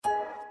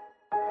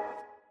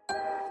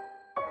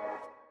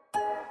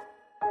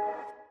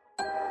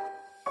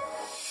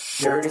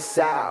Dirty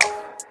South,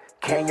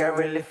 can you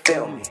really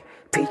feel me?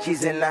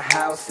 Peachy's in the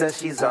house, says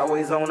she's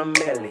always on a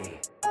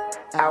milli.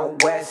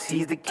 Out west,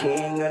 he's the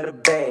king of the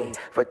bay.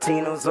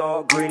 Fatino's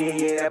all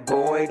gritty, yeah, that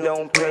boy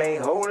don't play.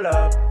 Hold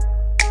up.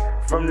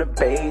 From the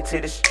bay to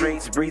the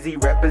streets, Breezy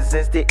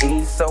represents the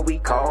east, so we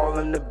call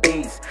him the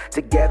beast.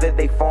 Together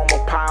they form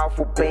a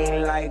powerful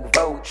being like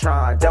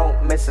Voltron.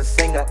 Don't miss a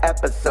single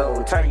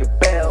episode, turn your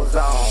bells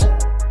on.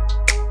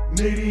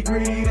 Nitty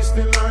gritty, this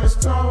the line is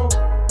tall.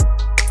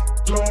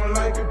 Blowing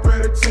like it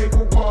better take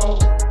a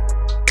walk.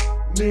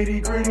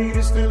 Nitty gritty,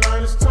 this the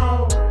line is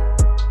tall.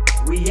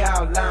 We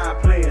outline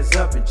players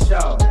up in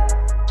chalk.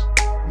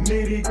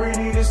 Nitty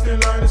gritty, this the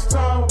line is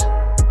tall.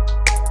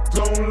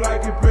 Don't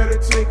like it, better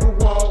take a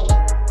walk.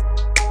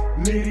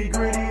 Nitty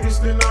gritty, this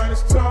the line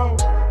is tall.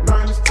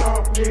 Line is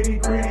tall,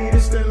 nitty gritty,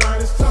 this the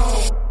line is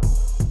tall.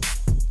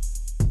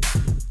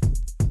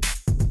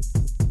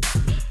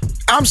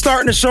 I'm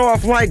starting to show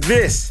off like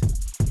this.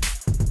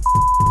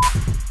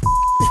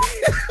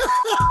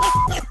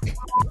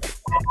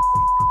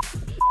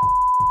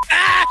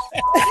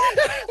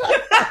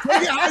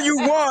 Take it how you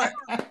want.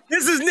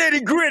 This is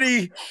Nitty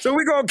Gritty, so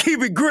we're going to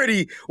keep it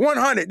gritty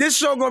 100. This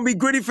show going to be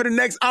gritty for the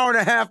next hour and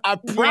a half, I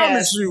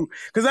promise you,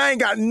 because I ain't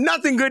got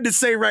nothing good to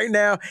say right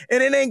now,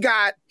 and it ain't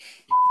got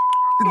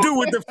to do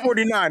with the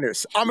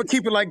 49ers. I'm going to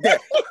keep it like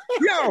that.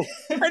 Yo,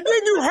 and then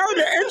you heard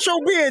the intro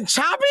being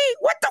choppy?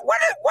 What the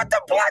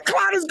black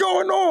cloud is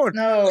going on?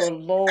 Oh,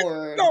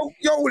 Lord.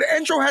 Yo, the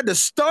intro had the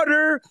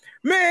stutter.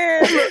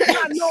 Man, look,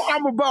 I know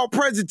I'm about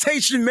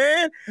presentation,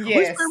 man. Yes.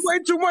 We spend way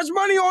too much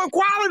money on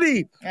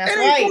quality. That's and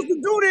right. supposed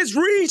to do this.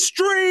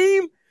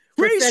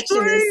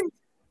 Restream.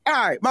 All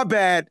right, my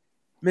bad,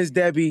 Miss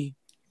Debbie.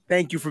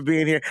 Thank you for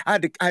being here. I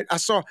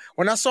got so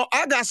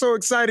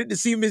excited to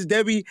see Miss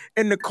Debbie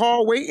in the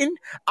call waiting.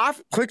 I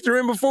clicked her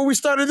in before we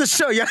started the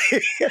show.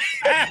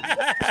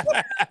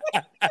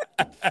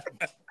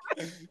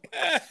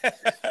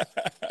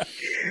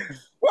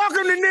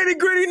 Welcome to Nitty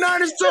Gritty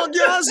Niners Talk,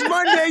 y'all. It's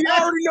Monday. You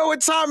already know what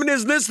time it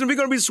is. Listen, we're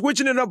going to be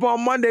switching it up on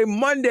Monday.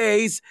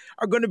 Mondays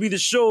are going to be the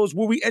shows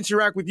where we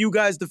interact with you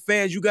guys, the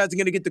fans. You guys are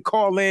going to get to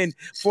call in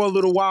for a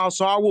little while,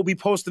 so I will be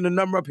posting the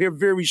number up here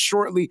very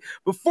shortly.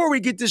 Before we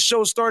get this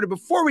show started,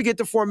 before we get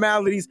to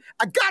formalities,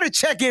 I got to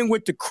check in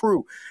with the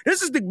crew.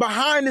 This is the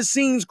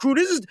behind-the-scenes crew.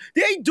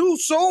 They do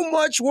so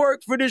much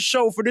work for this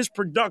show, for this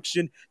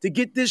production, to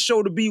get this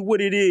show to be what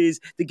it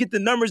is, to get the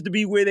numbers to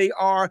be where they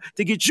are,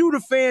 to get you, the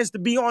fans, to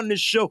be on this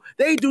show.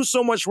 They do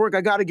so much work.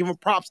 I got to give them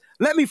props.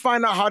 Let me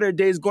find out how their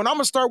day is going. I'm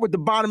going to start with the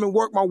bottom and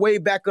work my way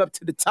back up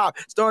to the top.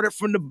 Started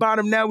from the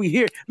bottom. Now we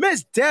here.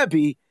 Miss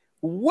Debbie,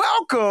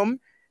 welcome.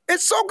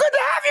 It's so good to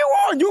have you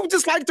on. You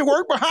just like to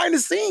work behind the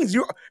scenes.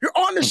 You're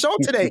on the show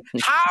today.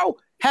 How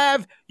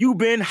have you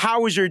been?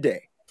 How was your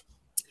day?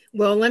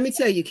 Well, let me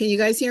tell you. Can you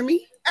guys hear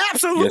me?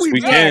 Absolutely.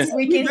 We can hear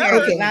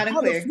you loud and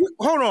clear.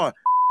 Hold on.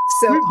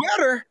 So we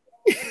better.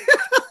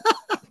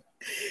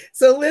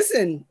 So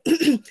listen,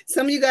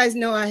 some of you guys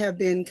know I have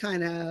been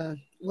kind of,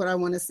 what I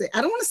want to say, I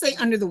don't want to say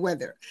under the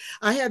weather.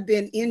 I have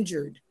been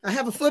injured. I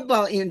have a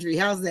football injury.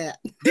 How's that?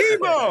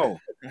 Debo!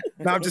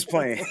 No, I'm just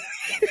playing.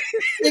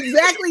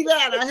 Exactly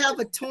that. I have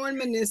a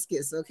torn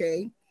meniscus,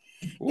 okay?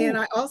 Ooh. And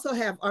I also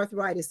have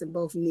arthritis in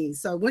both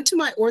knees. So I went to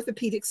my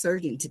orthopedic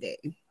surgeon today,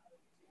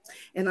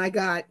 and I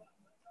got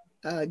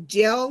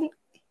gel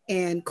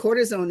and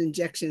cortisone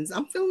injections.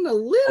 I'm feeling a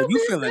little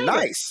bit feeling better.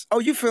 nice. Oh,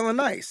 you feeling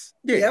nice.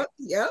 Yeah.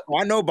 Yep. Oh,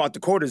 I know about the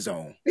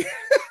cortisone.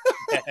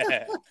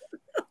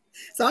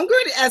 So I'm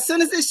good. As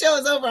soon as this show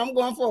is over, I'm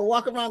going for a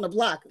walk around the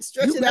block,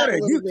 stretching out a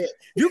little bit.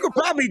 You could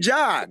probably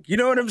jog. You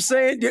know what I'm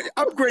saying?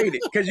 Upgrade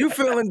it because you're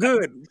feeling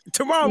good.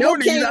 Tomorrow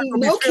morning, you're not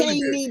gonna be feeling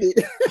good.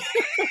 Needed.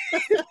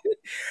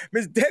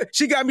 Miss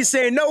she got me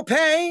saying no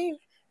pain.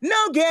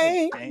 No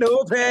gain,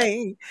 no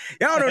pain.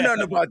 Y'all don't know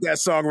nothing about that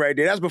song right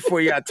there. That's before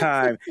your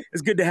time.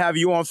 It's good to have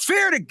you on.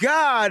 Fear to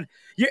God,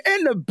 you're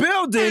in the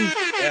building.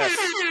 Yes.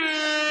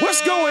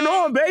 What's going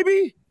on,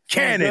 baby?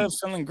 Cannon.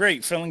 Feeling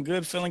great,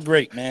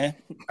 man.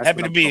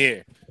 Happy to be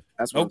here.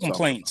 No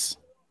complaints.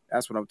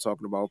 That's what I'm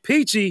talking about.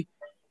 Peachy,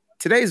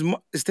 today's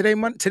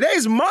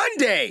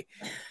Monday.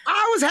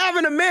 I was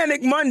having a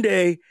manic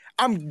Monday.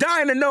 I'm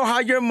dying to know how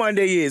your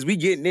Monday is. We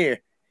getting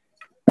there.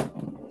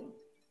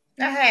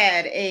 I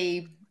had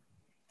a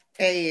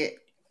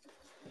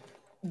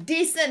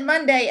decent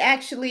Monday.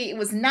 Actually, it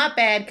was not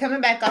bad. Coming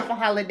back off a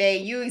holiday,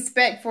 you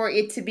expect for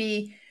it to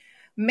be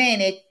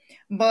manic,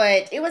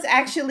 but it was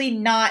actually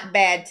not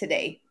bad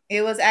today.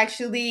 It was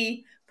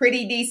actually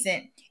pretty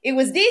decent. It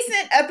was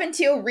decent up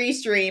until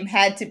Restream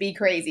had to be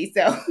crazy.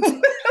 So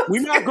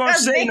we're not going to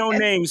say no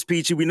names,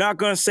 Peachy. We're not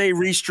going to say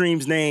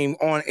Restream's name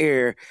on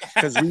air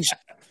because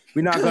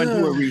we're not going to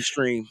do a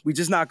Restream. We're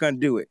just not going to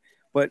do it.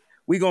 But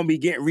we're going to be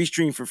getting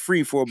Restream for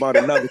free for about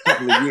another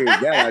couple of years.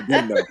 That I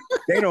do know.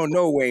 They don't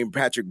know Wayne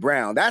Patrick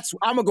Brown. I'm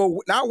going to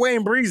go, not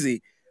Wayne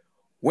Breezy,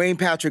 Wayne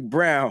Patrick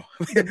Brown.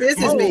 The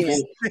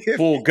businessman.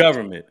 Full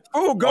government.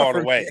 Full government. All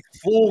the way.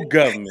 Full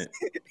government.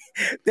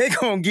 They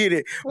going to get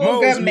it.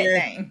 Full government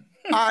name.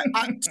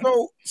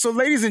 So,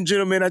 ladies and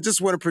gentlemen, I just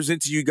want to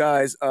present to you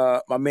guys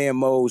my man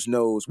Mose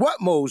knows.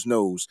 What Mose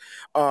knows?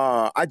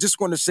 I just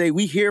want to say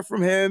we hear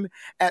from him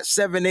at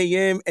 7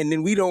 a.m. and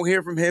then we don't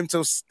hear from him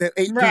till 8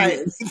 p.m. Right.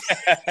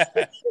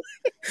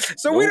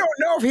 So we don't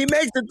know if he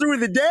makes it through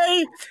the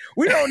day.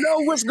 We don't know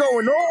what's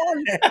going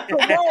on. So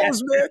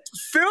Mose, man,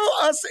 fill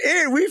us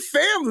in. We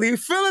family.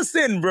 Fill us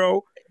in,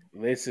 bro.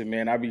 Listen,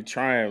 man, I be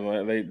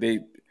trying. They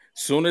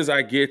soon as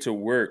I get to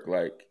work,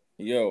 like,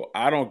 yo,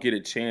 I don't get a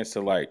chance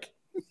to like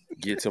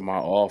get to my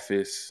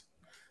office,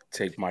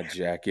 take my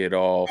jacket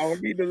off. I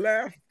don't need to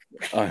laugh.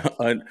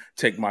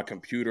 Take my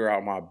computer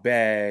out my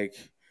bag,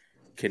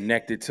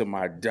 connect it to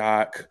my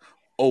dock,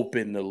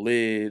 open the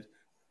lid,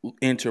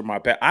 enter my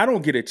bag. I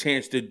don't get a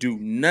chance to do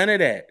none of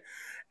that.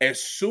 As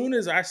soon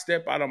as I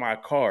step out of my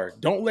car,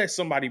 don't let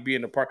somebody be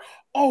in the park.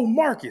 Oh,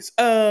 Marcus,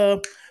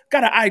 got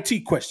an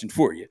IT question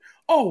for you.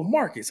 Oh,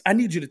 Marcus, I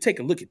need you to take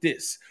a look at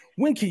this.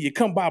 When can you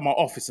come by my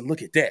office and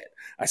look at that?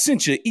 I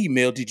sent you an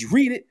email. Did you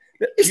read it?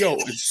 Yo,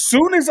 as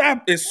soon as I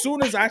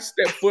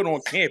step foot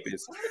on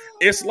campus,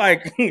 it's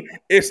like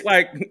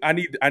I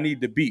need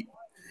the beat.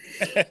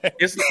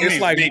 It's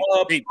like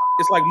Mub.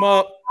 It's like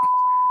Mub.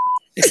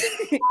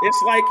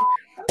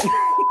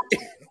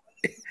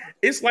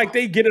 It's like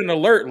they get an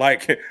alert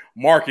like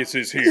Marcus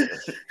is here.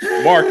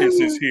 Marcus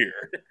is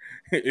here.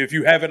 If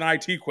you have an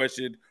IT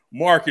question,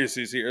 Marcus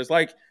is here. It's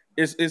like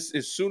it's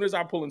as soon as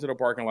I pull into the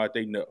parking lot,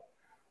 they know.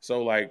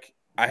 So like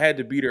I had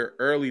to be there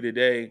early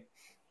today.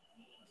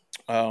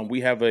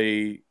 We have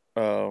an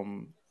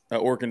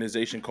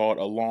organization called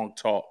A Long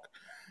Talk,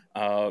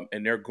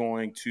 and they're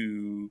going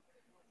to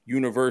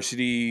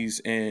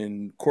universities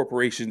and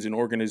corporations and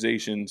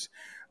organizations,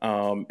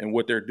 and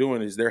what they're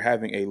doing is they're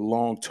having a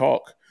long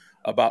talk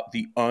about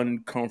the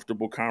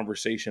uncomfortable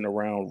conversation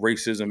around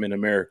racism in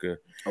America.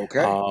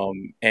 Okay.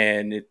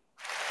 And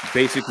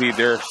basically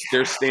their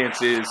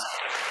stance is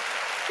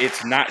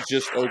it's not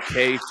just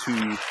okay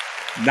to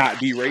not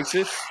be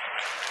racist.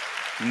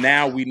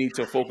 Now we need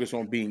to focus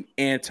on being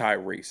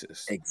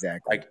anti-racist.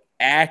 Exactly. Like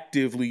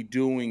actively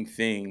doing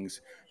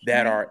things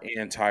that are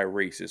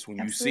anti-racist. When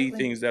Absolutely. you see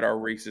things that are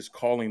racist,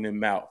 calling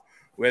them out,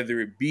 whether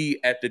it be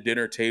at the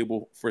dinner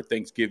table for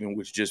Thanksgiving,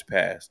 which just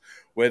passed,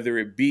 whether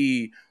it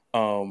be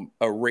a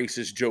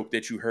racist joke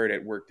that you heard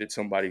at work that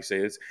somebody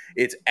says,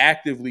 it's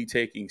actively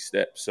taking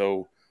steps.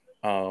 So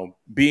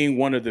being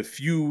one of the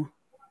few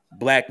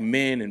Black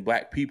men and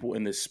Black people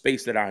in the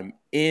space that I'm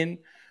in,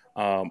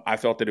 I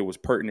felt that it was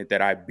pertinent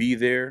that I be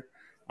there,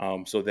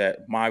 so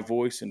that my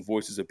voice and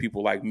voices of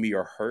people like me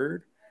are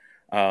heard,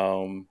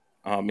 and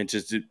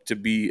just to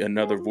be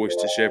another voice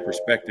to share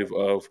perspective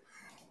of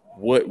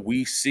what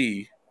we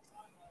see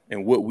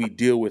and what we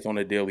deal with on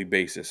a daily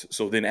basis.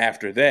 So then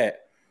after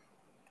that,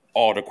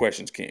 all the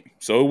questions came.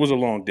 So it was a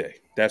long day.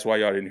 That's why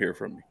y'all didn't hear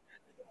from me.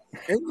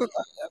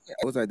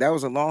 That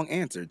was a long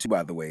answer too,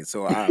 by the way.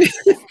 So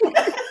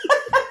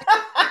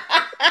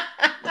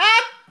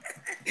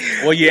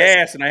well, you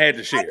asked and I had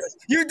to share.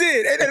 You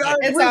did, and I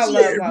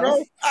appreciate it,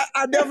 bro.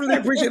 I definitely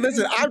appreciate it.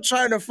 Listen, I'm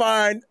trying to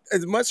find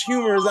as much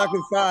humor as I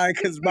can find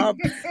because my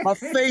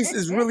face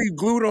is really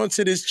glued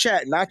onto this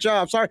chat. Not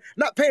y'all. I'm sorry,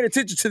 not paying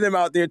attention to them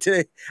out there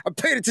today. I'm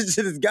paying attention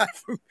to this guy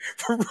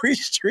from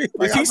Restream.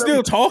 Is he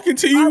still talking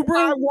to you, bro?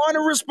 I want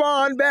to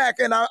respond back,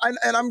 and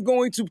I'm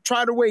going to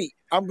try to wait.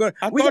 I'm going.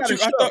 I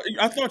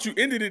thought you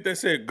ended it that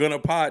said "gonna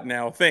pod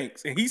now."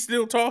 Thanks, and he's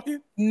still talking.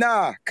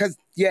 Nah, cause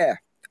yeah.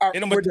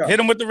 Hit him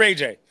with the Ray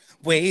J.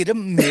 Wait a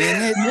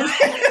minute.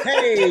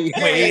 Hey,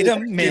 wait a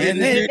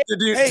minute.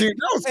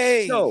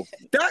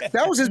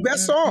 That was his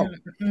best song.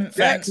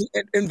 That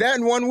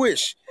and One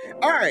Wish.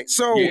 All right,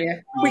 so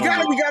we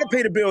gotta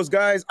pay the bills,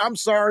 guys. I'm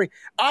sorry.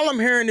 All I'm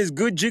hearing is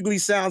good jiggly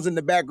sounds in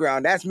the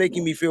background. That's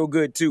making me feel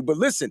good too. But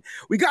listen,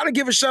 we gotta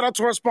give a shout out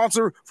to our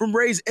sponsor from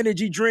Ray's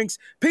Energy Drinks.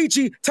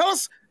 Peachy, tell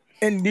us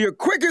in your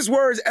quickest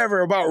words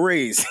ever about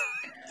Ray's.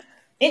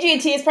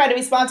 NGT is proud to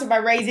be sponsored by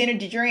Ray's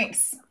Energy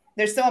Drinks.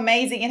 They're so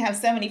amazing and have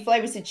so many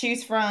flavors to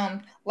choose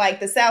from,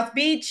 like the South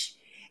Beach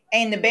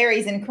and the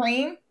berries and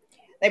cream.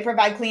 They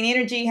provide clean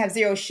energy, have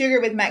zero sugar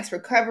with max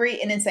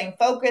recovery and insane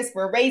focus.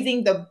 We're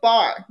raising the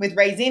bar with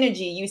Ray's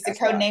Energy. Use the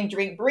code name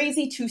Drink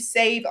Breezy to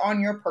save on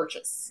your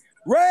purchase.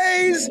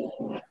 Raise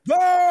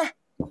the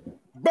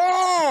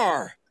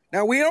bar.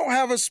 Now, we don't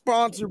have a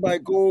sponsor by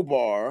Gold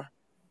Bar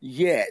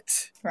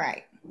yet.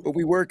 Right. But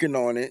we're working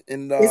on it.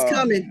 And it's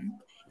coming.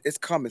 It's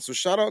coming. So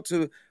shout out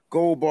to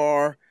Gold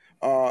Bar.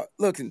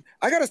 Look,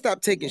 I gotta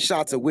stop taking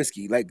shots of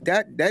whiskey like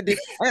that.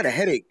 I had a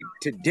headache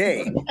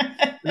today,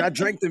 and I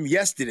drank them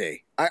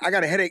yesterday. I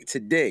got a headache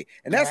today,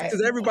 and that's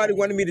because everybody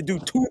wanted me to do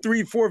 2,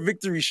 3, 4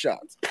 victory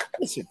shots.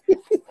 Listen,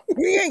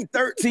 we ain't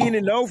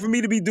 13-0 for me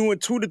to be doing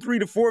 2 to 3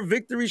 to 4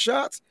 victory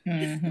shots.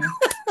 Mm-hmm.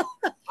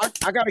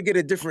 I gotta get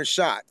a different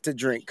shot to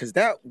drink because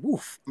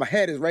my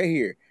head is right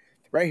here.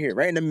 Right here,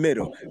 right in the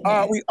middle.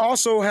 We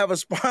also have a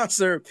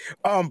sponsor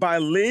by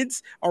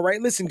Lids. All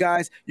right, listen,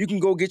 guys, you can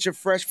go get your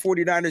fresh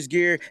 49ers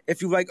gear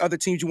if you like other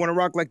teams you want to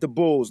rock, like the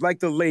Bulls,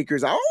 like the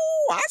Lakers.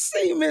 Oh, I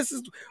see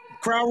Mrs.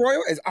 Crown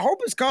Royal? I hope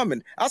it's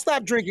coming. I'll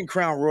stop drinking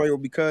Crown Royal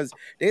because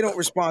they don't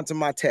respond to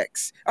my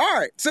texts. All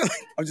right, so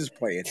I'm just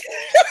playing.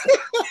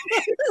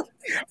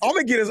 I'm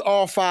going to get us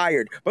all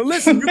fired. But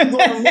listen, you can go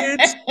to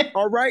Lids,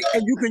 all right?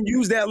 And you can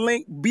use that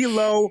link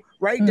below,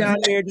 right down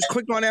there. Just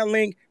click on that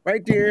link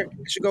right there.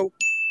 It should go.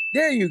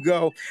 There you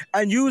go.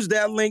 And use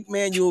that link,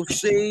 man. You'll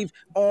save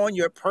on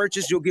your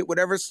purchase. You'll get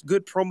whatever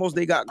good promos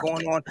they got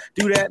going on.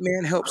 Do that,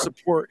 man. Help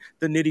support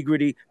the Nitty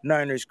Gritty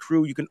Niners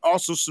crew. You can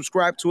also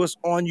subscribe to us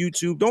on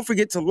YouTube. Don't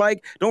forget to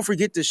like. Don't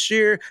forget to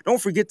share.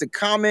 Don't forget to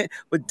comment.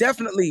 But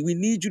definitely, we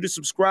need you to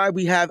subscribe.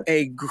 We have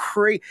a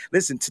great,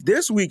 listen, to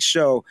this week's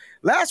show.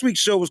 Last week's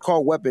show was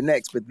called Weapon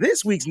X, but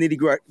this week's Nitty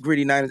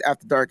Gritty Niners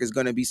After Dark is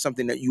going to be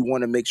something that you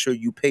want to make sure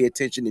you pay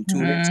attention and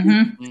tune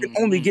into. You can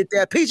only get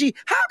that. PG,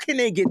 how can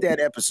they get that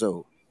episode?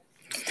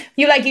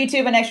 You like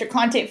YouTube and extra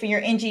content for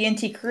your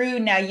NGNT crew?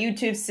 Now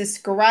YouTube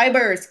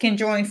subscribers can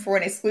join for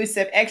an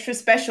exclusive extra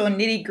special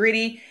Nitty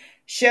Gritty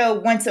show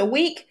once a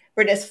week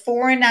for just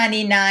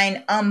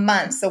 $4.99 a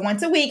month. So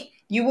once a week,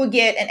 you will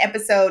get an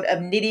episode of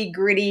Nitty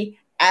Gritty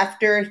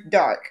After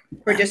Dark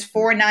for just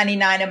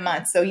 $4.99 a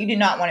month. So you do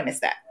not want to miss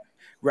that.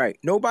 Right.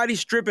 Nobody's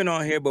stripping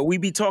on here, but we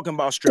be talking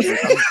about stripping.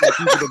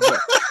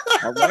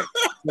 All right.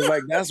 So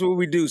like that's what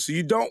we do. So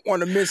you don't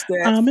want to miss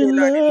that. I'm in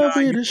love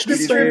with a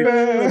stripper.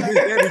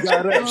 Debbie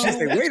got up. She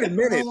said, wait a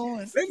minute.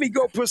 Let me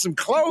go put some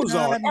clothes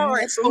on. All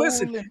right. So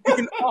listen, you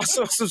can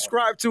also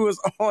subscribe to us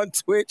on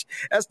Twitch.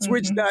 That's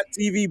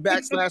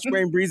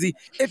twitch.tv/Wayne Breezy.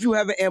 If you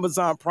have an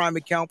Amazon Prime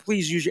account,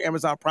 please use your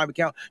Amazon Prime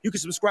account. You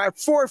can subscribe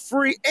for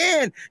free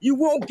and you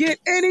won't get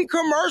any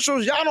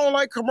commercials. Y'all don't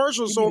like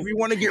commercials. So if you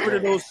want to get rid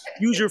of those,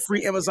 use your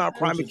free Amazon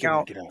Prime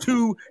account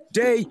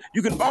today.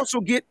 You can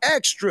also get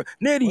extra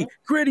Nitty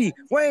Gritty,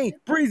 Wayne,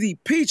 Breezy,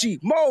 Peachy,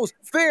 Mose,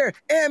 Fair,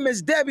 and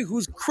Miss Debbie,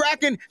 who's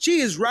cracking.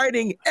 She is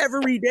writing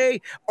every day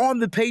on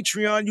the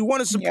Patreon. You want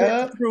to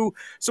support the crew,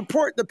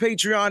 support the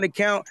Patreon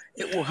account.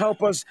 It will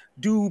help us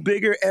do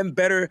bigger and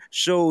better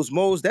shows.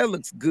 Mose, that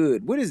looks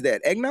good. What is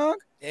that, eggnog?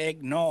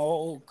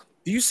 Eggnog.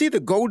 Do you see the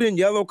golden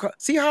yellow?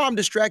 See how I'm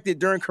distracted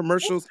during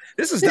commercials?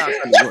 This is not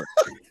going to work.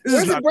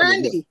 Where's the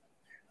brandy?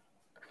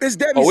 It's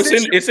Debbie. Oh,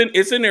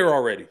 it's in there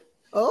already.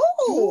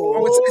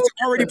 Oh, it's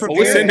already prepared.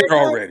 Oh, it's in there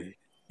already.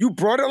 You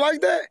brought it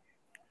like that?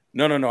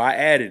 No. I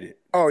added it.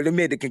 Oh, they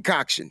made the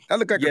concoction. That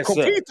looked like a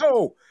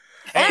coquito.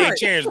 Hey, right.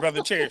 Cheers,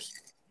 brother. Cheers.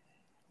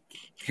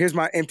 Here's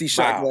my empty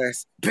shot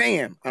glass.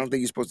 Bam. I don't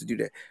think you're supposed to do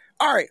that.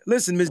 All right.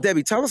 Listen, Miss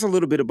Debbie, tell us a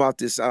little bit about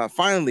this.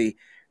 Finally,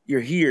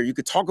 you're here. You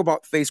could talk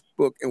about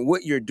Facebook and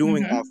what you're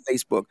doing on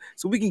Facebook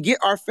so we can get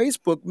our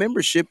Facebook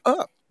membership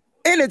up.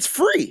 And it's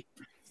free.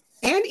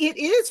 And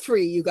it is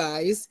free, you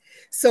guys.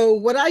 So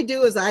what I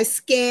do is I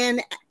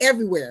scan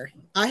everywhere.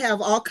 I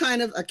have all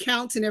kind of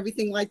accounts and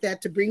everything like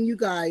that to bring you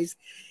guys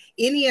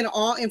any and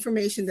all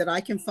information that I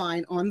can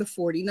find on the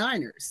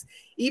 49ers.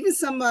 Even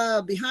some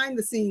behind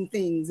the scene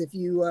things if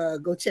you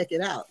go check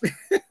it out.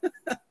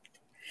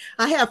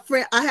 I have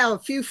a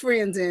few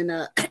friends in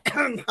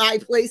high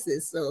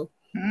places, so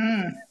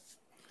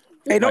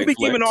hey, don't be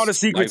giving all the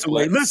secrets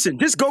away. Listen,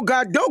 just go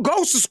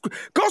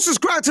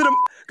subscribe to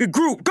the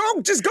group.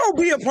 Go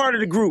be a part of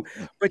the group.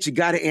 But you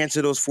got to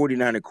answer those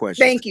 49er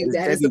questions. Thank you.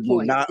 That is the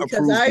point.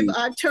 Because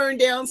I've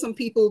turned down some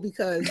people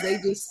because they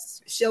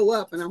just show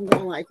up, and I'm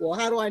going like, well,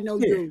 how do I know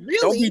you're really?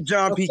 Don't be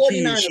John P.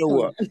 Key and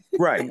show up.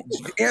 Right.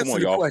 Answer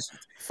the questions.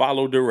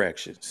 Follow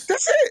directions.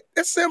 That's it.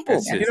 It's simple.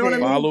 That's it. You know what I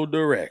mean? Follow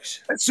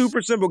directions. It's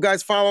super simple,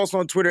 guys. Follow us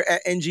on Twitter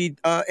at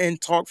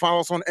NGN Talk. Follow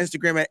us on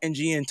Instagram at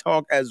NGN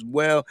Talk as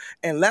well.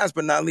 And last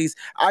but not least,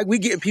 we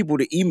getting people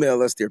to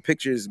email us their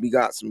pictures. We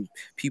got some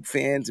Peep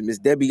fans, and Miss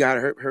Debbie got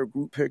her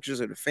group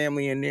pictures of the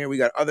family in there. We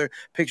got other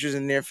pictures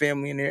in their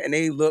family in there, and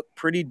they look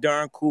pretty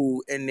darn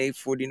cool in their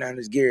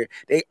 49ers gear.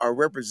 They are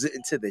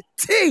representing to the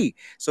T.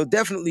 So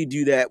definitely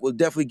do that. We'll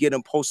definitely get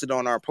them posted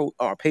on our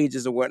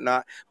pages and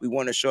whatnot. We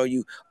want to show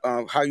you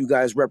how you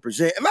guys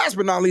represent. And last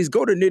but not least,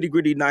 go to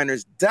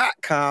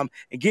nittygrittyniners.com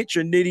and get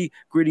your Nitty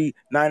Gritty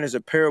Niners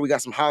apparel. We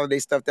got some holiday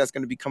stuff that's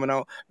going to be coming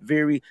out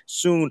very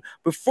soon.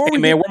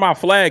 Where my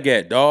flag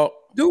at, dog?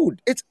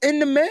 Dude, it's in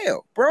the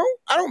mail, bro.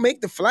 I don't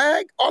make the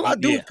flag. All I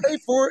do is pay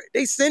for it.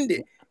 They send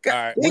it.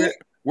 God, all right.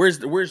 Where's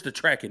the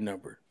tracking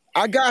number?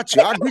 I got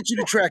you. I'll get you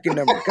the tracking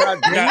number. God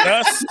damn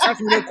it.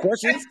 Ask me no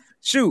questions.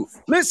 Shoot.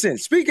 Listen,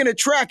 speaking of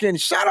tracking,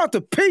 shout out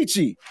to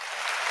Peachy.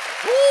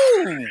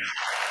 Woo.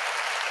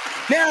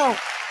 Now,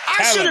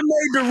 I should have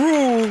made the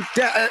rule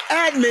that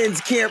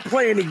admins can't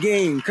play in the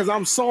game because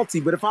I'm salty.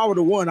 But if I would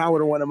have won, I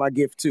would have wanted my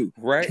gift too.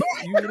 Right?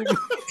 You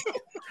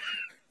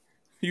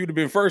would have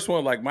been first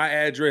one. Like, my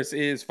address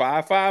is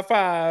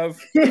 555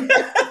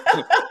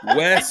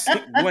 West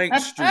Blank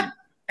Street.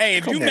 Hey,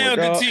 if you mailed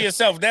it to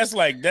yourself, that's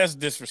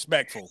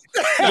disrespectful.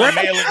 You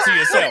mail it to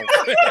yourself.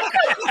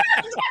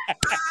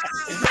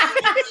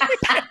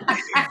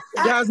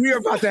 Guys, we are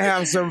about to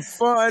have some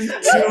fun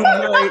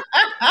tonight.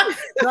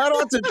 Shout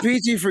out to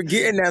Peachy for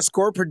getting that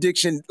score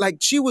prediction. Like,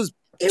 it was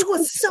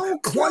so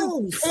close.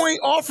 1 point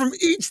off from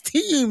each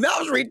team. That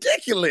was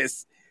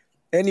ridiculous.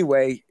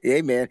 Anyway,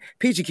 hey man,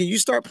 Peachy, can you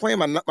start playing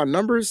my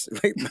numbers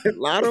like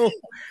Lotto,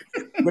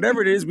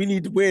 whatever it is we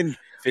need to win?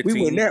 15,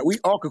 we win that. We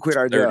all could quit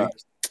our 30,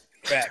 jobs.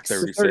 Facts.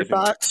 37,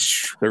 35,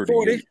 38.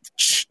 40.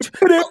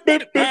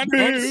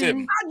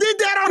 927. I did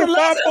that on the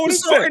last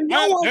episode, and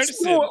no one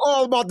 937. knew what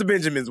all about the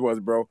Benjamins was,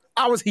 bro.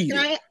 I was heated.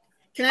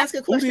 Can I ask a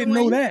Who question? didn't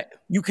know Wayne? that?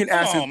 You can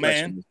ask Come a on,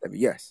 question, man. Miss Debbie.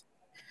 Yes.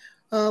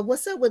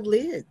 What's up with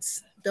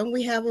Lids? Don't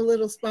we have a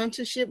little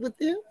sponsorship with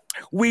them?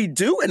 We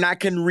do, and I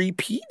can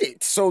repeat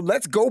it. So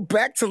let's go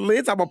back to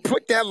Lids. I'm going to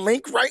put that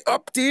link right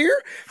up there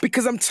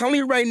because I'm telling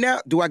you right now,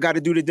 do I got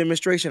to do the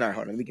demonstration? All right,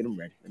 hold on. Let me get them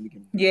ready. Get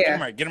him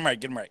Yeah. right. Get him right.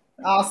 Get him right.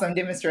 Awesome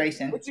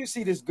demonstration. But you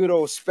see this good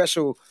old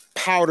special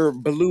powder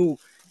blue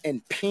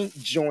and pink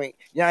joint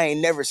y'all ain't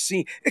never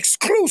seen.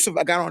 Exclusive.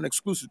 I got on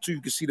exclusive too.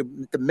 You can see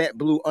the matte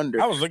blue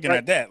under. I was looking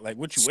at that. Like,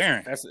 what you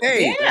wearing? That's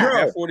Hey, Yeah.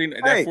 bro. that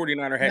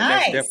 49er hat.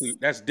 Nice.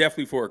 That's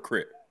definitely for a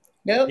crit.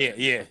 Nope.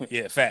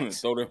 Yeah.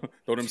 Facts. Throw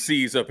them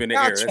C's up in the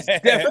Gotcha. air.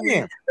 That's definitely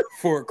Damn.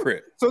 for a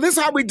crit. So this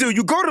is how we do.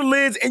 You go to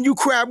Lids and you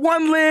grab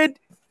one lid,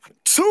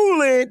 two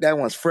lid. That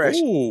one's fresh.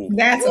 Ooh.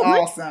 That's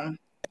awesome.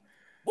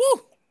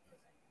 Woo.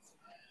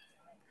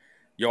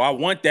 Yo, I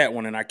want that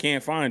one and I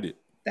can't find it.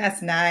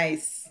 That's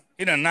nice.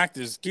 He done knocked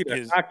his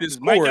Knock this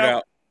mic cord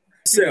out.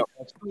 So,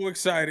 I'm so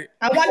excited.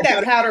 I want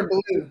that powder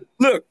blue.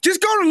 look,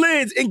 just go to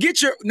Lids and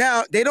get your.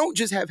 Now, they don't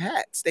just have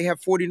hats. They have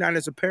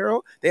 49ers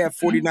apparel. They have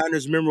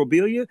 49ers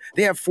memorabilia.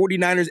 They have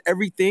 49ers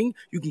everything.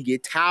 You can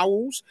get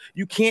towels.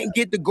 You can't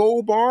get the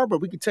gold bar,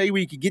 but we can tell you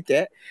where you can get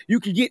that.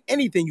 You can get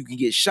anything. You can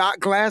get shot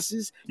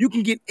glasses. You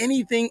can get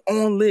anything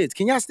on Lids.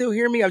 Can y'all still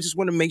hear me? I just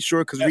want to make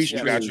sure because Yes, We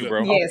yes. got you,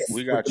 bro. Yes.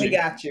 We got We you.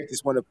 got you.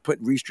 just want to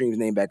put Restream's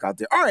name back out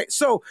there. All right,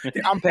 so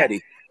I'm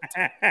petty.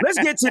 Let's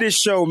get to this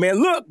show, man.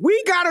 Look,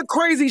 we got a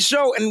crazy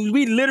show, and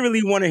we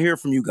literally want to hear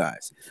from you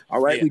guys. All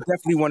right, Yeah. we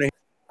definitely want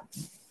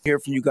to hear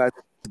from you guys.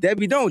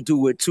 Debbie, don't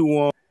do it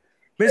too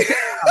Miss De-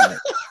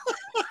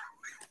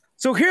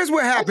 So here's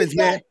what happens,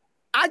 man.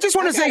 I just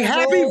want to say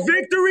happy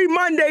Victory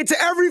Monday to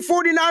every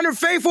 49er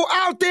faithful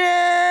out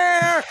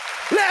there.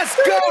 Let's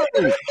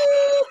go.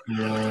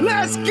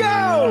 Let's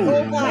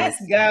go.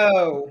 Let's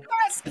go.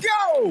 Let's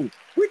go.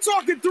 We're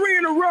talking 3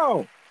 in a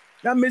row.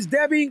 Now, Miss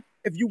Debbie,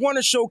 if you want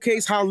to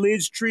showcase how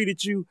Lids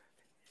treated you,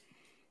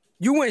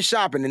 you went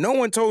shopping, and no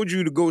one told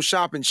you to go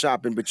shopping,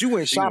 but you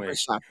went shopping.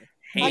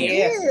 I Ham.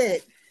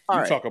 did. All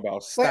You right. talk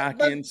about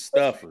stocking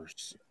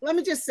stuffers. Let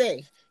me just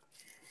say,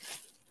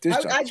 This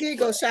I job. did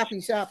go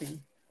shopping,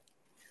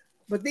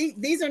 but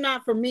these are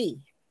not for me.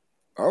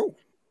 Oh.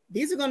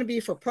 These are going to be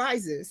for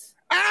prizes.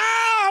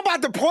 Ah, I'm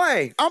about to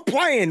play. I'm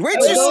playing. Wait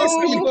For till those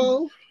you see.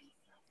 people,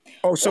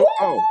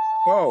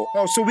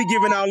 So we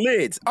giving out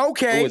Lids.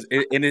 Okay.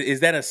 Is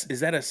that a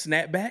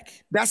snapback?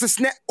 That's a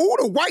snap. Oh,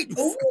 the white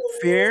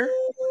fair. Ooh,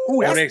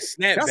 Oh, that's that's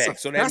snapback.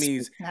 that's- So that that's-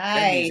 means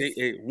Nice.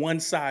 one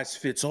size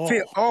fits all.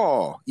 fit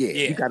all. Yeah,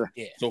 Yeah. you gotta.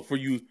 Yeah. So for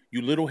you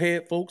little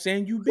head folks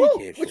and you big Woo,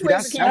 head which folks. way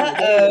is the camera?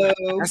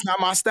 Uh-oh. That's not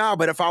my style,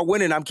 but if I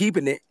win it, I'm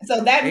keeping it. So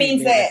that Hey,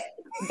 means man.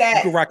 that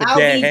You can rock a I'll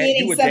dad be hat.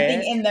 getting You a something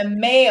dad? in the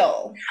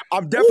mail.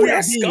 I'm Ooh, definitely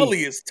that a bee.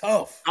 Scully is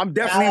tough. I'm I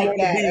definitely like one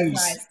that. of That's these.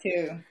 nice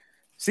too.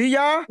 See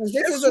y'all? This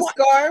is a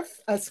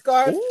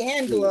scarf Ooh.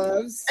 and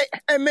gloves.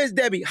 Hey, Miss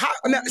Debbie,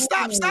 now,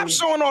 stop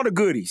showing all the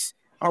goodies.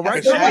 All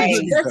right, That's Show the right.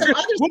 goodies, There's though. some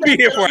other We'll stuff be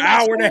here that for I'm an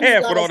not hour and a showing you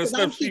half with guys all the 'cause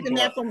stuff I'm she keeping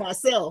bought. that for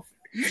myself.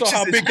 You saw how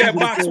Just big that exclusive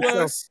box to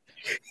herself. was?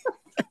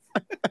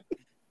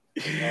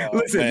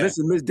 Oh, man.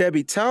 Listen, Miss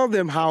Debbie, tell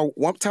them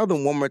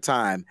one more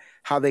time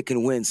how they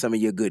can win some of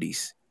your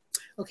goodies.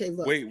 Okay,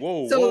 look. Wait,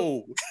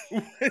 whoa.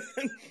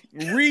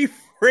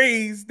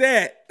 Rephrase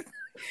that.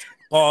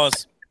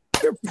 Pause.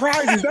 They're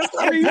prizes. That's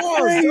not a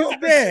pause.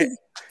 Rephrase that.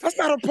 That's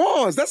not a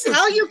pause. That's a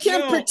How you can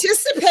No.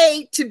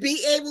 participate to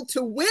be able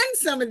to win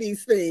some of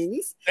these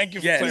things Thank you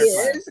for Yes.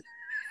 clarifying. is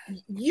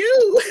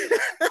you.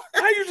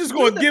 How you just You're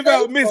gonna the give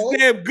out Miss faithful.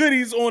 Deb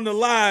goodies on the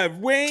live,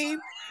 Wayne?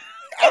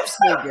 I'm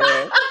so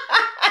bad.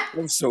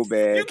 I'm so You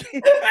bad.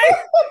 can't,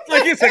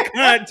 like it's a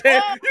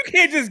contest. You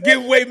can't just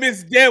give away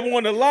Miss Deb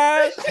on the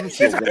live. so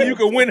So bad. you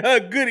can win her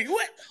goodie.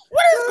 What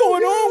is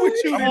going on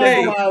with you I'm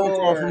today? gonna get a phone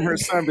call from her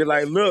son. Be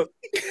like, look,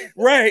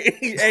 Right.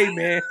 Hey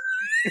man.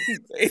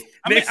 Next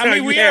I mean,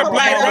 time we you have have All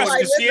right, Bob all Ross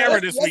right. to Sierra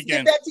let's this get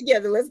weekend. back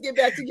together. Let's get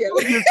back together.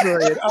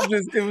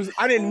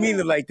 I didn't mean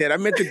it like that. I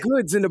meant the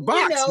goods in the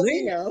box,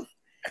 We man. know.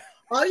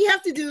 All you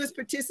have to do is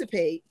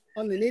participate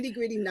on the Nitty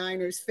Gritty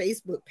Niners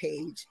Facebook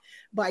page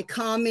by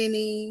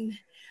commenting,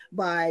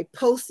 by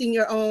posting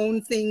your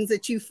own things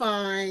that you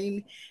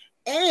find,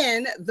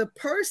 and the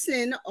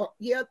person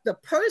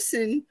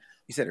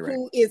You said it right.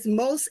 who is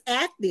most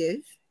active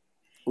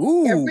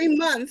Ooh, every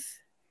month.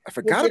 I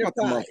forgot we'll get a about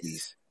the prize.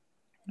 monthlies.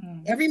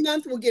 Every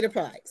month will get a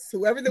prize.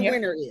 Whoever the Yep.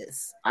 winner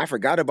is. I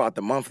forgot about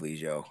the monthlies,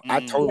 yo.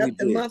 I Mm. totally Yep,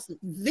 the did. month.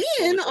 Then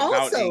It's about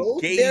also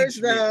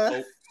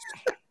engagement,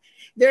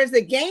 there's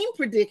the game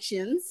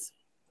predictions.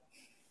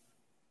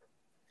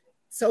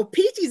 So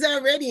Peachy's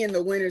already in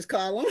the winners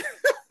column.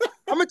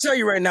 I'm gonna tell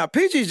you right now,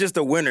 Peachy's just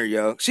a winner,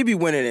 yo. She be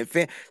winning in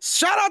fan.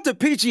 Shout out to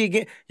Peachy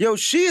again. Yo,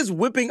 she is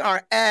whipping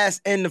our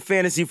ass in the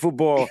fantasy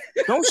football.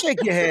 Don't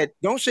shake your head.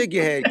 Don't shake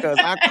your head, because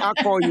I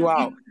call you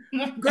out.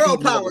 Girl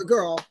power,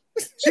 girl.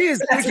 She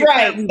is That's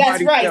right.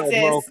 That's right, down, sis.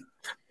 bro.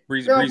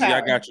 Breezy,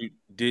 I got you.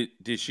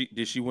 Did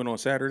she win on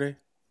Saturday?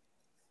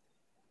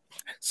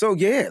 So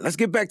yeah, let's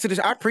get back to this.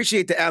 I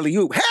appreciate the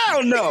alley-oop.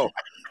 Hell no.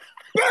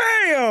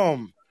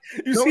 Bam!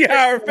 You see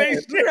how her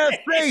face? Look at her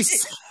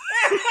face.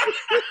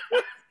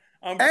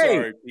 I'm Hey,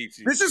 sorry,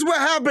 Peachy. This is what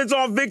happens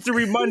on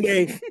Victory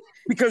Monday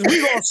because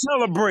we gonna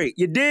celebrate.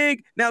 You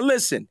dig? Now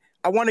listen,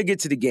 I want to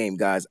get to the game,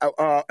 guys.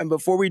 And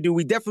before we do,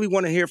 we definitely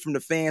want to hear from the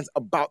fans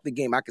about the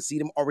game. I can see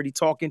them already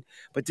talking,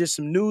 but there's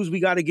some news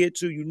we got to get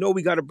to. You know,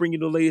 we got to bring you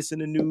the latest in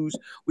the news.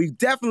 We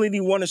definitely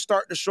want to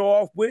start the show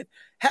off with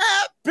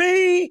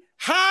Happy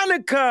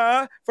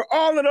Hanukkah for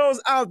all of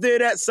those out there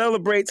that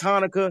celebrates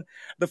Hanukkah.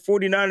 The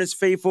 49ers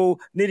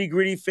faithful Nitty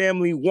Gritty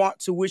family want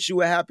to wish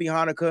you a happy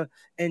Hanukkah.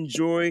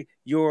 Enjoy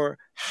your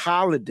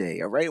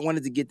holiday, all right?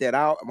 Wanted to get that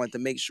out. I wanted to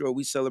make sure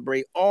we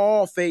celebrate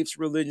all faiths,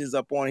 religions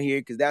up on here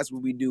because that's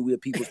what we do. We're a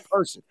people's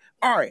person.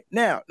 All right,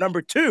 now,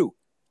 number 2,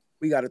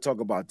 we got to talk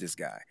about this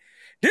guy.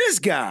 This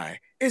guy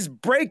is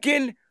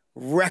breaking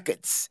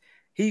records.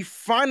 He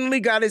finally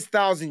got his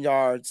 1,000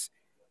 yards.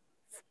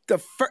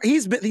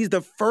 He's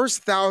the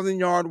first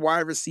 1,000-yard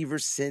wide receiver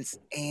since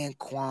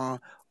Anquan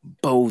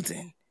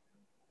Boldin.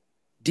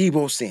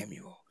 Deebo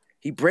Samuel.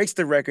 He breaks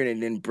the record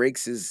and then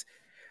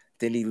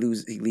he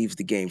leaves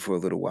the game for a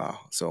little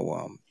while.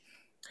 So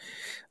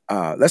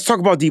let's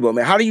talk about Deebo,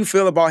 man. How do you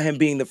feel about him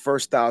being the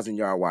first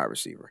 1,000-yard wide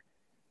receiver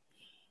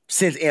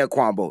since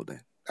Anquan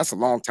Boldin? That's a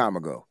long time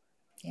ago.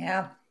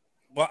 Yeah.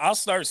 Well, I'll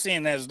start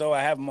seeing that as though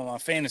I have him on my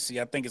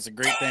fantasy. I think it's a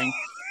great thing.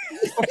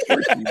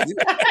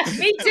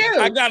 Me too.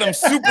 I got him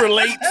super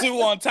late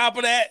too. On top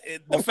of that,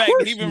 the fact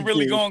that he's been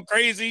really going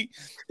crazy,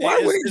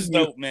 it's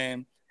dope,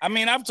 man. I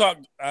mean, I've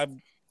talked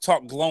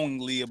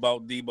glowingly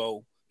about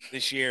Deebo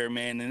this year,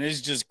 man, and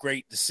it's just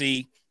great to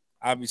see.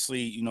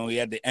 Obviously, you know, he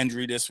had the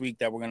injury this week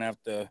that we're gonna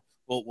have to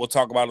we'll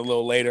talk about a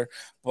little later.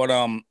 But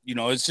you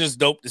know, it's just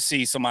dope to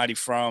see somebody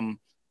from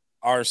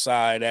our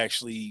side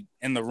actually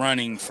in the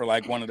running for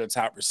like one of the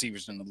top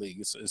receivers in the league.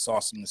 It's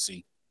awesome to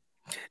see.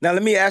 Now,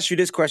 let me ask you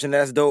this question.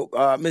 That's dope.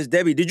 Miss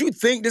Debbie, did you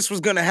think this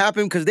was going to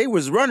happen? Because they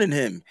was running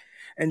him.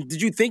 And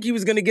did you think he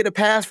was going to get a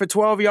pass for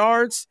 12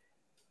 yards?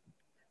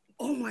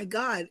 Oh, my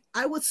God.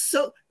 I was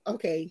so –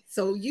 okay.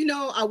 So, you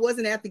know, I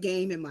wasn't at the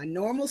game in my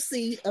normal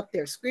seat up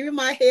there screaming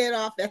my head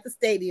off at the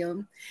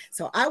stadium.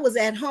 So I was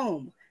at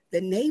home.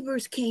 The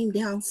neighbors came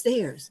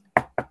downstairs.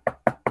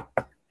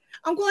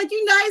 I'm going,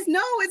 you guys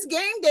know it's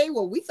game day.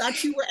 Well, we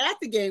thought you were at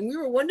the game. We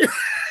were wondering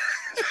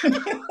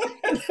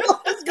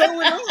what's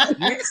going on.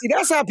 Man, see,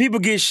 that's how people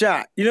get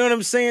shot. You know what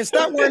I'm saying?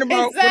 Stop worrying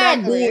about what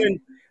I'm doing.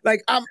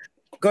 Like,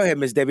 go ahead,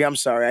 Miss Debbie. I'm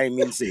sorry. I didn't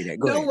mean to say that.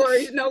 Go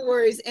ahead. No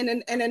worries.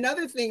 And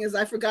another thing is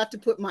I forgot to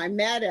put my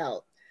mat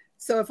out.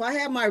 So if I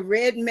have my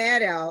red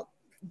mat out,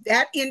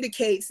 that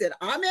indicates that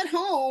I'm at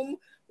home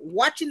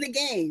watching the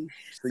game.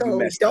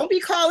 So don't be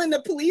calling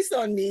the police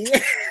on me.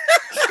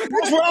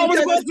 That's what I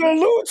was about to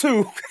allude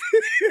to.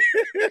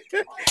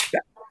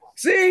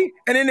 See?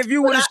 And then if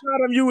you would have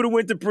shot him, you would have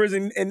went to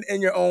prison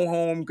in your own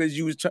home because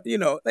you was trying, you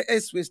know,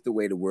 it's the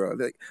way the world.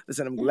 Like,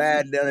 listen, I'm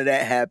glad none of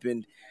that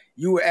happened.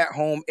 You were at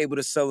home able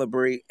to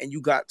celebrate and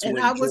you got to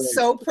enjoy. I was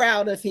so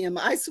proud of him.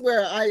 I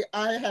swear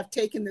I have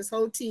taken this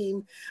whole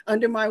team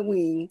under my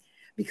wing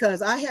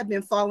because I have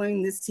been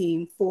following this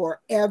team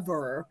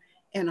forever.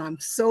 And I'm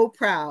so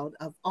proud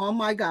of all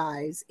my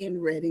guys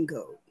in red and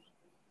gold.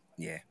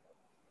 Yeah.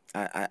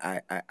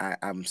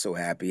 I'm so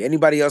happy.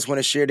 Anybody else want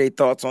to share their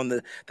thoughts on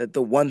the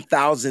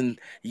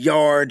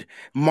 1,000-yard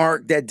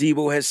mark that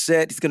Deebo has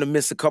set? He's going to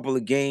miss a couple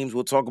of games.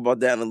 We'll talk about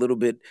that in a little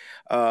bit.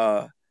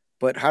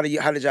 But how did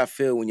y'all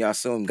feel when y'all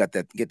saw him get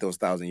those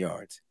 1,000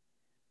 yards?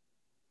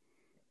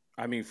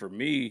 I mean, for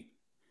me,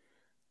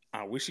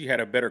 I wish he had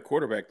a better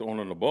quarterback throwing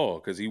on the ball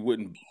because he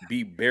wouldn't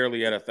be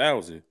barely at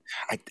 1,000.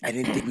 I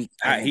didn't think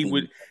he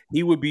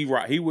would be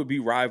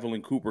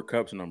rivaling Cooper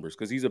Kupp's numbers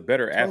because he's a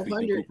better athlete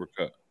than Cooper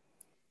Kupp.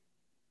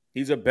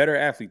 He's a better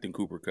athlete than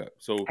Cooper Kupp.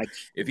 So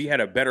if he had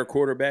a better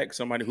quarterback,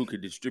 somebody who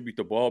could distribute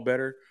the ball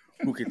better,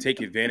 who can take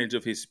advantage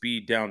of his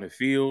speed down the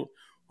field,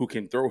 who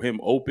can throw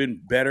him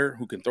open better,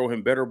 who can throw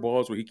him better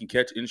balls where he can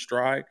catch in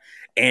stride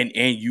and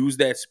use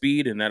that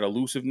speed and that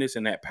elusiveness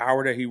and that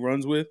power that he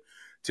runs with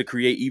to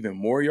create even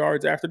more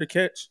yards after the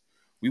catch,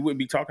 we wouldn't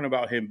be talking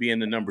about him being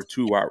the number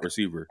 2 wide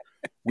receiver.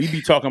 We'd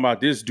be talking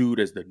about this dude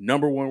as the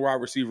number 1 wide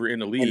receiver in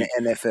the league.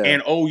 In the NFL.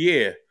 And, oh,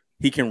 yeah,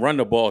 he can run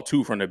the ball,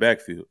 too, from the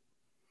backfield.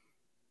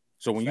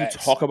 So when you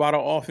talk about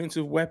an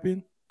offensive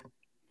weapon,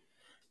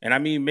 and I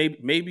mean,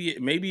 maybe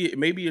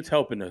it's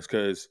helping us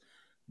because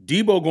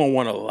Deebo going to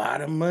want a lot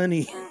of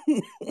money.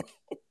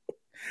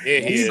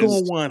 He's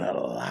going to want a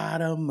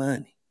lot of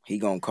money. He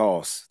going to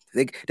cost.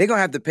 They're going to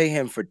have to pay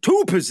him for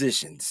 2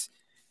 positions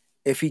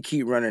if he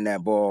keep running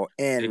that ball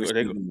and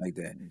receiving like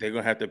that. They're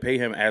going to have to pay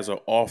him as an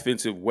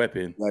offensive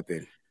weapon.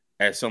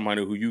 as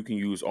somebody who you can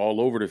use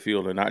all over the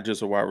field and not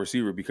just a wide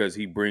receiver because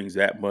he brings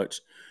that much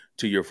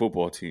to your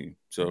football team.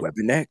 So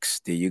Weapon X,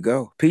 there you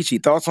go. Peachy,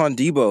 thoughts on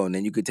Debo, and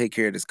then you could take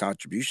care of this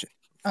contribution.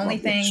 Only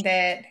thing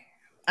that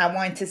I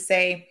wanted to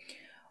say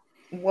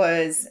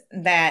was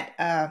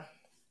that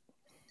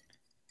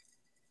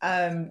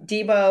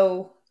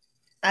Debo,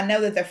 I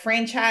know that the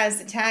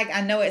franchise tag,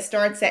 I know it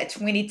starts at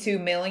 $22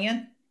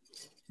 million.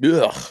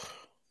 ugh.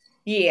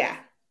 Yeah,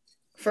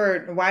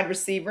 for a wide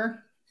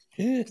receiver.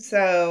 Yeah.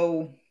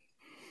 So,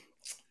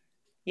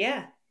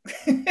 yeah,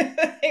 they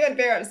gonna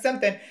figure out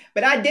something.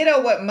 But I did know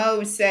what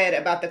Mo said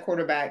about the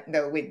quarterback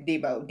though with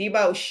Debo.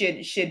 Debo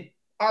should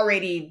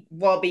already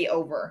be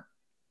over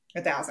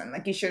 1,000.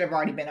 Like he should have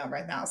already been over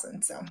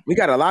 1,000. So we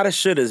got a lot of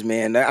shouldas,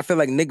 man. I feel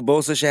like Nick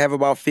Bosa should have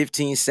about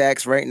 15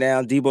 sacks right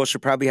now. Debo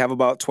should probably have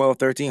about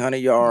 1,300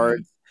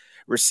 yards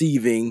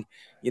receiving.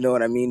 You know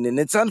what I mean? And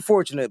it's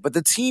unfortunate, but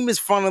the team is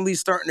finally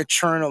starting to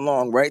churn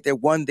along, right? They've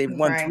won 3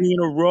 in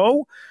a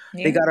row.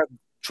 Yeah. They got to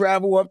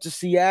travel up to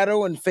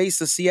Seattle and face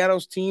the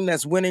Seattle's team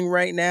that's winning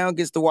right now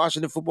against the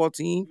Washington football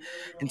team.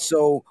 And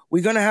so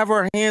we're going to have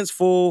our hands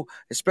full,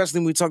 especially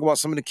when we talk about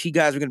some of the key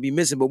guys we're going to be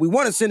missing. But we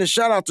want to send a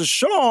shout out to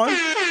Sean.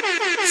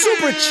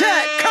 Super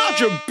chat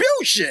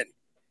contribution.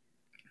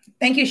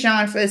 Thank you,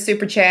 Sean, for the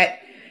super chat.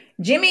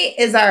 Jimmy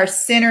is our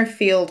center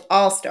field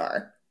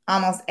all-star.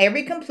 Almost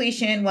every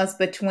completion was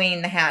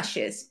between the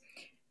hashes.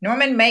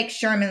 Norman makes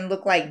Sherman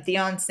look like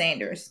Deion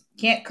Sanders.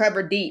 Can't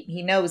cover deep.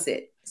 He knows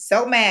it.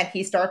 So mad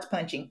he starts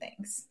punching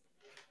things.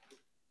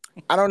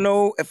 I don't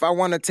know if I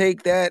want to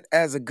take that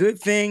as a good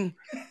thing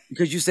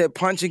because you said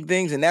punching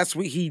things and that's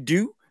what he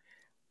do.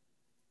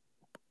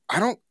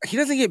 He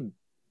doesn't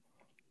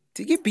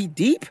get beat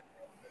deep.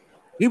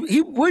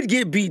 He would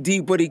get beat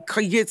deep, but he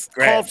gets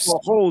called for a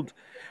hold.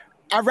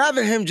 I'd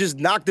rather him just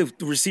knock the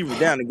receiver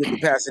down and get the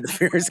pass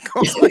interference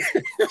call.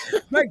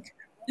 Like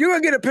you're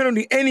gonna get a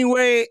penalty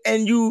anyway,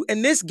 and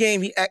in this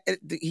game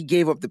he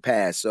gave up the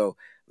pass, so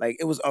like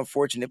it was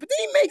unfortunate. But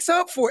then he makes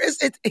up for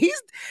it.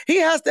 He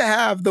has to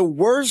have the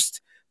worst.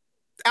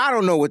 I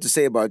don't know what to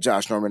say about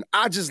Josh Norman.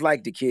 I just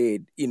like the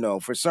kid. You know,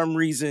 for some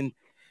reason,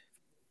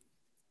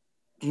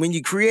 when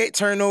you create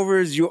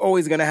turnovers, you're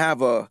always gonna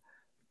have a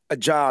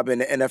job in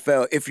the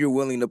NFL if you're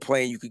willing to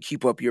play and you could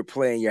keep up your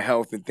play and your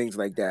health and things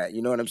like that.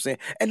 You know what I'm saying?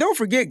 And don't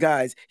forget,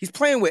 guys, he's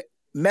playing with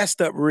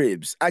messed up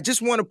ribs. I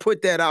just want to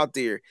put that out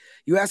there.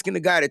 You asking the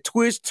guy to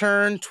twist,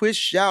 turn, twist,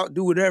 shout,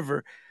 do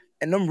whatever,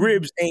 and them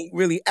ribs ain't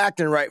really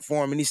acting right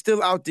for him, and he's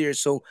still out there.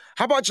 So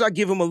how about y'all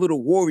give him a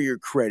little warrior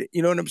credit?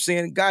 You know what I'm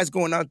saying? Guys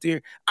going out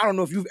there, I don't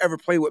know if you've ever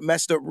played with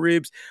messed up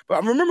ribs, but I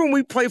remember when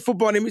we played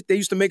football, they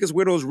used to make us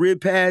wear those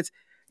rib pads.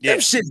 Yeah.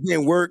 Them shit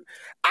didn't work.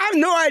 I have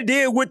no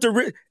idea what the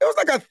rib. It was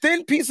like a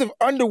thin piece of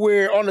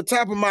underwear on the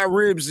top of my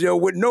ribs, yo,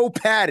 with no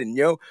padding,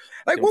 yo.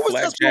 Like them what was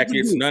flak that supposed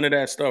jackets? to do? None of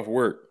that stuff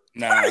worked.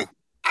 Nah. Right.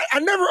 I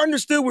never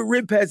understood what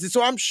rib pads is,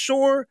 so I'm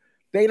sure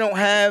they don't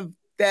have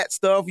that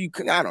stuff.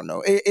 I don't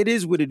know. It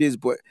is what it is,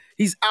 but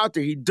he's out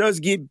there. He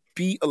does get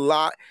beat a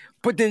lot,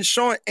 but then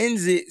Sean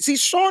ends it. See,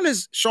 Sean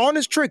is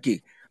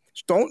tricky.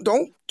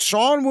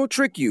 Sean will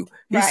trick you.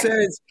 He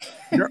says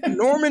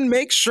Norman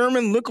makes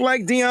Sherman look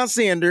like Deion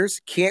Sanders,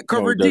 can't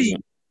cover deep.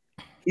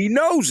 He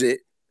knows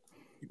it.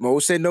 Mo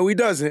said no, he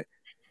doesn't.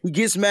 He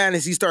gets mad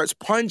as he starts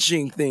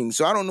punching things.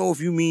 So I don't know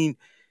if you mean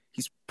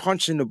he's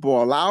punching the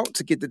ball out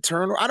to get the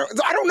turnover. I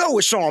don't know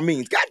what Sean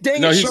means. God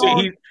dang it,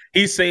 Sean.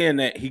 He's saying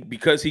that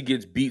because he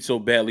gets beat so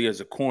badly as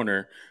a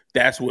corner,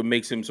 that's what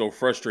makes him so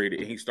frustrated,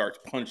 and he starts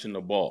punching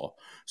the ball.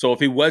 So if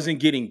he wasn't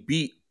getting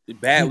beat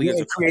badly as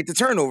a create the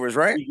turnovers,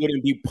 right? He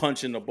wouldn't be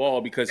punching the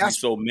ball because he's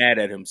so mad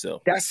at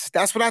himself.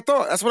 That's what I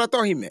thought. That's what I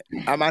thought he meant.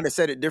 I might have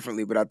said it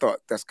differently, but I thought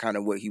that's kind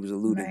of what he was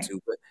alluding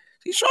to. But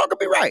Sean could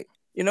be right.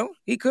 You know,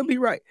 he could be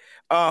right.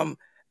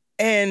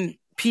 And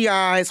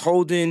PIs,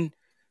 holding,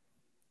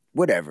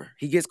 whatever.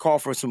 He gets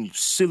called for some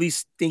silly,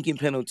 stinking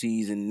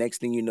penalties, and next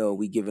thing you know,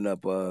 we giving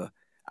up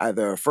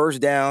either a first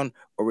down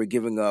or we're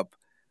giving up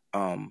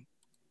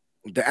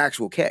the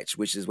actual catch,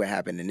 which is what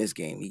happened in this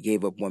game. He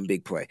gave up one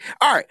big play.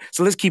 All right,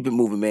 so let's keep it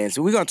moving, man.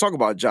 So we're going to talk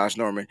about Josh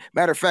Norman.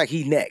 Matter of fact,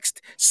 he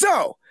next.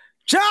 So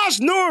Josh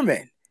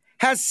Norman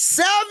has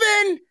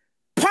 7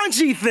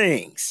 punchy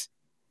things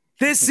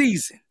this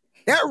season.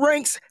 That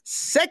ranks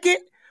second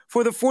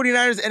for the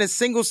 49ers in a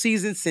single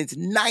season since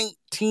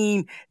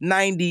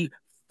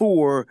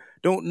 1994.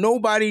 Don't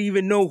nobody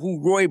even know who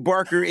Roy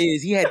Barker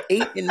is. He had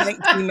 8 in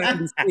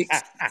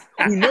 1996.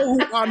 We know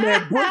who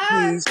Ahmed Brooks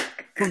is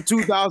from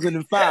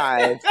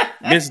 2005.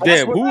 Miss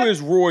Deb, who is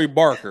Roy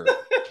Barker?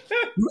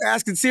 You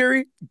asking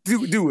Siri?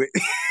 Do it.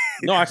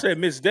 No, I said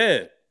Miss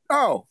Deb.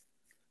 Oh.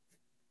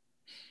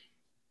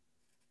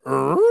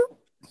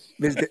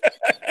 Miss Deb.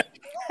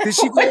 Did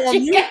she go on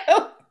mute?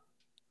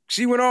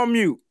 She went on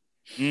mute.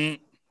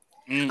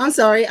 I'm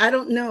sorry, I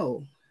don't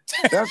know.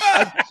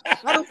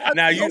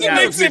 Now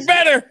makes it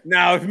better.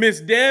 Now, if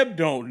Miss Deb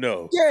don't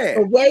know,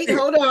 but wait,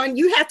 hold on.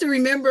 You have to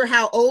remember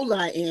how old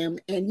I am,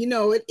 and you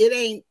know it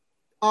ain't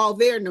all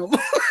there no more.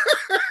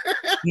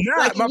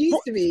 Like it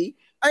used to be.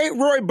 I ain't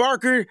Roy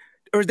Barker.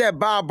 or is that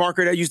Bob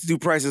Barker that used to do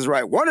Prices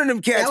Right? One of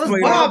them cats That was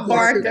played Bob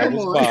Barker. That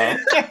was Bob.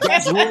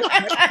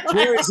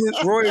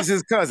 That's Roy is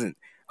his cousin.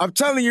 I'm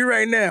telling you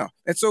right now.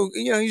 And so,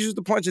 he's just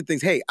a bunch of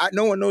things. Hey,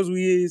 no one knows who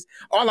he is.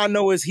 All I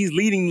know is he's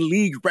leading the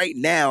league right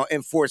now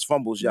in forced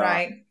fumbles, y'all.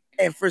 Right.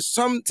 And for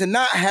some to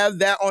not have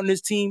that on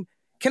this team,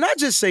 can I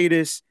just say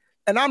this?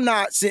 And I'm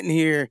not sitting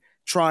here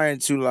trying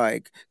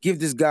to give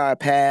this guy a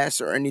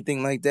pass or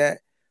anything like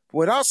that.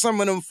 Without some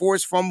of them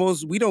forced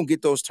fumbles, we don't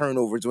get those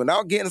turnovers.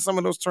 Without getting some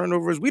of those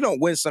turnovers, we don't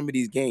win some of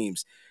these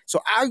games.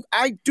 So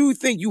I do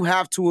think you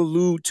have to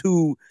allude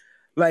to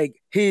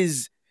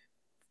his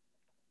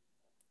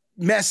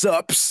mess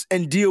ups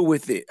and deal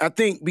with it. I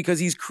think because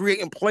he's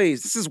creating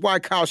plays. This is why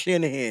Kyle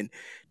Shanahan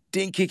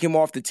didn't kick him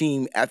off the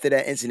team after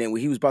that incident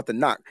where he was about to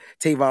knock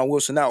Tavon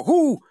Wilson out,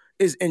 who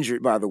is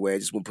injured, by the way. I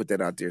just want to put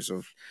that out there.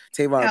 So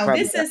Tavon,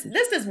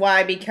 this is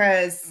why,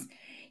 because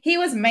he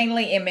was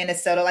mainly in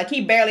Minnesota.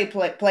 He barely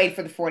played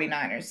for the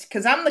 49ers.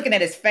 Because I'm looking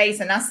at his face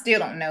and I still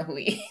don't know who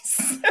he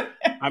is.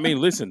 I mean,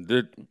 listen,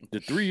 the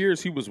 3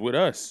 years he was with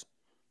us,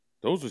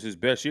 those was his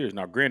best years.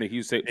 Now, granted,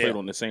 he played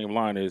on the same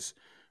line as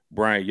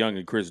Brian Young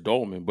and Chris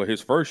Dolman, but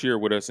his first year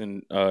with us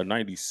in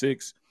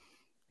 96,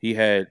 he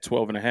had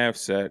 12.5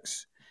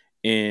 sacks.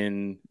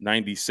 In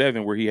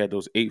 97, where he had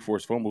those 8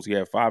 forced fumbles, he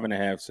had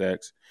 5.5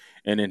 sacks.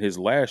 And in his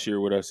last year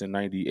with us in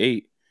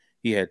 98,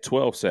 he had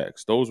 12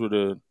 sacks. Those were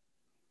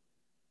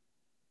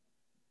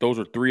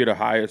three of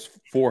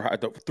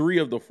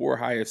the four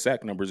highest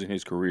sack numbers in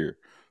his career.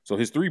 So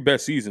his 3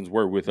 best seasons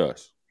were with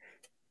us.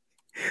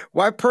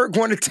 Why Perk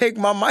want to take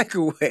my mic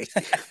away?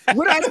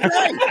 What I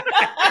say?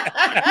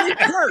 Hey,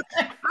 Perk,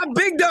 I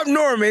bigged up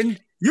Norman.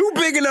 You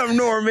bigging up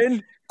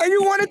Norman. And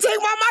you want to take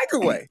my mic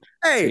away.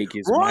 Hey,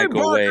 Roy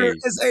Barker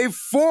is a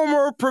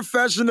former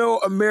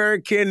professional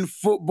American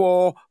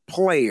football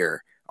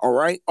player. All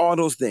right? All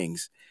those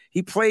things.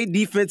 He played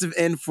defensive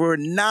end for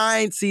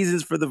 9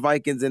 seasons for the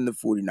Vikings and the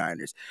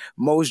 49ers.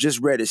 Mo's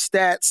just read his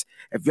stats.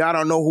 If y'all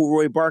don't know who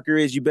Roy Barker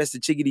is, you best to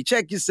chickity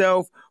check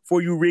yourself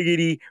before you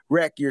riggedy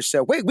wreck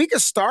yourself. Wait, we can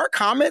start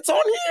comments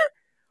on here?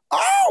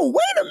 Oh,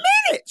 wait a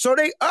minute. So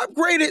they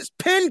upgraded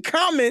pinned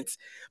comments,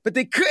 but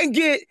they couldn't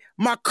get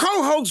my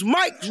co-host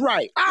mic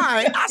right. All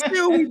right, I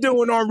see what we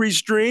doing on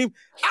Restream.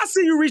 I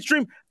see you,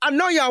 Restream. I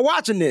know y'all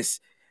watching this.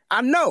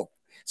 I know.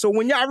 So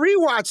when y'all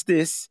rewatch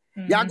this,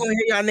 y'all gonna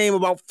hear y'all name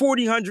about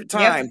 4,000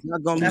 times. Yep. Y'all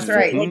gonna That's lose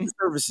right.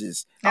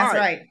 services. That's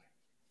right. I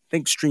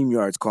think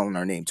StreamYard's calling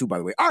our name too, by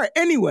the way. All right,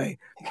 anyway,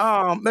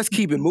 let's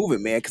keep it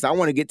moving, man, because I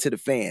want to get to the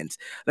fans.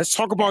 Let's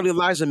talk about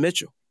Elijah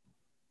Mitchell.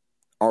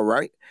 All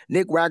right.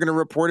 Nick Wagner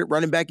reported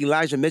running back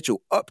Elijah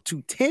Mitchell up to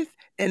 10th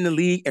in the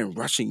league in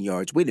rushing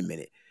yards. Wait a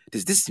minute.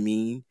 Does this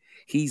mean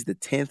he's the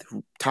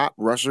 10th top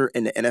rusher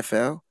in the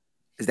NFL?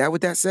 Is that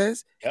what that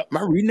says? Yep. Am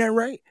I reading that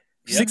right?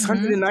 Yep.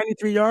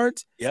 693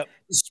 yards? Yep.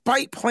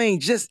 Despite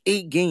playing just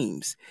 8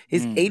 games,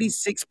 his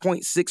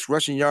 86.6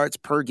 rushing yards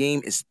per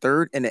game is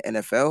 3rd in the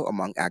NFL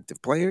among active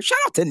players. Shout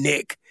out to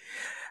Nick.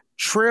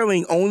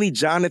 Trailing only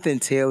Jonathan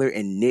Taylor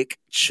and Nick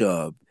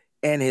Chubb.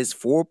 And his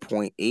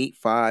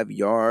 4.85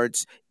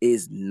 yards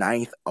is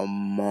 9th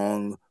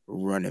among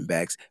running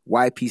backs.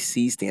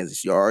 YPC stands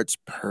as yards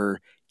per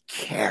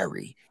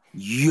carry.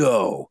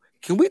 Yo,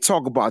 can we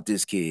talk about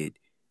this kid?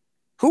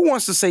 Who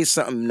wants to say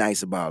something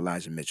nice about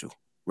Elijah Mitchell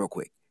real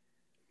quick?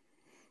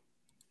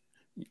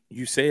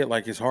 You say it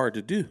like it's hard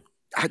to do.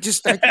 I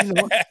just think, you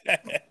know what?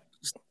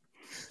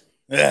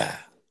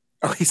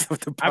 Oh, he's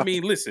with the I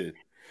mean, listen,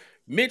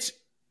 Mitch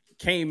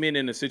came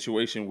in a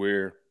situation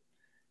where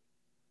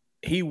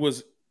he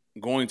was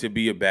going to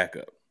be a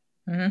backup.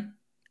 Mm-hmm.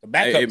 A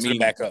backup to the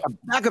backup.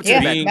 Backup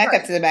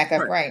to the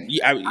backup, right.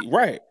 Yeah,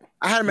 right.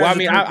 I had him well, as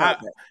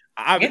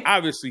I mean,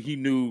 obviously he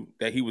knew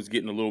that he was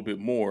getting a little bit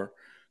more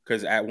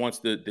because once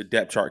the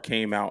depth chart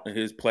came out and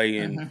his play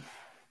in,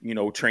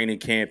 training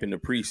camp in the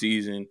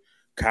preseason,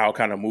 Kyle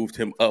kind of moved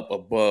him up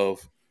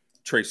above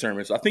Trey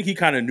Sermon. So I think he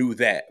kind of knew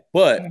that.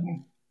 But,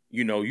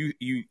 you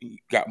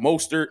got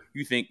Mostert.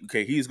 You think,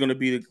 okay, he's going to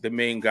be the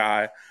main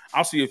guy.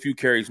 I'll see a few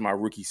carries my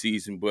rookie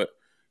season, but,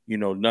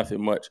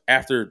 nothing much.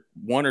 After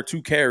 1 or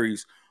 2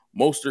 carries,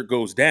 Mostert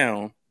goes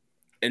down,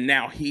 and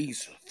now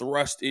he's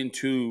thrust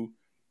into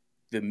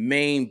the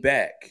main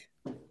back.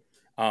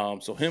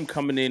 So him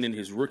coming in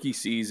his rookie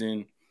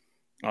season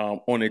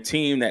on a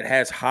team that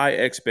has high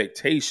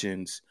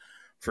expectations,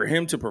 for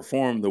him to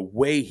perform the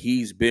way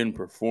he's been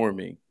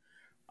performing,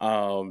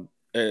 Kyle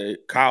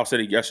said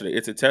it yesterday,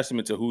 it's a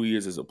testament to who he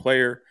is as a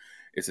player.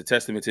 It's a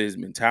testament to his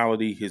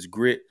mentality, his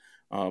grit,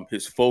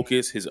 his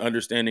focus, his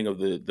understanding of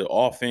the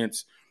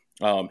offense,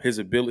 his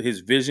ability, his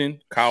vision.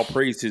 Kyle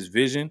praised his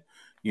vision.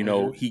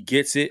 He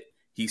gets it.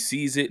 He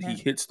sees it. He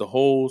hits the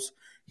holes.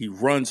 He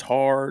runs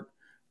hard.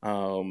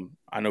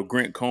 I know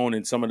Grant Cohn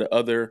and some of the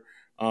other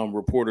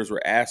reporters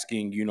were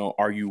asking,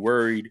 are you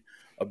worried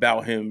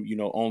about him,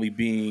 only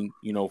being,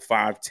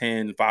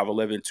 5'10",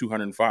 5'11",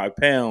 205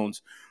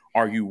 pounds?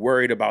 Are you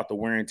worried about the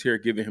wear and tear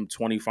giving him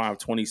 25,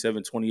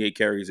 27, 28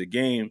 carries a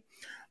game?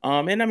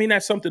 And I mean,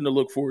 that's something to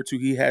look forward to.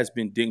 He has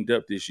been dinged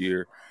up this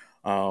year,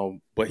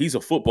 but he's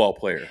a football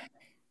player.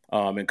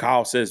 And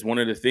Kyle says one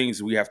of the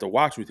things we have to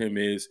watch with him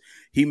is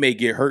he may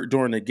get hurt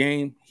during the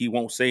game. He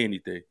won't say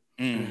anything.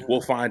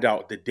 We'll find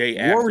out the day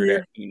after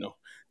that,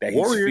 that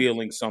he's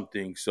feeling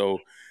something. So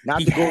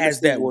he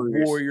has that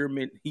warrior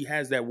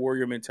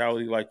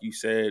mentality, like you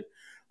said.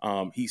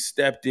 He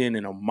stepped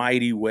in a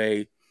mighty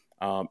way.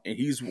 And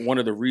he's one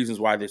of the reasons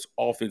why this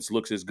offense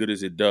looks as good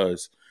as it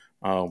does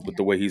with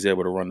the way he's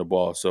able to run the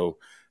ball. So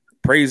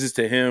praises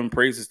to him,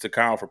 praises to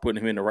Kyle for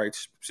putting him in the right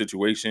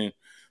situation.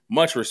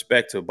 Much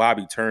respect to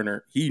Bobby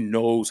Turner. He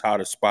knows how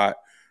to spot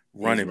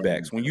running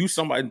backs. When you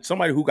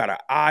somebody who got an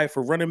eye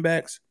for running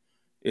backs,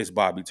 it's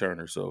Bobby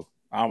Turner. So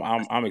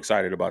I'm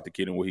excited about the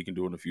kid and what he can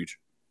do in the future.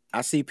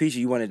 I see, Peachy,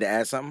 you wanted to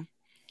add something?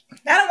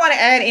 I don't want to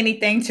add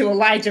anything to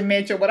Elijah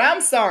Mitchell, but I'm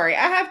sorry.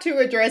 I have to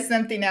address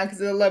something now because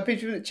a lot of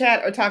people in the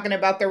chat are talking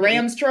about the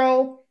Rams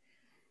troll.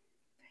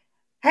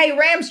 Hey,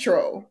 Rams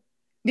troll,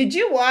 did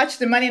you watch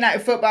the Monday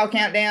Night Football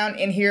countdown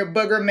and hear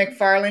Booger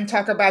McFarland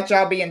talk about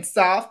y'all being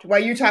soft while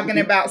you're talking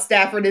about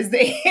Stafford as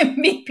the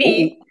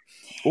MVP?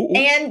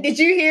 And did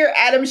you hear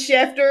Adam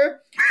Schefter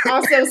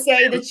also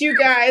say that you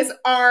guys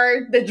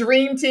are the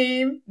dream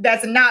team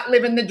that's not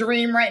living the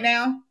dream right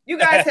now? You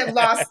guys have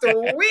lost 3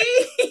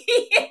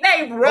 in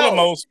a row.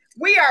 Almost.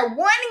 We are 1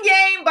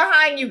 game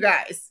behind you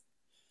guys.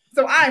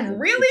 So I'm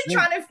really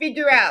trying to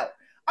figure out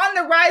on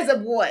the rise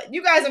of what?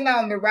 You guys are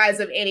not on the rise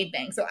of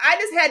anything. So I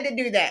just had to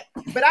do that.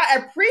 But I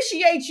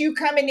appreciate you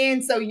coming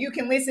in so you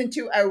can listen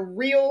to a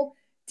real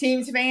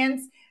Teams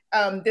fans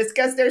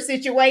discuss their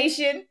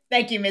situation.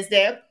 Thank you, Ms.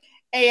 Deb.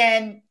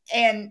 And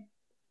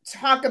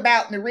talk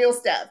about the real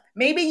stuff.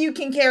 Maybe you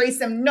can carry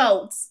some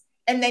notes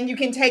and then you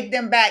can take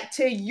them back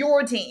to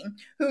your team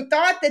who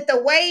thought that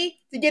the way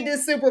to get to the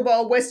Super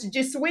Bowl was to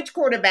just switch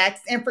quarterbacks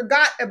and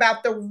forgot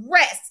about the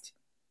rest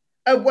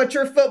of what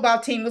your football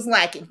team was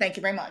lacking. Thank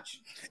you very much.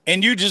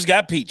 And you just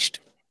got peached.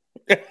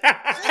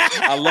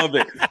 I love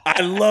it.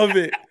 I love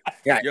it.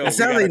 Yeah, it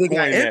sounds like they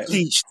got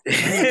impeached. You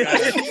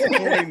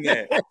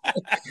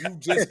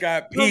just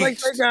got peached. Like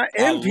they got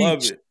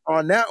impeached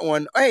on that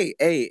one.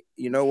 Hey,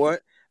 you know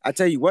what? I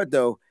tell you what,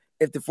 though.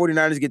 If the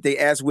 49ers get their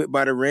ass whipped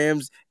by the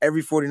Rams,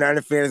 every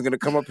 49er fan is going to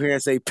come up here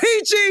and say,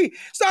 Peachy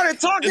started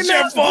talking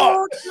that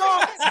blah,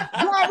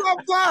 blah,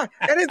 blah.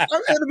 And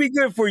it'll be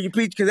good for you,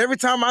 Peach, because every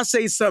time I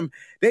say something,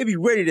 they be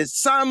ready to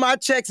sign my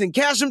checks and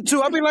cash them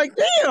too. I'll be like,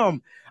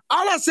 damn.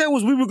 All I said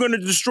was we were going to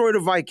destroy the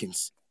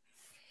Vikings.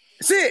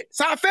 That's it.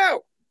 That's how I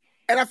felt.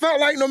 And I felt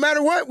like no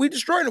matter what, we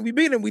destroyed them. We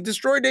beat them. We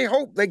destroyed their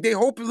hope. Like they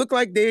hope, it looked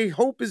like their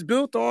hope is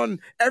built on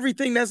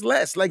everything that's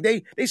less. Like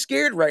they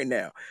scared right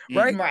now,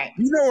 right? Right.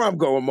 You know where I'm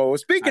going, Mo.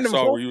 Speaking of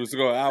hope, where you was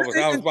going. I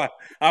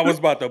was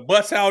about to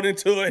bust out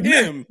into a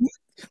hymn.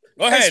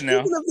 Go ahead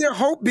now. Speaking of their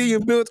hope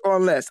being built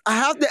on less, I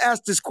have to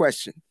ask this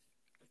question.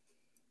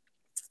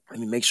 Let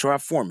me make sure I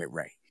form it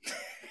right.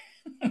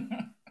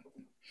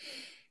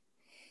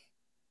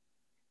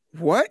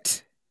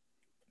 What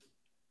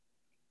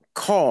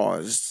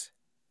caused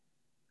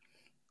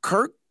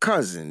Kirk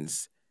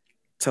Cousins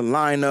to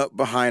line up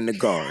behind the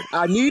guard?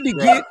 I need to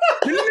get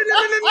no.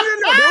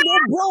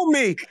 Don't bro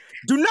me.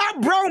 Do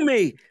not bro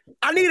me.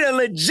 I need a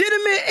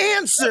legitimate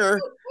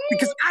answer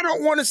because I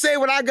don't want to say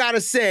what I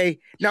gotta say.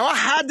 Now, I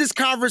had this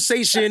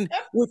conversation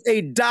with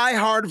a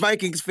diehard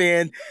Vikings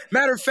fan.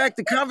 Matter of fact,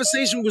 the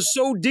conversation was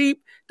so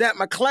deep that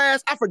I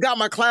forgot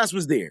my class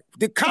was there.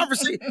 The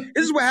conversation,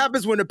 this is what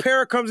happens when a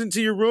parent comes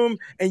into your room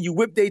and you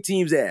whip their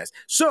team's ass.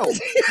 So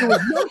there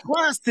was no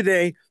class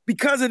today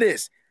because of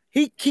this.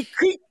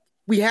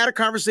 We had a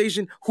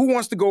conversation. Who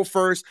wants to go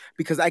first?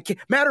 Because I can't.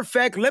 Matter of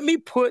fact, let me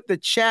put the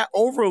chat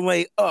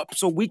overlay up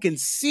so we can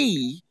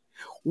see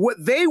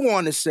what they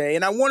want to say,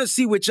 and I want to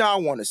see what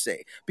y'all want to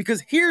say.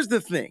 Because here's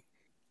the thing.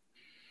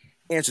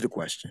 Answer the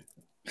question.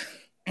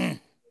 Didn't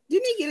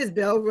he get his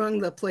bell rung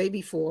the play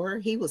before?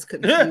 He was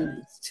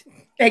confused.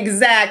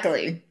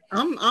 Exactly.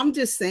 I'm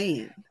just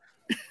saying.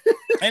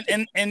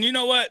 and you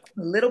know what?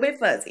 A little bit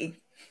fuzzy.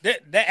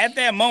 At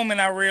that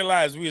moment, I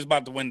realized we was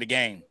about to win the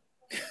game.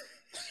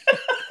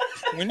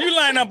 When you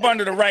line up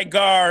under the right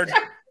guard,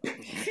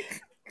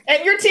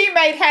 and your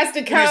teammate has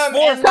to come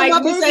and come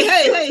up and say,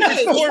 "Hey,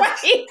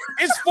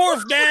 it's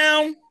 4th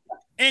down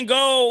and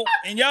goal,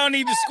 and y'all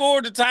need to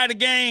score to tie the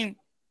game."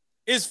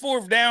 It's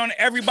 4th down.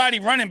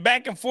 Everybody running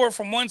back and forth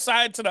from one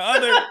side to the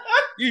other.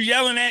 You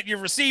yelling at your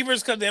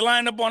receivers because they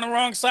lined up on the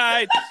wrong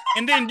side,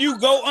 and then you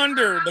go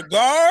under the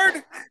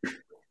guard.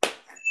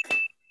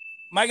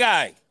 My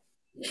guy,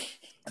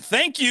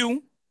 thank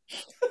you.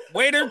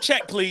 Waiter,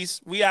 check,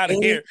 please. We out of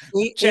here.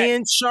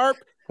 Ian Sharp,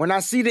 when I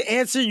see the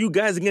answer, you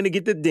guys are going to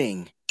get the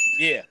ding.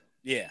 Yeah.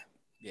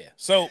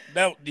 So,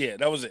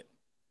 that was it.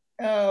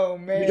 Oh,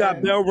 man. We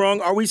got bell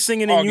rung. Are we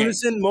singing in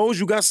unison?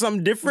 Mose, you got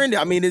something different?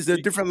 I mean, is there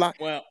a different line?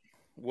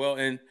 Well,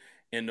 in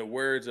the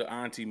words of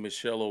Auntie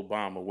Michelle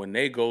Obama, when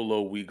they go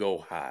low, we go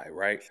high,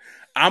 right?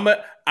 I'm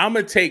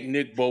a take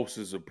Nick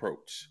Bosa's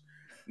approach.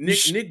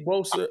 Nick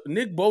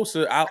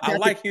Bosa, I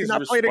like his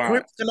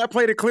response. Can I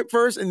play the clip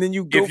first, and then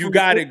you go? If you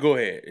got it, go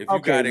ahead. If you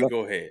got it,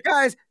 go ahead.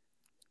 Guys,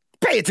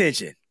 pay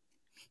attention.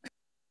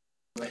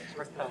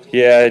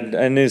 Yeah,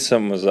 I knew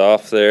something was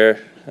off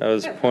there. I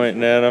was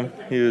pointing at him.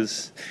 He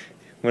was,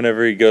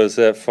 whenever he goes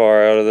that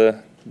far out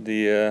of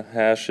the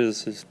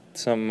hashes, is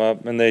something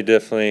up. And they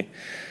definitely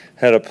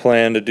had a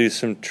plan to do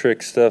some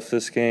trick stuff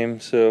this game.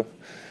 So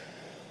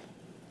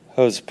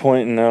I was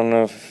pointing. I don't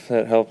know if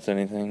that helped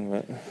anything,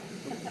 but.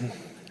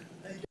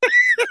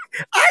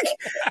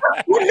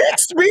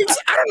 Next week's,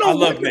 I don't know. I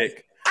love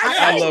Nick.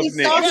 I love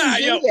Nick.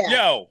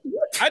 Yo,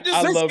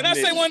 can I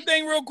say one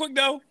thing real quick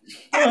though?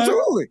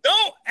 Absolutely.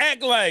 Don't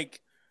act like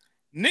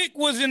Nick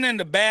wasn't in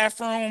the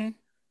bathroom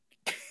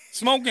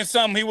smoking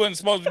something he wasn't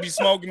supposed to be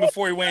smoking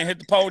before he went and hit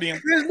the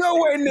podium. There's no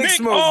way Nick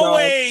smoked.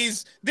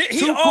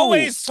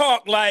 Always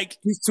talked like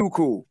he's too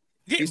cool.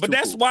 But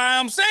that's why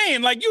I'm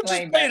saying, like, you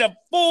just played a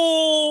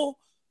full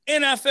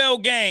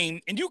NFL game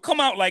and you come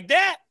out like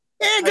that.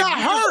 And got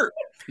hurt.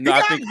 No,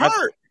 I think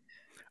hurt.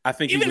 I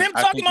think even him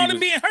talking about him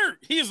being hurt.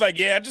 He was like,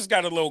 "Yeah, I just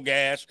got a little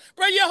gash,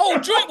 bro. Your whole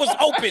joint was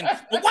open.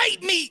 The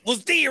white meat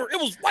was there. It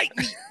was white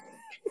meat.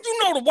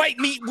 You know the white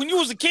meat when you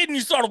was a kid and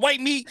you saw the white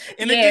meat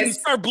and it didn't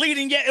start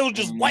bleeding yet. It was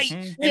just white,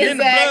 and then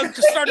the blood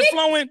just started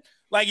flowing.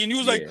 Like, and you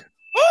was like,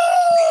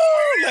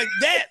 oh, like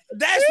that.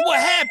 That's what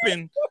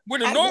happened. Where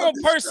the normal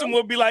person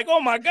would be like,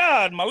 oh my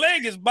God, my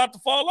leg is about to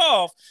fall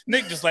off.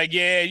 Nick just like,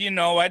 yeah, you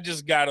know, I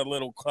just got a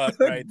little cut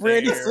right there,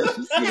 and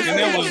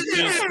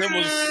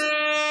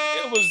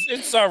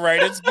it's all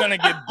right. It's gonna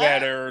get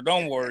better.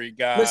 Don't worry,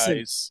 guys.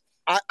 Listen,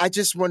 I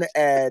just want to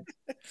add.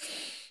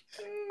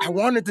 I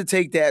wanted to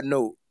take that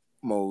note,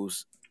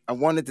 Mose. I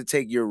wanted to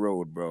take your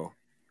road, bro.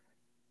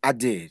 I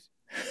did.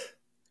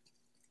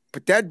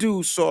 But that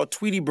dude saw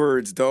Tweety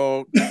Birds,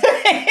 dog.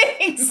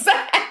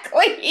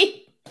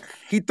 Exactly.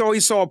 He thought he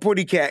saw a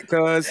putty cat,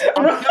 cuz.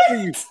 I'm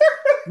telling you.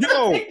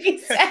 Yo.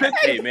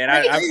 Hey, man,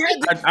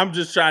 I'm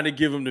just trying to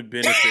give him the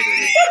benefit of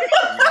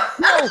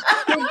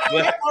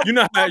it. You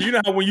know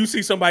how when you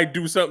see somebody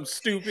do something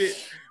stupid,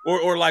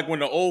 or like when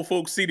the old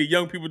folks see the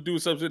young people do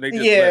something, they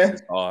just bless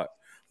his heart.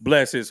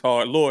 Bless his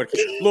heart. Lord,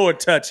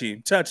 touch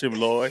him,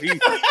 Lord.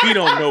 He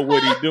don't know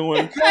what he's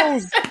doing.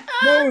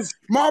 Mose,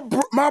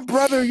 my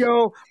brother,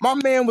 yo, my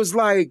man was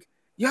like,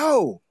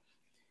 yo,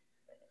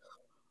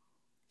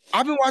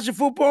 I've been watching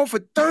football for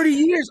 30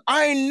 years.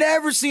 I ain't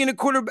never seen a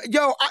quarterback.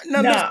 Yo,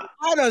 I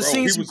done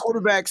seen some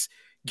quarterbacks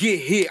get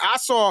hit.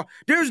 I'm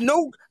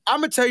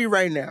going to tell you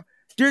right now,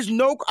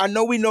 I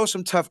know we know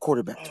some tough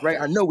quarterbacks, right?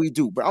 I know we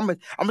do, but I'm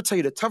gonna tell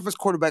you the toughest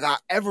quarterback I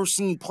ever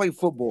seen play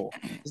football.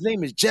 His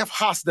name is Jeff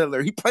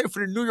Hostetler. He played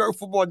for the New York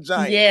Football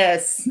Giants.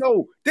 Yes.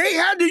 No, they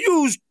had to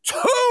use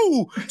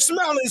 2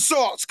 smelling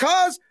salts,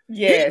 cuz.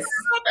 Yes.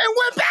 He up and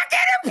went back in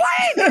and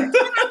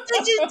played. I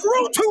think he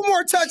threw 2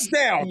 more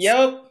touchdowns.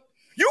 Yep.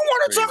 You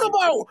want to talk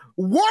about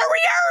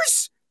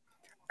warriors?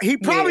 He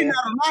probably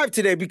not alive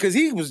today because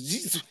he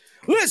was.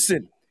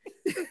 Listen.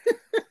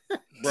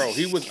 Bro,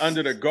 he was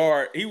under the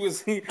guard. He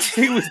was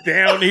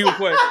down. He was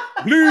like,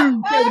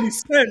 Blue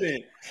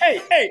 77.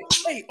 Hey,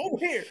 over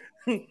here.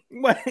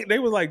 They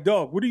were like,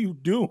 dog, what are you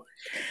doing?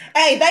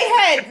 Hey, they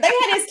had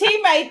his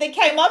teammate that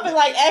came up and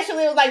like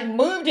actually was like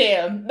moved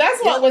him.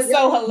 That's what was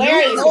so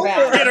hilarious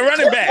about it. Yeah, the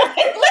running back.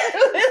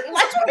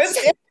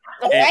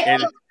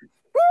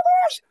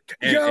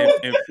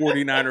 And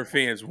 49er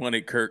fans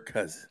wanted Kirk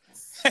Cousins.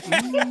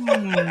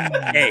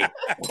 Hey,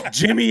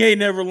 Jimmy ain't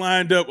never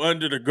lined up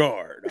under the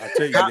guard. I'll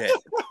tell you that.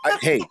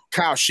 Hey,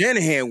 Kyle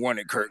Shanahan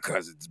wanted Kirk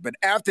Cousins, but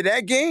after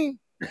that game,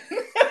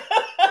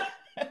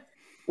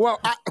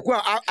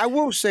 I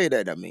will say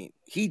that. I mean,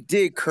 he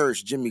did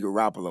curse Jimmy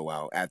Garoppolo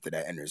out after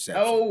that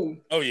interception.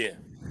 Oh yeah.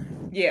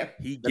 Yeah.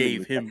 He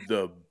gave him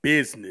the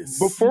business.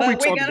 Before we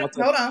talk about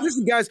that,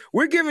 listen, guys,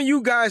 we're giving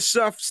you guys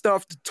stuff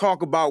to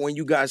talk about when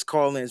you guys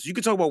call in. So you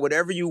can talk about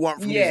whatever you want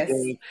from this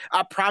game.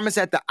 I promise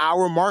at the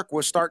hour mark,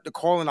 we'll start the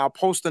call, and I'll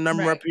post the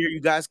number up here.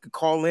 You guys can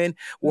call in.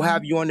 We'll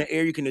have you on the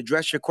air. You can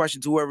address your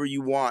question to whoever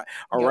you want.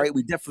 All right?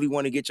 We definitely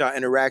want to get y'all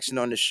interaction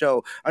on the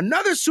show.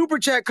 Another super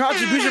chat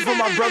contribution from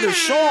my brother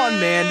Sean,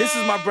 man. This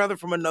is my brother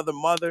from another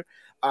mother.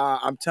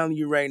 I'm telling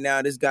you right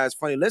now, this guy's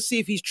funny. Let's see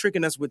if he's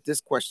tricking us with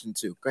this question,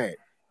 too. Go ahead.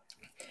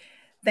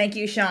 Thank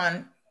you,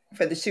 Sean,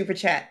 for the super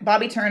chat.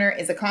 Bobby Turner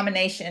is a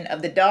combination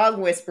of the dog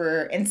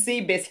whisperer and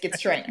Seabiscuit's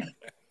trainer,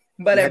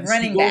 but a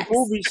running back.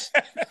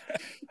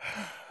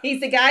 He's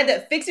the guy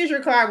that fixes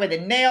your car with a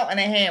nail and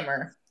a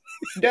hammer.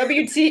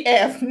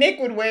 WTF, Nick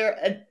would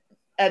wear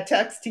a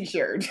Tux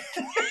t-shirt.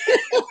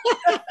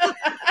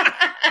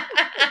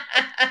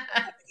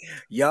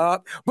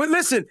 Yup. But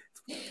listen,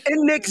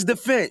 in Nick's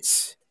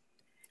defense,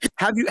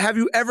 have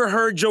you ever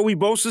heard Joey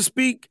Bosa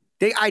speak?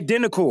 They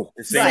identical.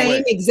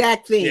 Same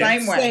exact thing.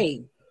 Same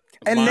way.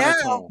 And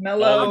now,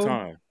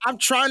 Mellow, I'm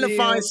trying to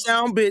find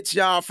sound bits,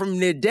 y'all, from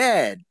their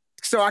dad,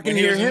 so I can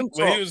hear him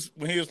talk.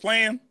 When he was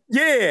playing.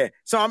 Yeah,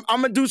 so I'm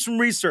gonna do some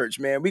research,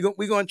 man. We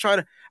gonna try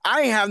to.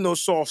 I ain't have no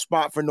soft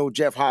spot for no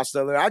Jeff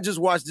Hostetler. I just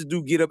watched this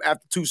dude get up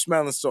after 2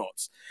 smelling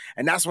salts,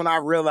 and that's when I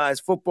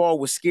realized football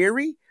was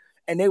scary,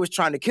 and they was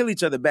trying to kill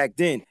each other back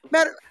then.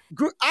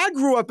 I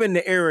grew up in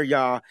the era,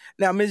 y'all.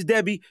 Now, Miss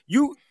Debbie,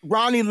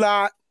 Ronnie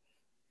Lott,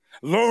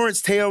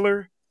 Lawrence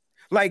Taylor,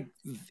 like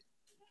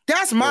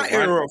that's my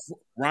era.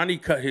 Ronnie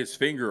cut his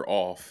finger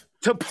off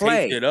to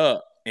play, taped it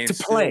up, and to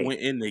still play. went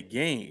in the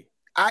game.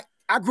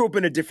 I grew up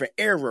in a different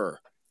era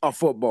of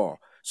football.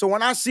 So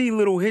when I see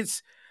little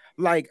hits,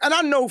 like, and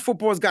I know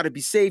football's got to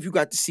be safe. You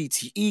got the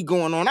CTE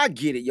going on. I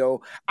get it,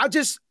 yo.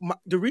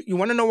 You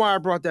want to know why I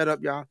brought that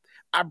up, y'all?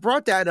 I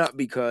brought that up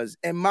because,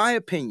 in my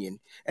opinion,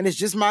 and it's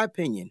just my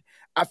opinion,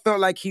 I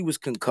felt like he was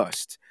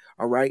concussed,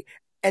 all right?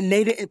 And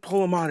they didn't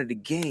pull him out of the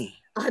game.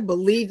 I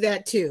believe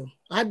that too.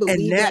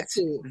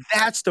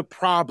 That's the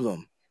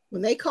problem.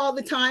 When they called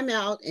the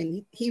timeout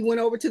and he went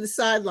over to the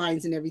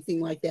sidelines and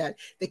everything like that,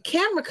 the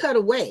camera cut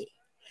away.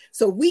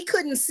 So we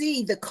couldn't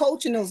see the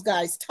coach and those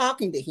guys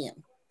talking to him.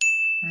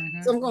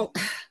 Mm-hmm. So I'm going,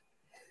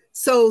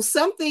 so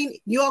something,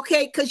 you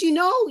okay? Because you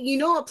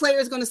know a player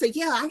is going to say,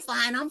 yeah, I'm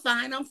fine.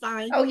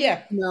 Oh,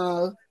 yeah.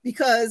 No,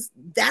 because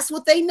that's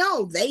what they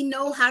know. They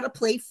know how to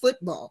play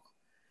football.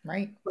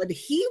 Right. But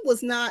he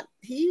was not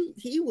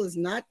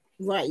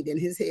right in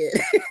his head.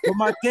 But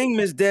my thing,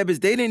 Ms. Deb, is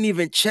they didn't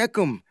even check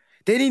him.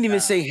 They didn't even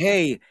say,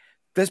 hey,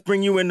 let's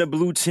bring you in the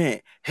blue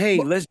tent. Hey,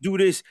 let's do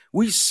this.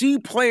 We see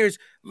players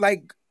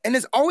like, and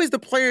it's always the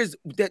players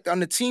that on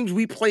the teams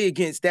we play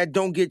against that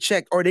don't get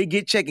checked, or they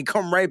get checked and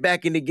come right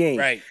back in the game.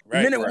 Right.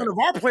 And then one of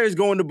our players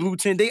go in the blue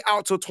tent, they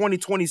out till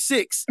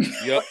 2026.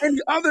 Yep. And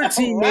the other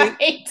teammate,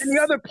 and the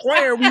other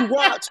player we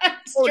watch,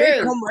 they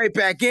come right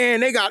back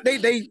in.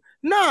 They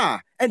nah.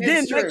 And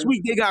then next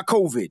week they got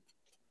COVID.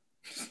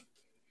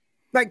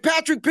 Like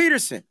Patrick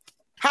Peterson.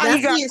 How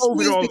he got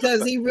COVID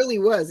because he really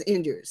was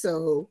injured.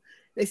 So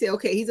they say,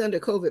 okay, he's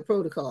under COVID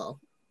protocol.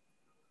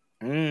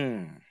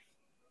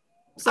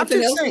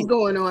 Something else is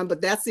going on, but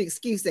that's the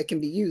excuse that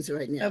can be used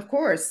right now. Of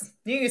course.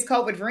 You can use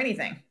COVID for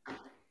anything.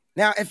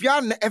 Now, if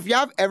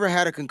y'all ever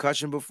had a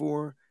concussion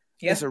before,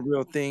 it's a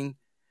real thing.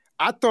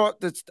 I thought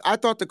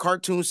the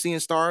cartoon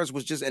seeing stars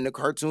was just in the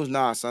cartoons.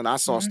 Nah, son, I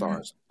saw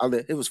stars.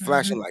 It was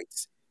flashing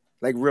lights.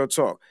 Like real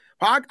talk.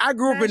 I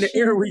grew up in the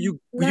era where you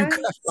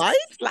cut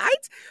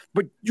lights,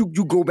 but you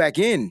go back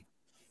in.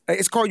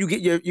 It's called you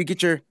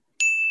get your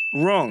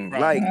rung,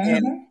 like,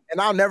 and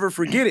I'll never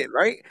forget it,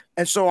 right?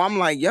 And so I'm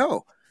like,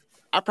 yo,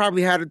 I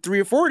probably had 3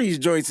 or 4 of these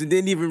joints and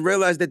didn't even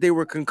realize that they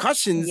were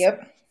concussions.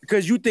 Yep.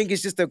 Because you think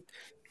it's just your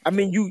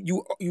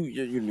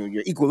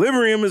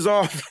equilibrium is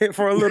off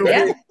for a little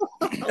bit,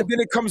 and then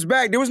it comes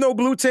back. There was no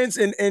blue tints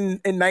in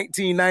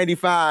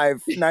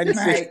 1995,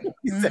 96,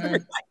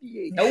 97,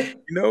 98.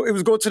 Nope. It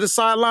was go to the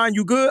sideline.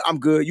 You good? I'm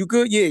good. You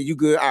good? Yeah, you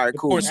good. All right,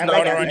 cool. Pour some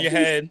water on your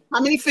head.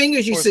 How many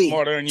fingers you see?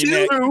 Water on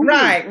your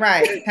neck.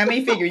 Right. How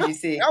many fingers you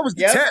see? That was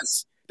the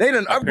test. They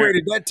done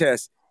upgraded that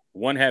test.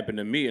 One happened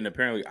to me, and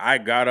apparently I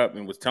got up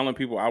and was telling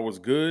people I was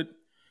good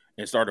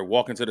and started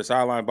walking to the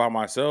sideline by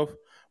myself.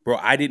 Bro,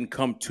 I didn't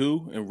come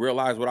to and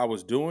realize what I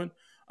was doing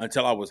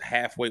until I was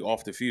halfway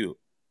off the field.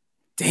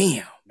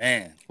 Damn.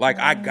 Man. Like,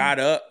 I got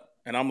up,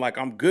 and I'm like,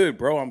 I'm good,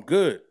 bro. I'm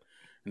good.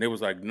 And they was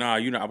like, nah,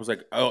 I was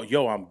like, oh,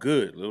 yo, I'm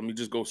good. Let me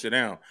just go sit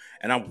down.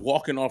 And I'm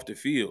walking off the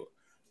field.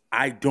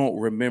 I don't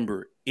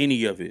remember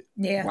any of it.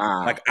 Yeah.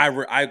 Wow. Like,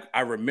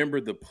 I remember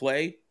the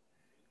play,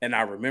 and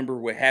I remember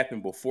what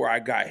happened before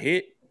I got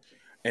hit.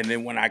 And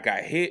then when I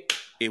got hit,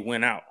 it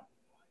went out.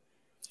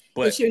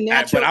 But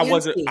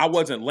I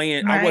wasn't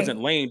laying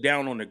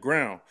down on the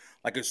ground.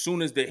 Like, as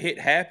soon as the hit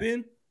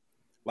happened,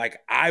 like,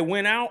 I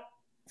went out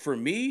for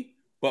me,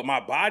 but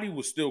my body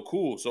was still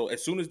cool. So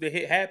as soon as the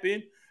hit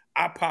happened,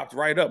 I popped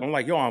right up. I'm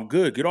like, yo, I'm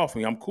good. Get off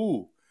me. I'm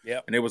cool.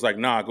 Yep. And they was like,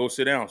 nah, go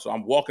sit down. So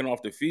I'm walking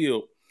off the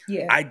field.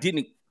 Yeah. I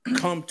didn't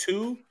come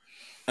to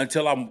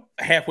until I'm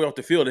halfway off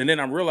the field. And then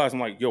I'm realizing,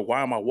 like, yo,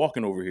 why am I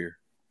walking over here?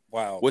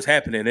 Wow. What's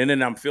happening? And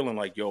then I'm feeling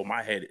like, yo,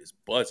 my head is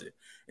buzzing.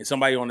 And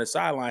somebody on the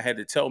sideline had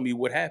to tell me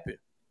what happened.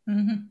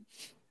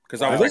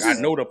 Because I was like, I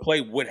know the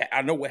play.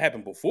 I know what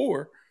happened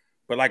before,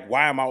 but like,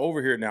 why am I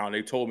over here now? And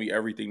they told me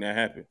everything that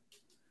happened.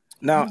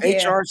 Now,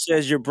 HR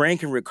says your brain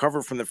can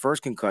recover from the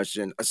first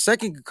concussion. A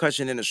second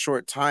concussion in a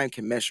short time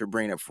can mess your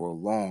brain up for a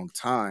long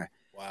time.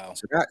 Wow.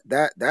 So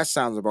that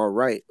sounds about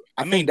right.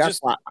 I think that's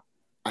why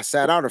I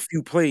sat out a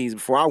few plays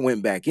before I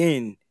went back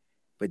in.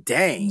 But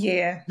dang.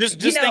 Yeah. Just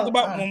think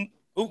about when.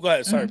 Oh, go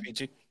ahead. Sorry,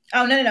 Peachy.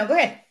 Oh, no. Go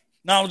ahead.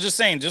 No, I was just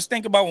saying, just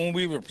think about when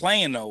we were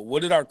playing, though.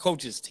 What did our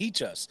coaches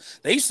teach us?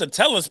 They used to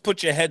tell us,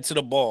 put your head to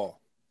the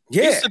ball.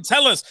 Yeah. They used to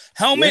tell us,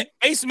 helmet,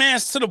 face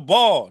mask to the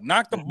ball,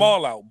 knock the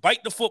ball out,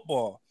 bite the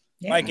football.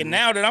 Yeah. Like, and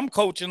now that I'm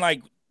coaching,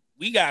 like,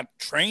 we got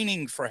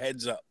training for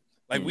heads up.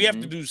 Like, we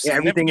have to do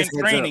significant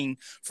training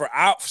for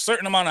a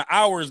certain amount of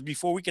hours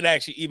before we could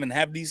actually even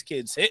have these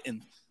kids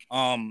hitting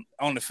on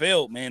the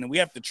field, man. And we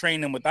have to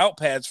train them without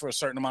pads for a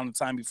certain amount of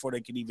time before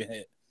they could even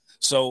hit.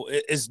 So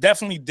it's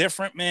definitely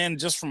different, man,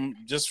 just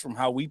from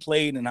how we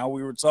played and how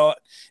we were taught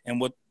and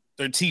what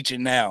they're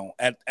teaching now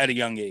at a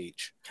young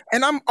age.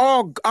 And I'm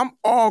all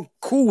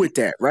cool with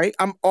that, right?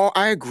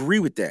 I agree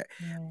with that.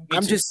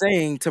 I'm just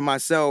saying to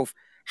myself,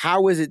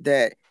 how is it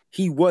that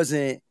he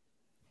wasn't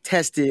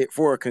tested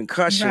for a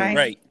concussion?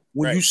 Right.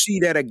 When you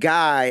see that a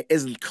guy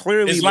is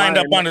clearly lined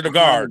up under the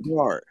guard.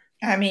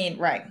 I mean,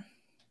 right.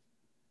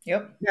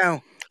 Yep.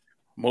 Now,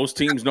 Most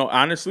teams know,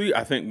 honestly,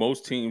 I think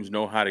most teams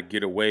know how to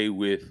get away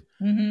with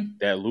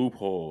that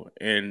loophole.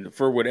 And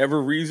for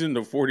whatever reason,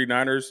 the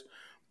 49ers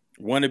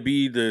want to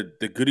be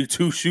the goody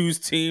two-shoes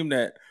team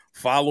that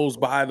follows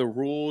by the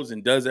rules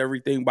and does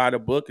everything by the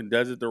book and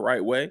does it the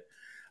right way.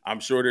 I'm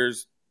sure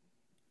there's,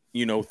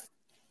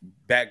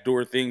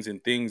 backdoor things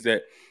and things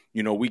that,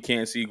 we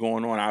can't see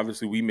going on.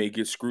 Obviously, we may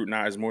get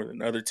scrutinized more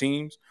than other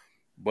teams.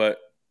 But,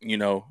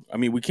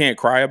 we can't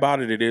cry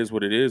about it. It is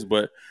what it is.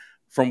 But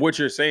from what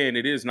you're saying,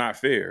 it is not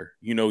fair.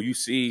 You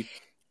see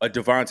a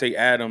Devontae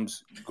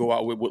Adams go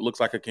out with what looks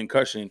like a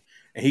concussion,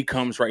 and he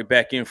comes right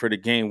back in for the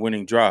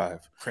game-winning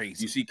drive.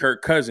 Crazy. You see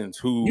Kirk Cousins,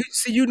 who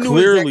you knew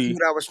clearly exactly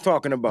what I was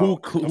talking about, who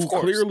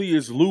clearly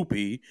is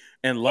loopy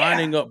and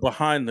lining up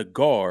behind the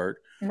guard,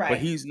 but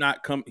he's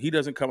not he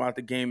doesn't come out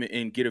the game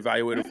and get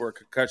evaluated for a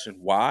concussion.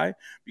 Why?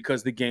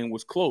 Because the game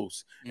was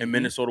close, and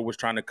Minnesota was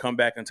trying to come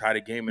back and tie the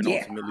game and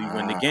ultimately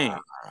win the game.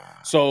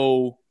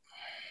 So,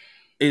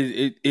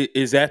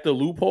 is that the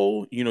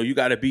loophole? You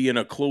got to be in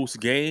a close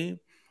game.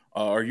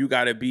 Or you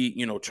got to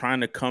be,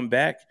 trying to come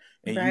back,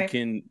 and you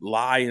can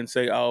lie and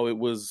say, oh, it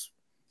was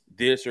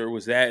this or it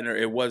was that, and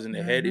it wasn't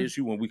a head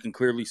issue when we can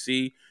clearly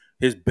see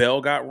his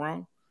bell got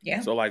rung.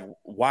 Yeah. So,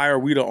 why are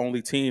we the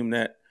only team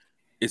that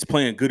is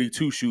playing goody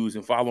two-shoes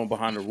and following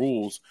behind the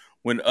rules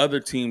when other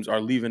teams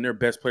are leaving their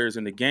best players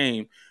in the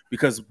game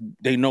because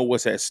they know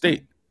what's at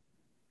stake?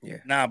 Yeah.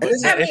 Nah, but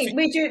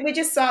we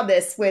just saw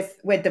this with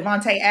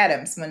Devontae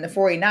Adams when the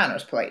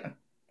 49ers played him.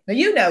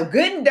 Now,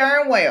 good and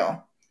darn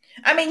well.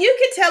 You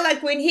could tell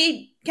when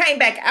he came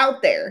back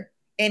out there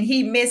and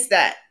he missed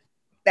that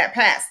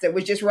pass that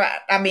was just right.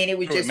 It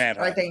was just right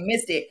there. He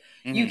missed it.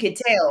 Mm-hmm. You could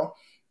tell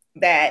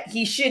that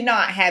he should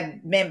not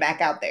have been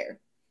back out there.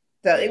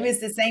 So it was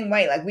the same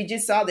way. We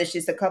just saw this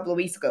just a couple of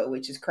weeks ago,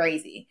 which is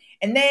crazy.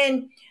 And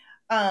then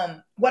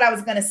what I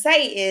was going to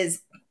say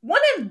is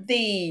one of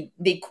the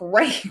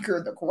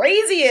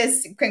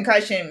craziest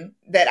concussion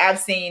that I've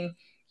seen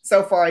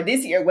so far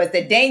this year was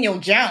the Daniel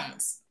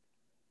Jones.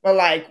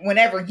 But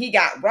whenever he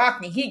got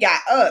rocked and he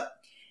got up,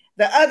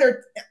 the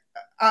other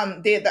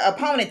the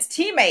opponent's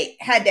teammate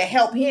had to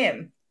help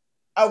him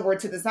over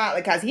to the side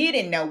because he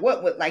didn't know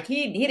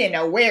he didn't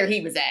know where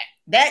he was at.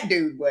 That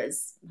dude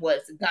was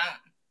gone.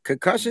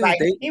 Concussions.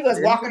 He was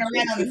walking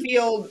around on the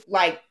field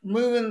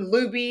moving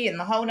loopy and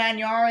the whole 9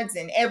 yards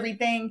and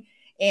everything.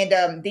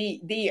 And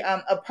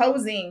the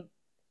opposing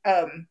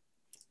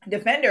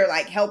defender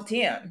helped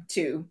him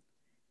to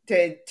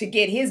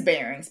get his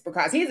bearings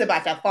because he's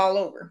about to fall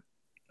over.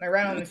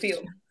 Right on the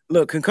field.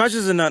 Look,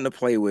 concussions are nothing to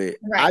play with.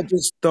 Right. I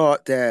just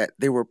thought that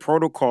there were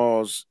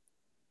protocols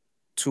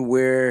to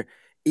where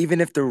even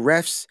if the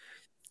refs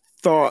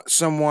thought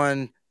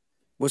someone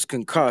was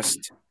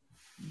concussed,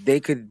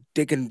 they can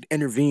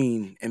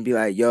intervene and be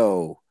like,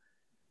 yo,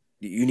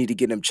 you need to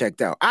get them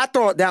checked out. I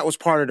thought that was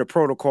part of the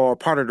protocol,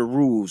 part of the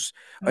rules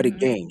of the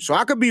game. So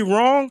I could be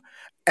wrong,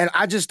 and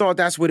I just thought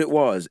that's what it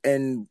was.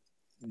 And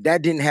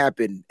that didn't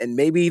happen. And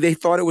maybe they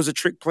thought it was a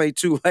trick play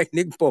too, like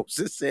Nick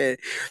Bosa said.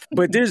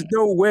 But there's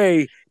no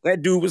way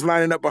that dude was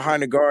lining up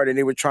behind the guard and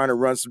they were trying to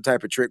run some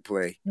type of trick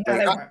play.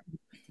 That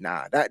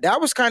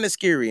was kind of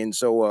scary. And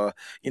so,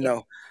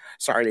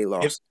 sorry they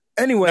lost.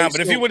 Anyway. But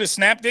if he would have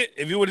snapped it,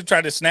 if he would have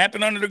tried to snap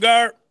it under the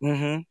guard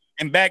and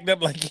backed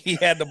up like he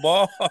had the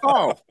ball.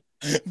 Oh.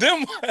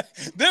 Then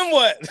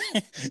what?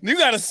 You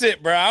got to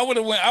sit, bro. I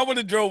would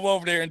have drove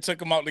over there and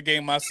took him out the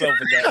game myself.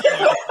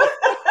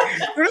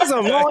 That's a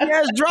long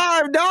ass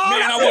drive, dog.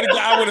 Man,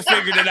 I would have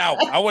figured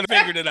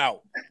it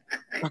out.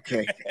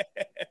 Okay.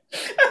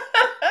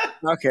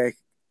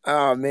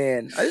 Oh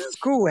man, this is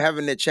cool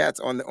having the chats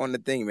on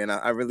the thing, man.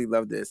 I really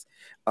love this.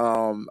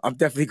 I'm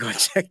definitely gonna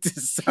check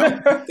this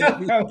out.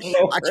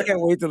 I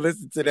can't wait to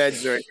listen to that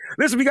joint.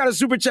 Listen, we got a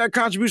super chat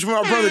contribution from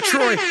our brother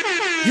Troy.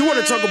 You want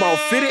to talk about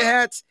fitted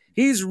hats?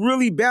 He's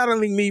really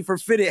battling me for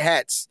fitted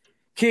hats.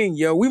 King,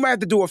 yo, we might have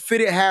to do a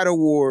fitted hat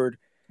award.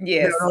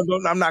 Yes.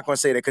 No, I'm not going to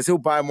say that because he'll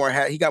buy more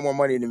hats. He got more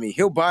money than me.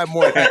 He'll buy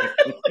more hats.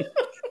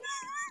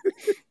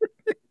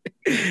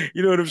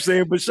 You know what I'm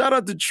saying? But shout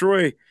out to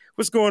Troy.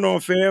 What's going on,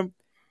 fam?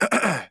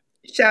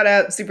 Shout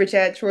out, Super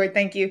Chat, Troy.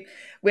 Thank you.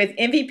 With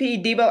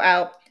MVP Debo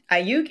out,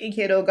 Ayuk and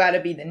Kittle got to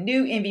be the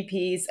new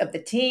MVPs of the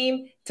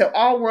team. To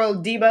All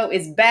World, Debo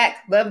is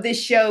back. Love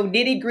this show.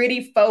 Nitty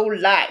gritty for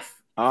life.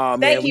 Oh,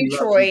 thank you,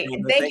 Troy.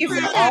 And thank you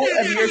for all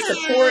of your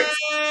support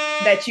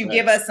that you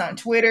give us on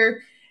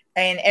Twitter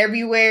and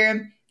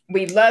everywhere.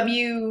 We love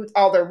you.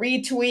 All the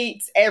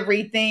retweets,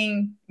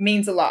 everything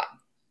means a lot.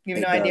 You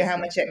have no idea how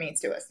much that means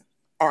to us.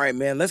 All right,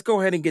 man. Let's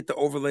go ahead and get the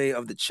overlay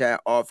of the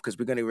chat off because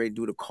we're going to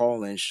do the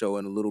call-in show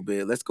in a little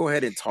bit. Let's go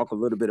ahead and talk a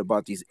little bit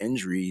about these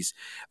injuries.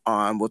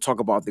 We'll talk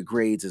about the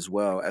grades as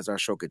well as our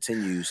show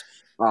continues.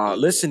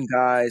 Listen,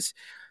 guys,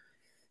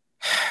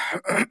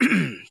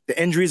 the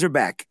injuries are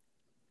back.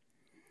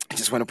 I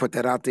just want to put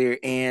that out there.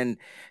 And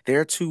there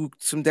are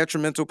some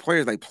detrimental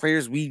players, I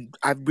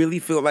really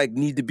feel like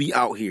need to be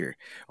out here.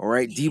 All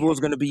right. Debo is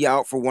going to be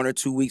out for 1 or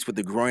 2 weeks with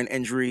the groin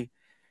injury.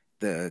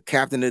 The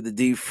captain of the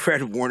D,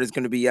 Fred Warner, is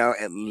going to be out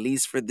at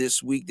least for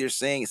this week. They're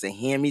saying it's a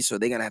hammy, so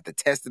they're going to have to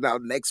test it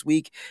out next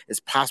week. It's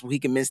possible he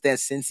can miss that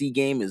Cincy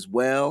game as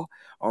well.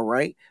 All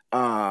right.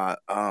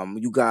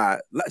 You got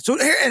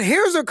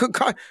here's a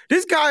concussion.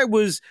 This guy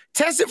was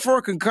tested for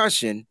a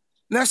concussion.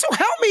 Now, so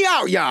help me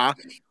out, y'all.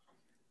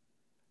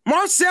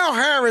 Marcel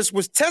Harris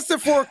was tested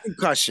for a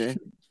concussion,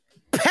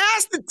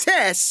 passed the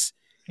test,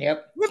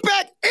 went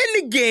back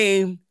in the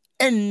game,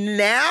 and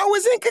now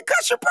is in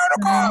concussion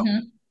protocol.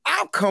 Mm-hmm.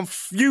 I'm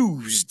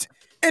confused.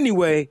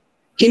 Anyway,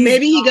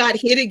 maybe he got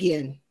hit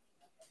again.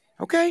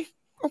 Okay.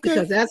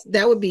 Because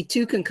that would be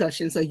 2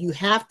 concussions, so you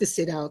have to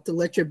sit out to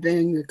let your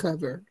brain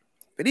recover.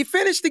 But he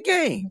finished the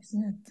game.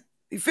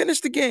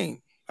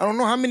 I don't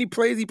know how many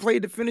plays he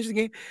played to finish the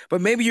game, but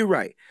maybe you're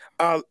right.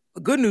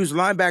 Good news,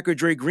 linebacker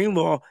Dre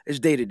Greenlaw is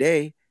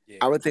day-to-day. Yeah.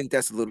 I would think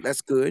that's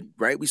good,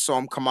 right? We saw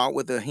him come out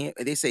with a hand.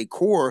 They say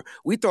core.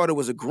 We thought it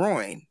was a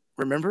groin.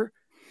 Remember?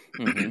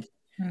 Mm-hmm.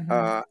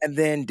 Mm-hmm. And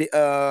then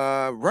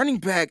running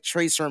back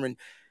Trey Sermon,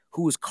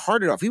 who was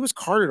carted off. He was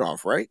carted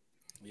off, right?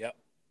 Yep.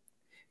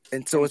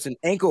 And so it's an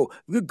ankle.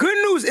 The good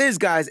news is,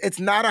 guys, it's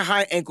not a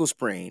high ankle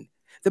sprain.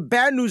 The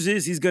bad news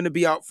is he's going to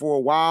be out for a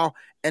while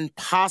and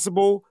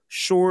possible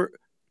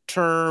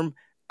short-term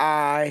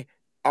IR.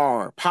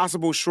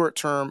 Possible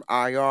short-term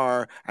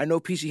IR. I know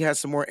Peachy has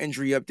some more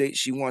injury updates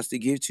she wants to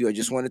give to you. I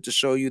just wanted to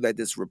show you that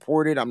this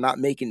reported. I'm not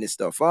making this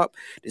stuff up.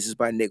 This is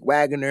by Nick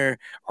Wagner.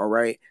 All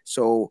right.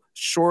 So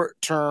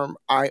short-term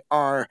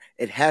IR.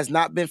 It has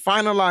not been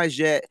finalized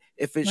yet.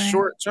 If it's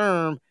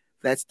short-term,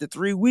 that's the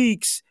 3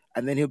 weeks,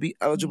 and then he'll be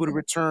eligible to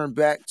return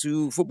back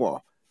to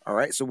football. All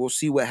right. So we'll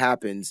see what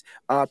happens.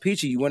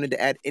 Peachy, you wanted to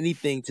add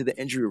anything to the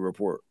injury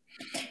report?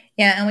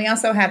 Yeah, and we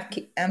also have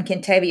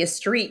Kentavious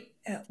Street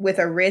with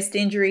a wrist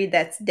injury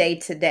that's day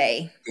to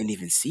day. Didn't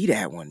even see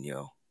that one,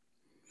 yo.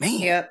 Man.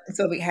 Yep.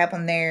 So we have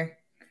one there.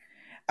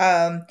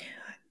 And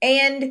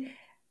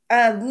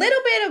a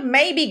little bit of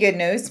maybe good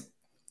news.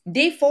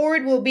 D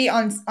Ford will be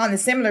on a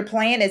similar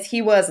plan as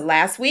he was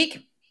last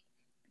week.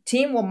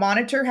 Team will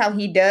monitor how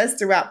he does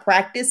throughout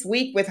practice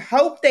week with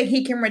hope that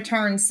he can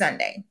return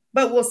Sunday.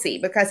 But we'll see,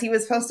 because he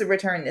was supposed to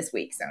return this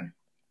week. So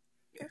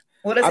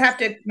we'll just have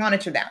to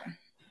monitor that one.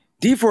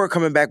 D Ford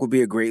coming back would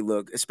be a great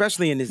look,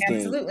 especially in this game.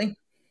 Absolutely.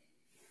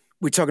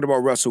 We're talking about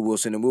Russell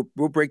Wilson, and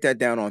we'll break that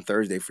down on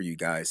Thursday for you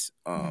guys.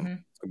 It's gonna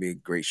be a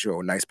great show,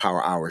 a nice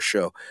power hour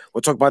show.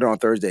 We'll talk about it on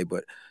Thursday,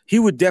 but he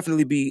would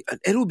definitely be.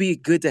 It'll be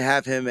good to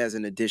have him as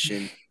an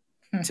addition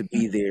to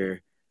be there.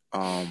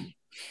 I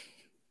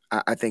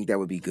think that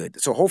would be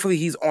good. So hopefully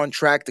he's on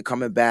track to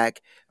coming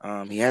back.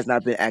 He has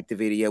not been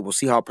activated yet. We'll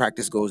see how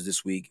practice goes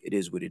this week. It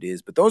is what it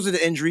is. But those are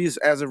the injuries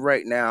as of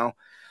right now.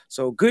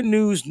 So good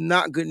news,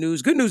 not good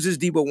news. Good news is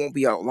Debo won't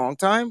be out a long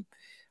time.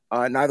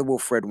 Neither will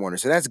Fred Warner.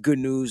 So that's good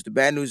news. The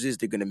bad news is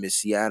they're going to miss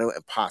Seattle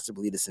and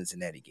possibly the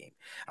Cincinnati game.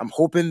 I'm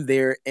hoping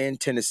they're in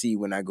Tennessee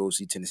when I go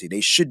see Tennessee. They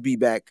should be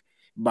back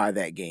by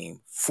that game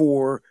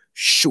for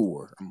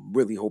sure. I'm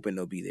really hoping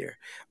they'll be there.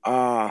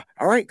 All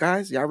right,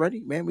 guys. Y'all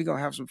ready? Man, we're going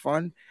to have some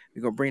fun.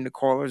 We're going to bring the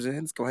callers in.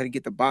 Let's go ahead and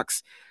get the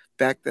box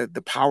back,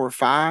 the Power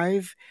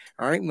 5.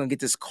 All right, we're going to get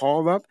this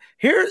call up.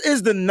 Here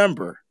is the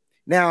number.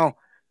 Now,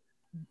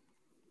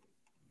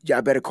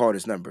 y'all better call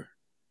this number.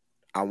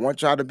 I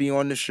want y'all to be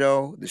on the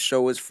show. The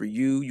show is for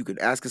you. You can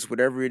ask us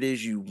whatever it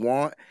is you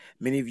want.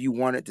 Many of you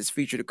wanted this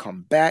feature to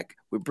come back.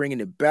 We're bringing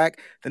it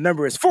back. The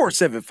number is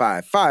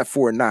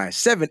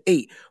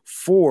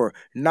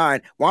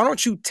 475-549-7849. Why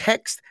don't you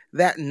text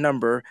that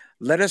number?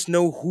 Let us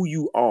know who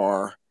you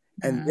are,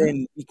 and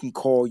then we can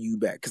call you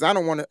back. Because I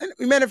don't want to.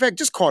 Matter of fact,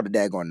 just call the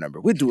daggone number.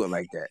 We'll do it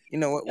like that. You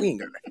know what? We ain't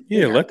gonna.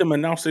 Yeah, let them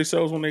announce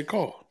themselves when they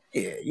call.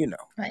 Yeah, you know.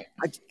 Right.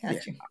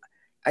 Gotcha.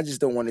 I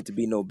just don't want it to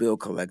be no bill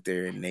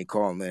collector and they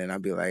call me and I'll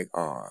be like,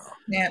 oh.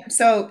 Yeah.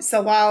 So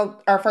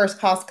while our first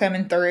call's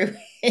coming through,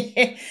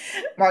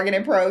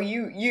 Marketing Pro,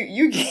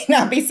 you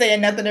cannot be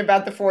saying nothing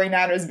about the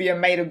 49ers being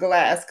made of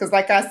glass. Because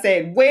like I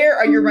said, where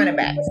are your running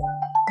backs?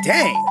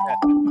 Dang.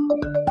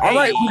 All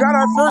right, we got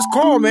our first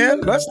call,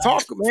 man. Let's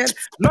talk, man.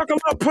 Knuckle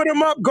up, put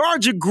them up,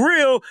 guard your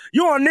grill.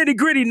 You're on Nitty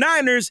Gritty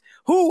Niners.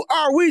 Who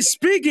are we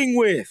speaking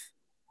with?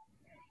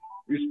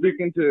 You're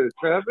speaking to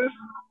Travis?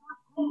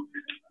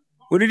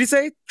 What did he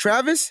say?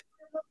 Travis?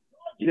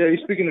 Yeah, you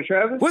speaking to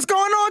Travis? What's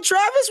going on,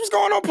 Travis? What's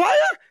going on, player?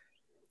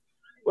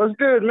 What's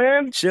good,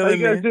 man? Chilling,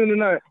 How you guys doing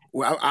tonight?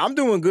 Well, I'm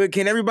doing good.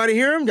 Can everybody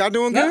hear him? Y'all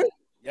doing good?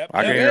 Yep.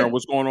 I can hear him.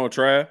 What's going on,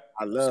 Trav?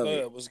 I love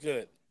it. What's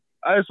good?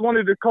 I just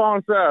wanted to call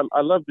and say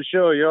I love the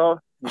show, y'all.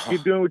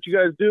 Keep doing what you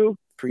guys do.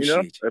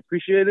 Appreciate it. I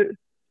appreciate it.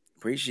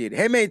 Appreciate it.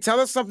 Hey, man, tell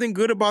us something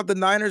good about the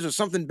Niners or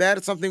something bad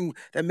or something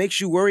that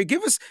makes you worry.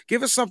 Give us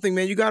something,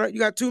 man. You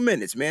got 2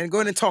 minutes, man. Go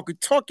ahead and talk your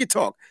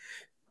talk.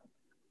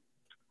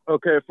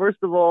 Okay, first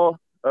of all,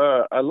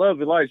 I love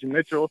Elijah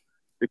Mitchell.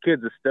 The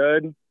kid's a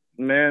stud,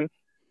 man.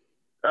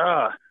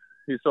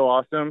 He's so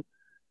awesome.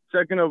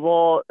 Second of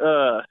all,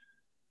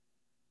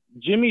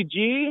 Jimmy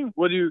G,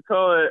 what do you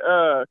call it,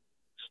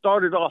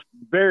 started off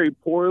very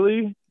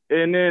poorly.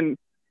 And then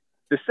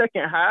the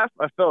second half,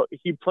 I felt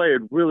he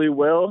played really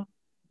well,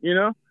 you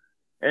know?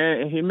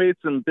 and he made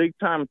some big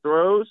time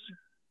throws.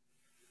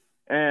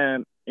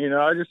 And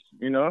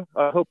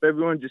I hope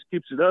everyone just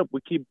keeps it up.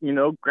 We keep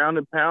ground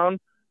and pound,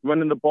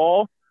 running the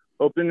ball,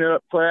 opening it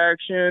up, play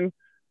action,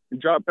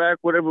 drop back,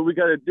 whatever we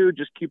got to do.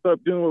 Just keep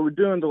up doing what we're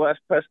doing the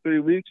past 3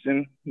 weeks,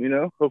 and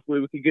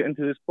hopefully we can get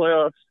into this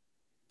playoffs.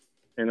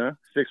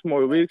 6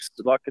 more weeks,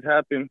 a lot could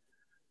happen.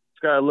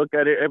 Got to look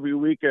at it every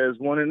week as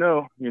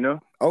 1-0,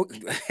 Oh,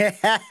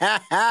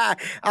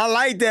 I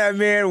like that,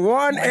 man.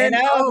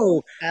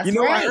 1-0. That's I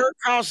right. heard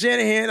Kyle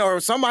Shanahan or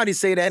somebody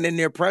say that in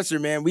their presser,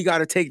 man. We got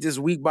to take this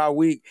week by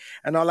week.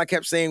 And all I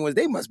kept saying was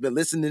they must be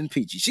listening to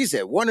Peachy. She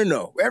said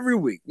 1-0 every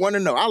week,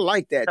 1-0. I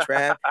like that,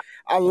 Trav.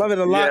 I love it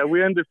a lot. Yeah,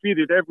 we're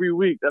undefeated every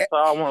week. That's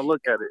how I want to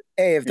look at it.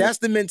 Hey, if that's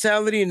the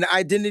mentality and the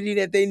identity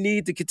that they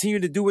need to continue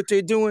to do what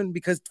they're doing,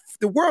 because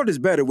the world is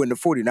better when the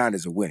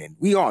 49ers are winning.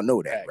 We all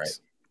know that, right?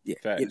 Yeah.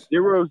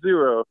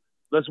 0-0.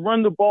 Let's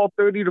run the ball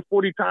 30 to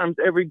 40 times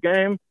every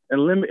game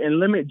and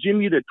limit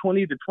Jimmy to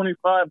 20 to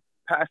 25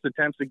 pass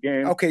attempts a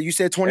game. Okay, you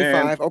said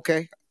 25.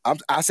 Okay.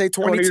 I say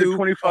 22. 20 to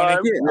 25.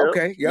 Yeah, yep.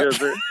 okay. Yep.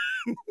 Yeah,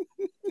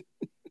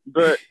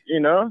 but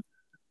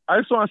I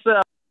just want to say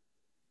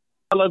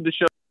I love the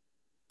show.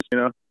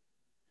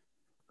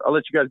 I'll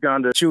let you guys go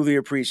on to. Truly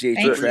appreciate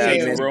you,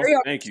 Thank you, man. bro. Stay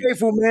up, Thank you.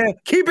 faithful, man.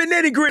 Keep it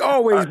nitty gritty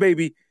always,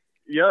 baby.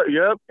 Yep.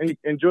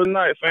 Enjoy the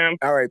night, fam.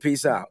 All right,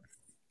 peace out.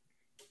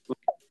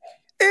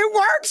 It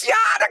works, y'all.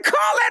 The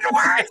call-in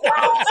works.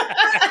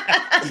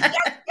 Let's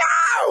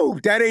go.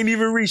 That ain't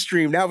even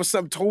Restream. That was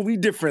something totally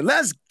different.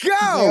 Let's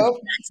go.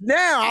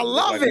 Now, I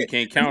love You it.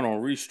 can't count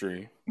on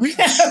Restream.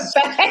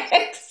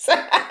 Facts.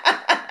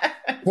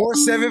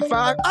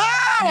 475. Oh,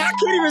 I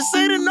can't even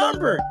say the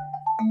number.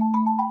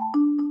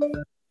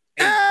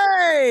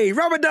 Hey,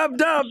 Rubber Dub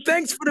Dub.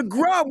 Thanks for the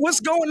grub.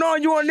 What's going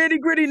on? You on Nitty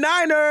Gritty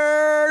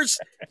Niners?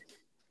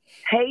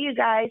 Hey, you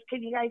guys.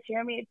 Can you guys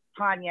hear me? It's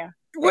Tanya.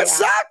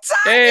 What's up,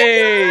 Tanya?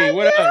 Hey,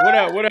 what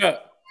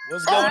up?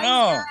 What's going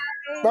on?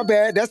 My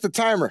bad. That's the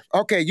timer.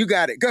 Okay, you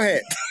got it. Go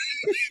ahead.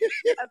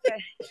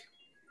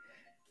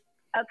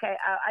 Okay.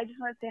 I just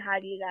want to say hi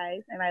to you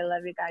guys, and I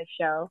love your guys'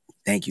 show.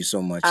 Thank you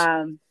so much.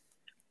 And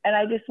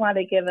I just want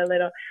to give a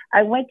little.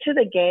 I went to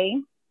the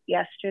game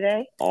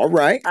yesterday. All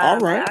right. I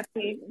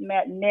actually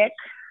met Nick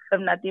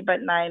from Nothing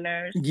But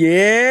Niners.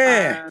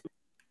 Yeah.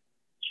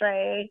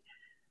 Trey.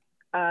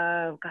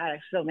 God,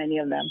 so many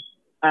of them.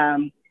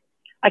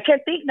 I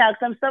can't think now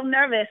because I'm so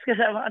nervous because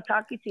I'm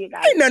talking to you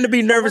guys. Ain't nothing to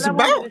be nervous What I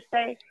about. wanted to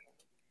say,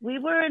 we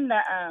were in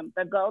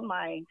the gold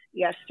mine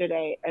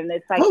yesterday, and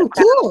it's like Oh, the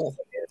crowd cool.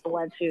 is the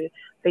ones who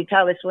they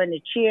tell us when to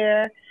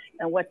cheer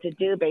and what to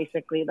do,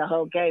 basically the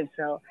whole game.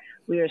 So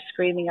we were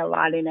screaming a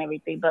lot and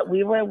everything. But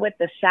we were with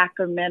the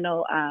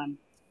Sacramento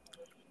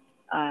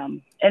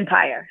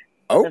Empire,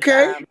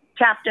 Okay.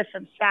 chapter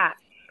from SAC,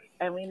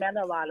 and we met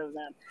a lot of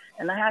them.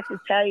 And I have to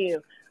tell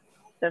you,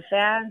 the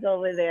fans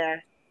over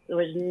there, there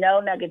was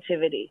no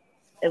negativity.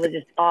 It was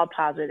just all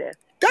positive.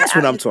 That's The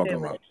what I'm atmosphere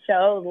talking was about.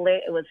 So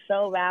lit. It was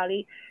so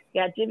rowdy.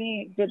 Yeah,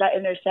 Jimmy did that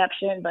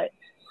interception, but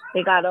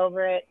they got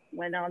over it,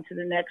 went on to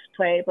the next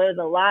play. But there was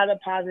a lot of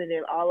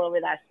positive all over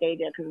that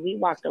stadium because we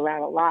walked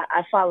around a lot.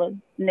 I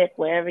followed Nick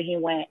wherever he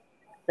went,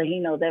 so he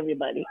knows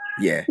everybody.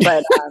 Yeah.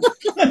 But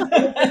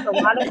there's a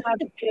lot of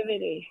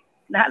positivity.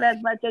 Not as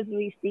much as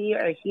we see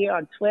or hear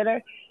on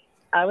Twitter.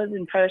 I was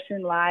in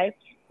person live.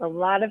 A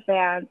lot of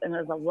fans, and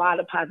there's a lot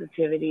of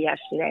positivity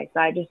yesterday. So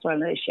I just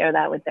wanted to share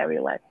that with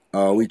everyone.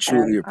 Oh, we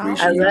truly I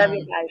appreciate love it.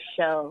 you guys'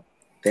 show.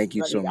 Thank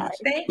you Love so you much. guys.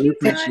 Thank We you,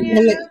 appreciate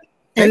Tanya. it. And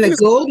Thank the you.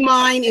 gold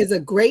mine is a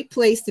great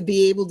place to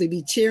be able to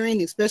be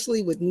cheering,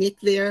 especially with Nick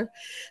there,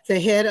 the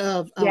head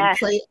of Yes.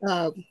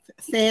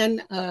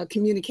 fan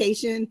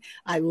communication.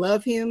 I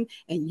love him,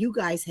 and you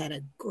guys had a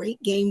great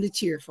game to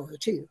cheer for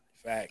too.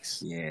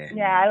 Facts. Yeah.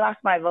 Yeah, I lost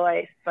my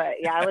voice, but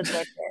yeah, I was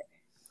with it.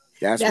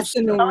 That's That's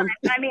what's the up. Oh, norm. and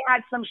I finally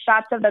had some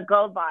shots of the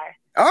gold bar.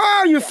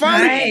 Oh, you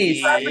finally.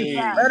 Nice. Hey.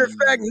 Matter of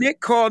fact, Nick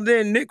called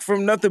in. Nick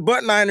from Nothing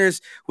But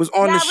Niners was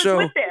on Yeah, the I was show.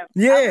 with him. I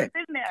Yeah. was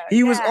in there.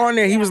 He was Yeah, on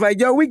there. He yeah. was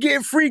like, yo, we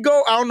getting free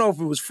gold. I don't know if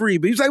it was free,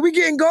 but he was like, we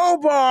getting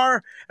gold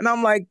bar. And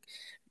I'm like,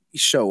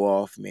 show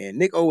off, man.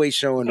 Nick always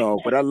showing off,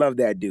 but I love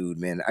that dude,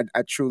 man.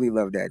 I truly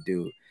love that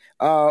dude.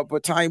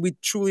 But Tanya, we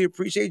truly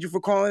appreciate you for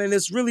calling in.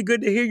 It's really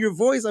good to hear your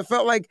voice. I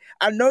felt like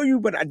I know you,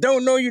 but I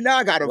don't know you now.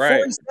 I got a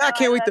Right. voice. I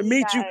can't wait to love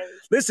meet you. guys.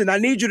 Listen, I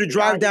need you to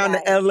drive you down to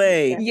guys.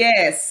 LA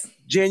Yes.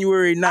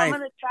 January 9th. I'm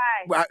gonna try.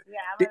 Well, Yeah,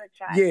 I'm gonna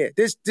try. Yeah,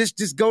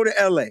 just go to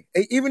LA.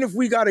 Even if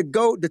we gotta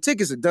go, the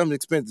tickets are dumb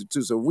expensive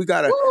too. So we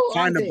gotta Woo,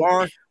 find a aren't they?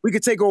 bar. We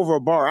could take over a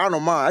bar. I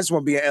don't mind. I just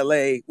want to be in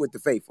LA with the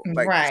faithful.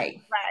 Like,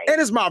 Right. Right.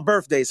 and it's my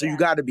birthday, so you Yeah.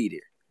 gotta be there.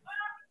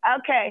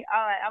 Okay.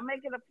 All right. I'll make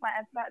it a plan.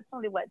 It's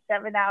only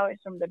 7 hours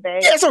from the Bay.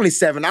 Yeah, it's only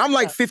 7. I'm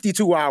like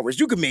 52 hours.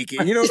 You can make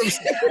it. You know what I'm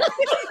saying?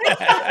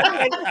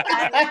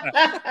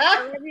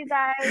 I love you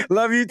guys.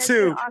 Love you Thank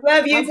too. Awesome.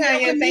 Love you, I'll be able Tanya.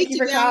 to Thank meet you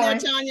for down there, calling.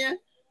 Tanya.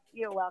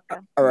 You're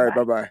welcome. All right,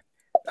 Bye. bye-bye.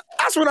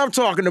 That's what I'm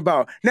talking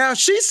about. Now,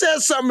 she said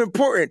something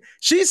important.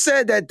 She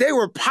said that they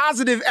were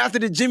positive after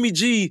the Jimmy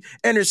G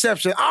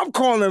interception. I'm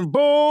calling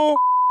bull.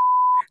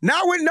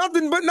 Not with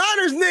nothing but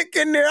Niners Nick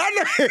in there. I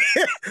know.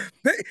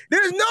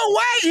 There's no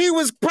way he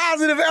was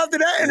positive after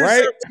that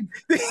interception.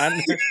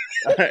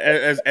 Right?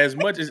 as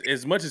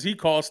much as he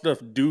called stuff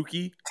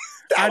Dookie,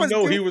 I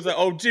know he was like,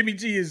 oh, Jimmy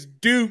G is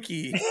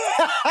Dookie.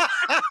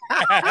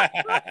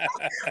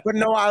 But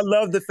no, I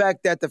love the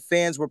fact that the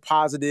fans were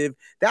positive.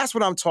 That's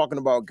what I'm talking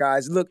about,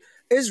 guys. Look,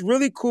 it's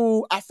really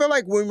cool. I feel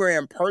like when we're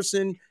in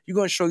person, you're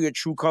going to show your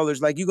true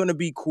colors. Like, you're going to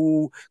be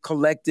cool,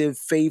 collective,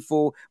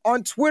 faithful.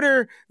 On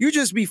Twitter, you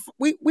just be,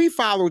 we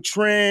follow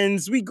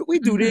trends. We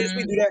do this,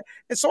 we do that.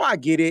 And so I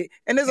get it.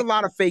 And there's a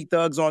lot of fake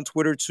thugs on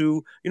Twitter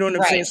too. You know what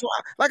I'm saying? So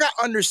I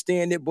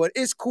understand it, but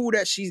it's cool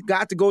that she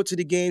got to go to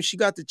the game. She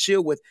got to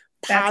chill with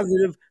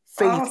positive,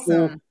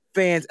 faithful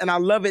fans. And I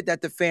love it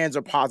that the fans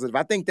are positive.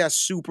 I think that's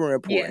super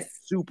important. Yes.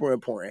 Super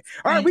important.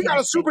 All right, we got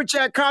a super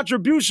chat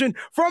contribution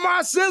from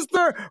our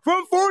sister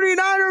from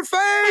 49er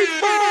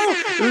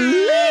Faithful.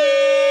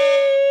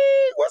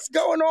 Lee! What's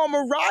going on,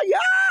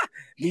 Mariah?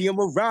 Me and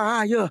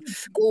Mariah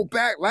go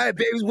back like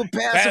babies with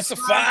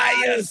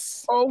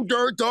pacifiers. Oh,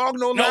 dirt dog,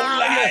 no liar.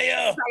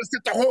 Gotta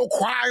set the whole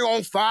choir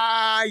on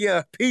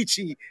fire.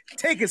 Peachy,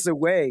 take us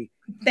away.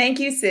 Thank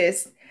you,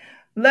 sis.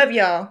 Love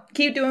y'all.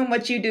 Keep doing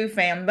what you do,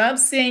 fam. Love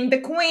seeing the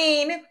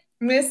queen,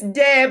 Miss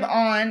Deb,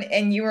 on,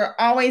 and you are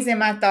always in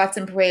my thoughts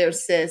and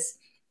prayers, sis.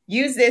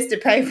 Use this to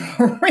pay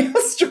for a real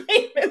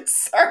streaming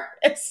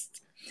service.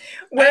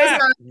 Where's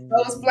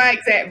those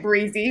flags at,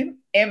 Breezy?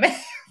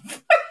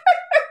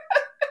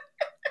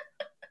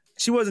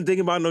 She wasn't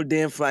thinking about no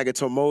damn flag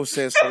until Mo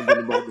said something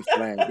about the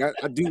flag.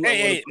 I do.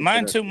 Hey,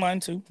 mine too.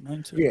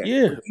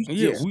 Yeah.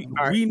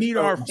 We need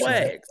our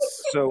flags.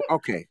 So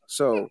okay.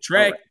 So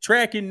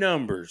tracking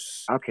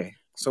numbers. Okay.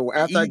 So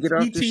after I get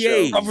off the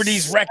show, cover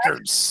these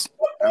records.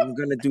 I'm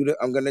gonna do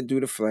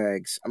the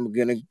flags. I'm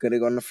gonna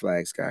go on the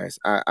flags, guys.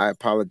 I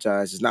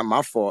apologize. It's not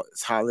my fault.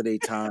 It's holiday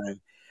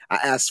time. I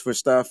asked for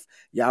stuff.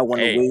 Y'all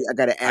want to wait? I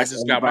gotta ask. I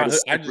just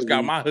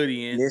got my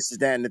hoodie in. This is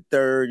that and the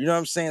third. You know what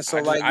I'm saying? So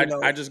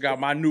I just got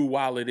my new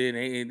wallet in,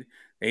 and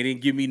they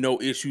didn't give me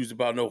no issues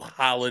about no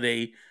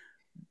holiday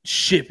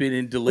shipping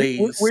and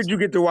delays. Where'd you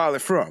get the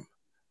wallet from?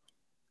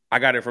 I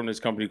got it from this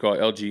company called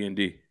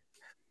LG&D.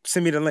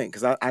 Send me the link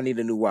because I need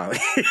a new wallet.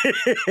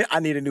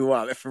 I need a new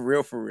wallet for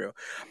real.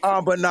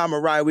 But nah,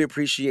 Mariah, we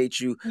appreciate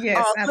you.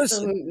 Yes,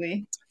 absolutely.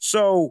 Listen,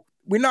 so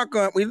we're not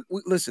going. We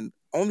listen.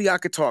 Only I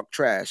could talk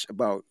trash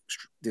about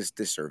this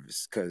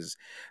service because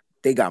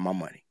they got my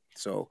money.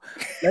 So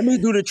let me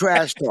do the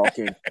trash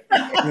talking. You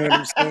know what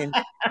I'm saying?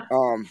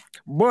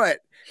 But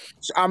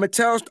I'm gonna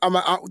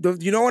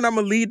you know what? I'm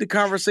gonna lead the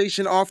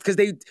conversation off because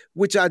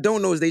which I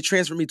don't know is they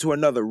transferred me to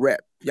another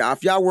rep. Yeah,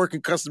 if y'all work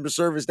in customer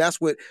service,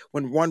 that's when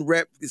one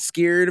rep is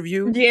scared of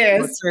you. Yes,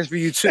 they'll transfer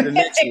you to the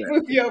next rep.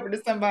 Move you over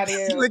to somebody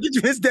else. Look at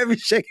you, Miss Debbie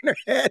shaking her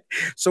head.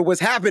 So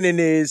what's happening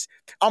is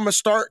I'm gonna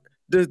start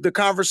the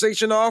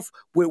conversation off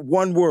with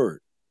one word.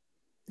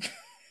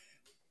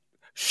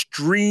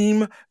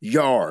 StreamYard.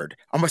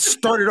 I'm gonna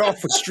start it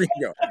off with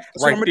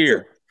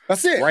StreamYard.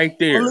 That's it. Right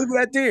there. I'll leave it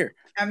right there.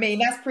 I mean,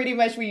 that's pretty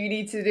much what you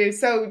need to do.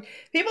 So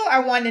people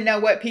are wanting to know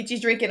what Peachy's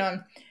drinking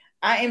on.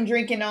 I am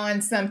drinking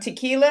on some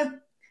tequila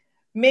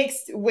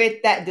mixed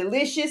with that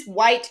delicious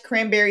white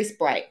cranberry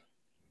Sprite.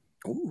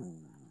 Ooh.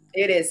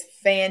 It is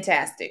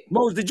fantastic.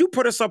 Mose, did you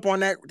put us up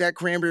on that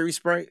cranberry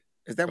Sprite?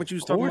 Is that what you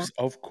was talking about?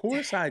 Of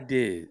course I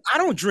did. I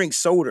don't drink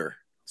soda,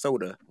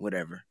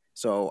 whatever.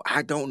 So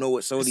I don't know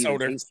what soda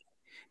is.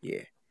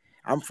 Yeah.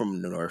 I'm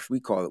from the North. We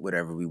call it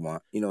whatever we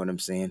want. You know what I'm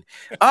saying?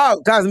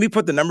 Oh, guys, let me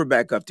put the number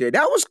back up there.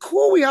 That was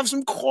cool. We have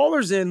some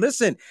callers in.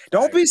 Listen,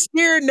 don't be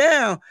scared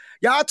now.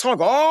 Y'all talk,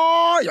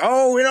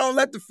 we don't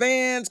let the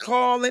fans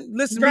call in.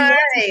 Listen, right.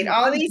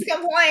 All these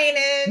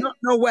complaining.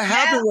 No, what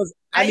happened was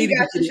I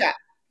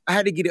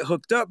had to get it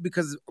hooked up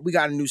because we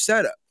got a new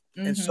setup.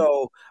 Mm-hmm. And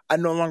so I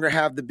no longer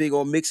have the big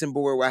old mixing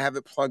board where I have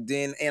it plugged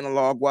in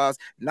analog wise.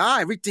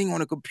 Everything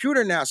on a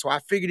computer now. So I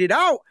figured it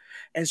out.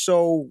 And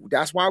so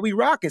that's why we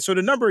rocking. So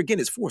the number again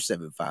is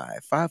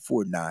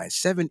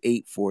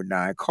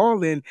 475-549-7849.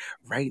 Call in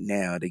right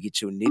now to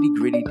get your nitty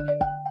gritty.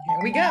 Here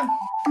we go.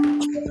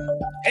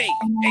 Hey,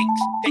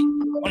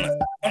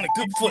 on a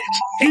good foot.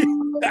 Hey.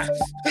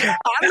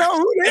 I know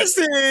who this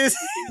is.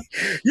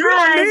 You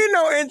don't need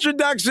no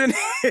introduction.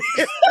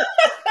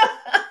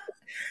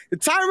 The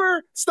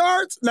timer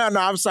starts. No,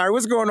 I'm sorry.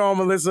 What's going on,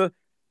 Melissa?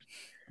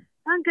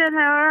 I'm good. How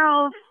are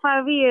all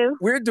five of you?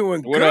 We're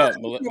doing good. What up,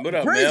 Mel? What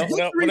up?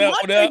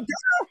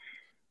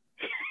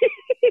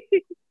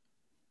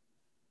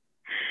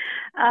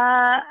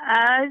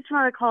 I just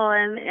want to call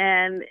in,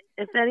 and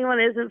if anyone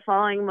isn't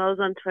following Mose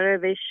on Twitter,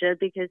 they should,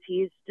 because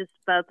he's just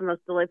about the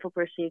most delightful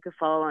person you could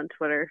follow on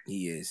Twitter.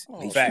 He is.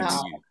 Facts.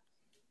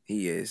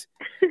 He is.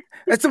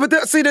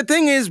 See, the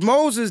thing is,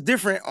 Mose is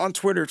different on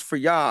Twitter for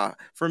y'all.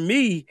 For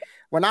me,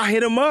 when I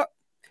hit him up,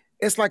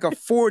 it's like a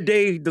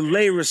 4-day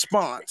delay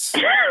response.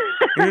 You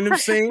know what I'm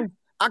saying?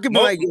 I could be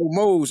like, yo,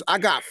 Mose, I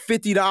got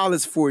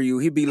 $50 for you.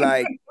 He'd be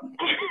like,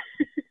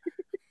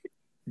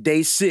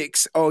 day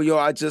 6, oh, yo,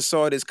 I just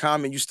saw this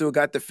comment. You still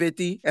got the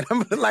 50? And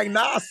I'm like,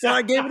 nah, son,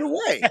 I gave it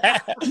away.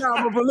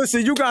 Nah, but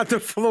listen, you got the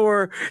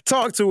floor.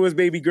 Talk to us,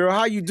 baby girl.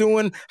 How you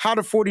doing? How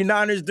the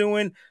 49ers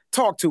doing?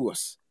 Talk to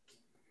us.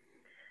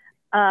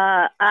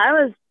 I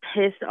was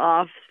pissed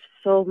off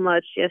so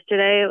much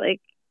yesterday.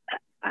 Like,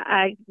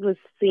 I was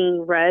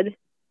seeing red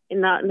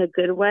and not in a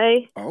good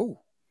way. Oh.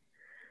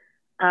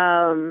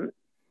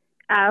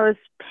 I was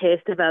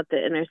pissed about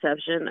the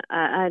interception.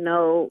 I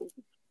know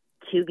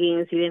 2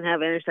 games he didn't have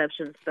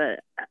interceptions,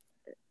 but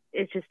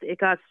it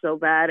got so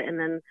bad. And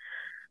then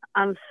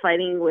I'm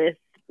fighting with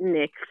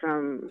Nick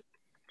from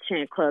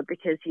Chant Club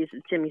because he's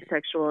a Jimmy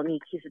sexual and he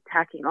keeps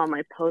attacking all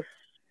my posts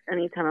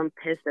anytime I'm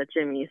pissed at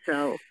Jimmy.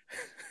 So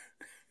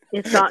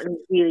it's gotten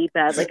really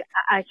bad. Like,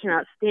 I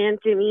cannot stand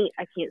Jimmy.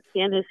 I can't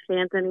stand his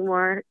fans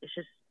anymore.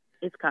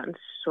 It's gotten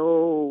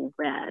so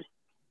bad.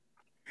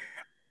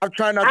 I'm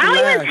trying not to I don't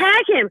laugh. even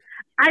tag him.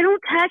 I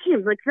don't tag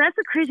him. Like, that's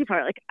the crazy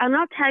part. Like, I'm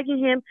not tagging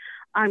him.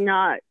 I'm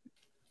not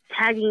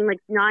tagging like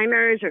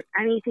Niners or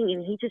anything.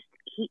 And he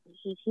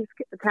keeps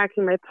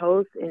attacking my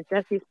posts and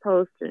Jesse's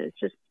posts. And it's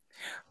just.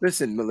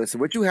 Listen, Melissa,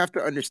 what you have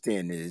to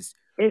understand is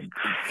it's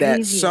that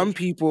crazy. some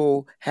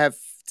people have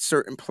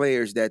certain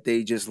players that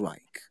they just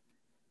like.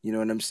 You know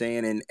what I'm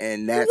saying?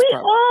 And that's we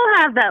all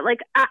have that. Like,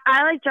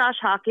 I like Josh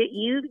Hockett.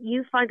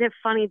 You find it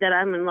funny that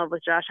I'm in love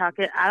with Josh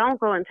Hockett. I don't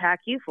go and tag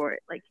you for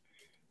it. Like,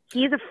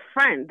 he's a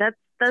friend. That's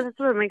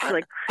what makes it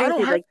like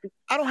crazy.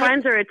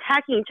 Friends are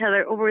attacking each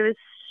other over this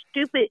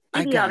stupid,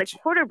 idiotic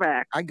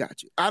quarterback. I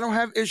got you. I don't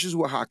have issues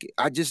with Hockett.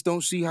 I just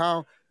don't see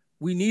how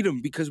we need him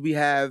because we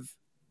have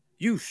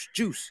juice.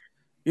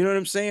 You know what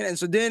I'm saying? And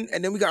so then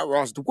we got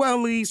Ross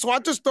Dwelly. So I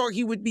just thought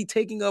he would be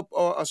taking up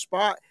a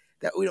spot.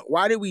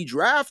 Why did we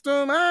draft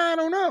him? I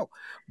don't know.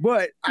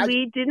 But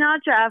we did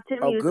not draft him.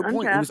 Oh, good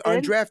point. He was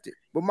undrafted.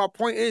 But my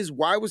point is,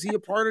 why was he a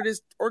part of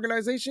this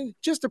organization?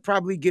 Just to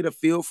probably get a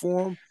feel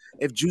for him.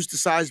 If Juice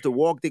decides to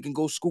walk, they can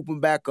go scoop him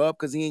back up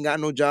because he ain't got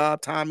no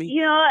job, Tommy.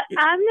 You know,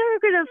 I'm never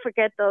going to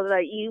forget, though,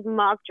 that you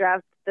mock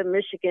drafted the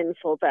Michigan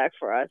fullback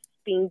for us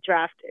being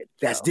drafted.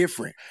 So. That's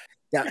different.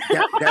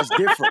 That's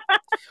different.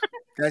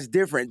 That's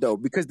different, though,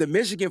 because the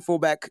Michigan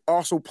fullback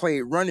also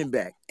played running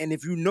back. And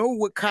if you know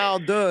what Kyle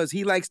does,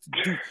 he likes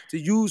to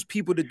use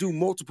people to do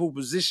multiple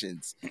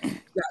positions.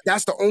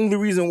 That's the only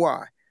reason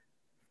why.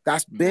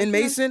 That's Ben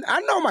Mason.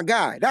 I know my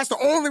guy. That's the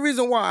only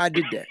reason why I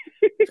did that.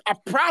 I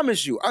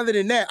promise you. Other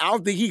than that, I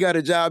don't think he got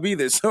a job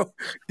either. So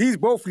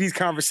both of these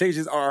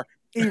conversations are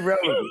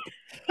irrelevant.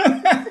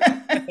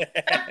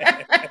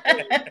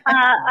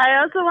 I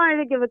also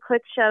wanted to give a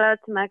quick shout out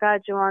to my guy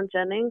Juwan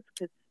Jennings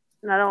because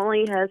not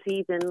only has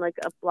he been like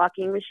a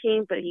blocking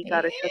machine, but he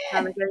got a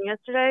touchdown again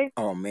yesterday.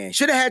 Oh man,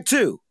 should have had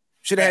 2.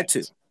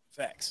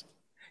 Facts.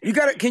 You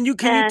got it. Can you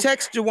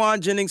text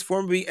Juwan Jennings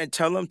for me and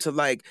tell him to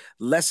like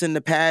lessen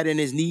the pad in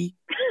his knee?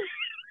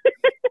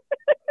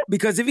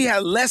 Because if he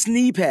had less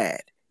knee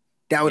pad,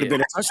 that would have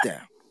been a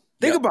touchdown.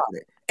 Think about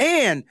it.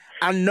 And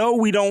I know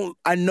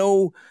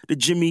the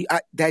Jimmy,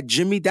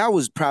 that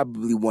was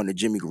probably one of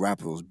Jimmy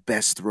Garoppolo's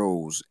best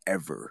throws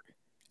ever.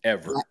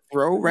 That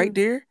throw right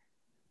there.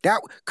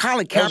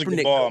 Colin Kaepernick. That was a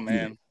good ball,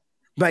 man.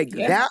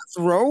 That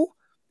throw,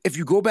 if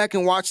you go back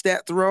and watch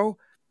that throw,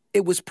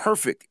 it was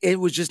perfect. It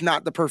was just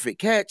not the perfect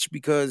catch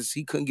because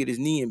he couldn't get his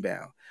knee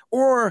inbound.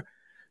 Or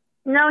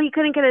no, he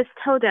couldn't get his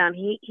toe down.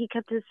 He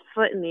kept his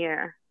foot in the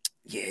air.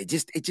 Yeah,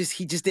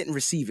 he just didn't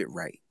receive it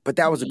right. But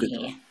that was a good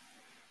throw.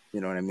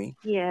 You know what I mean?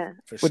 Yeah.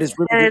 But it's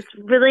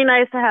really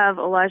nice to have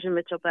Elijah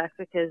Mitchell back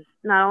because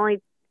not only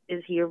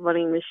is he a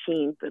running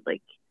machine, but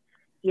like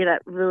he had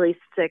that really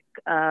sick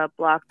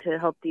block to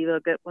help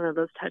Devo get one of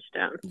those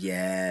touchdowns.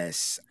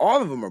 Yes.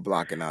 All of them are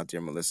blocking out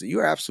there, Melissa.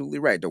 You're absolutely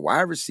right. The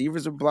wide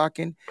receivers are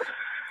blocking.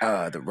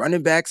 The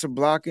running backs are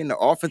blocking. The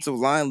offensive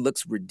line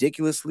looks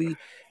ridiculously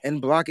and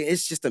blocking.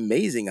 It's just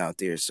amazing out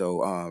there.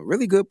 So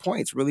really good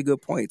points.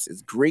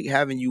 It's great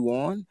having you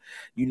on.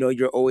 You know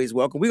you're always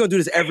welcome. We're going to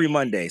do this every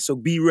Monday, so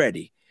be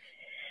ready.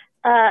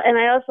 And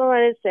I also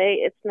wanted to say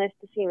it's nice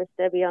to see Miss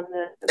Debbie on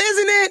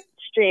the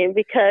stream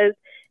because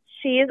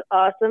she is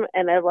awesome,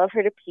 and I love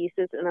her to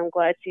pieces, and I'm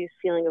glad she's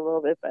feeling a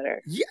little bit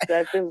better. Yeah.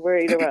 I've been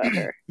worried about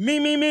her.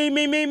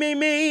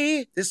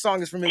 Me. This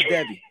song is from Miss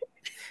Debbie.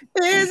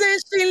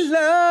 Isn't she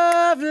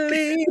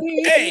lovely?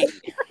 Hey.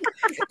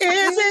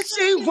 Isn't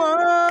she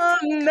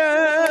wonderful?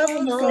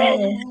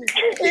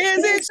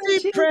 Isn't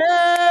she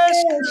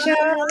precious?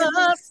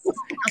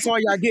 That's all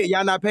y'all get.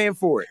 Y'all not paying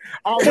for it.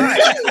 All right.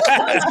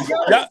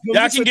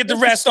 y'all can get the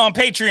rest on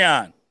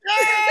Patreon.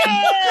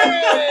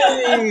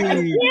 I can't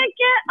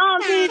get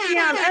on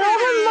Patreon. I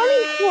don't have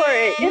money for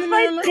it. If I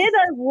did,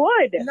 I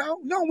would.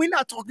 No, we're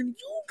not talking to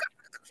you.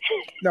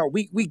 No,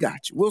 we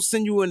got you. We'll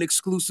send you an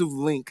exclusive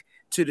link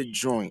to the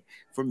joint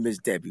from Miss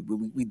Debbie.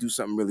 We do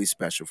something really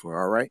special for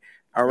her. All right.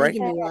 Thank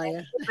you,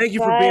 Mariah. Thank you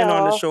for being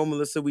on the show,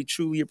 Melissa. We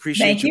truly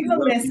appreciate Thank you,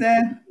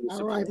 Melissa.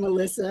 All right,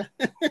 Melissa.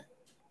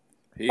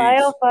 Peace. Bye,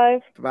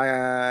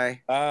 L5.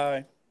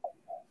 Bye.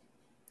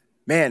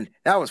 Man,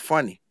 that was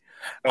funny.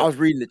 I was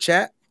reading the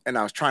chat and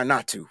I was trying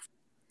not to.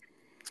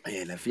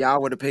 And if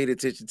y'all would have paid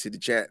attention to the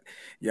chat,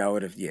 y'all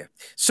would have, yeah.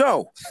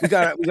 So we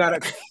got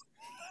another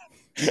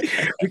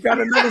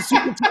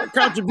super chat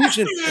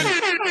contribution.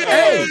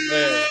 Hey,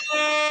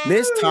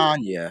 Miss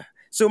Tanya.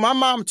 So my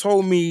mom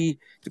told me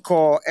to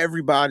call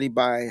everybody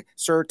by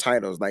sir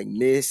titles like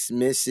Miss,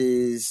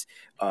 Mrs.,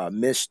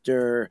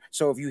 Mr.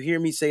 So if you hear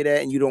me say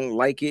that and you don't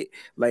like it,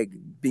 like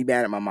be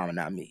mad at my mama,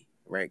 not me.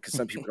 Right, because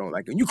some people don't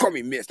like it. You call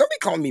me Miss. Don't be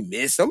calling me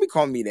Miss. Don't be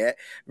calling me that.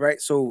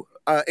 Right. So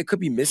it could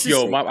be Mrs.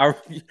 Yo,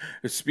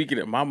 speaking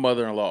of my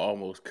mother-in-law,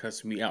 almost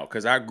cussed me out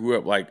because I grew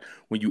up like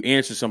when you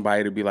answer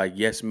somebody to be like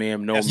yes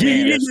ma'am, no ma'am,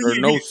 yes sir,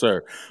 no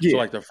sir. So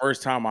like the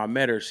first time I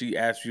met her, she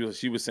asked you,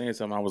 she was saying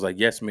something. I was like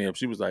yes ma'am.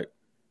 She was like,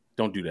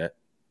 don't do that.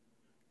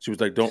 She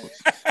was like, don't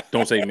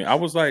say ma'am. I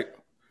was like,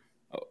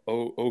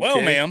 oh okay.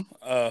 Well, ma'am.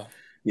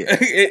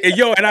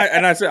 Yeah.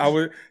 and I said I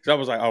was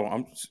like, oh,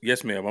 I'm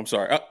yes ma'am. I'm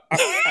sorry.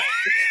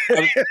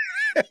 I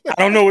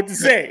don't know what to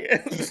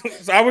say.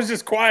 So I was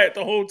just quiet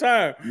the whole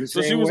time.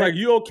 So she was like,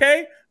 you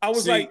okay? I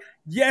was like,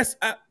 yes.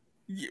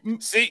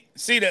 See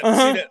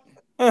that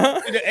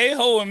the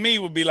a-hole in me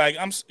would be like,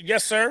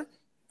 yes, sir.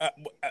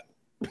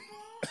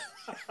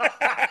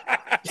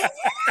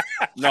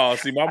 No,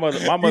 see, my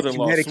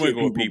mother-in-law swing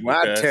on people.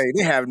 I tell you,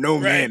 they have no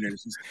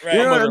manners. Right.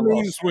 My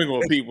mother-in-law swing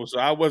on people, so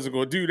I wasn't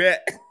going to do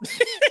that.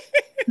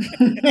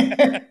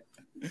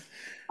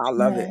 I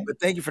love it. But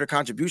thank you for the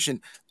contribution.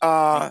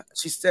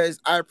 She says,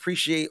 I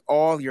appreciate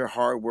all your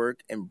hard work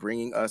and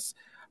bringing us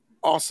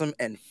awesome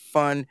and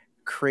fun,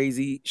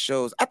 crazy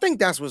shows. I think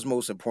that's what's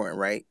most important,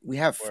 right? We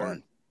have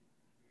fun.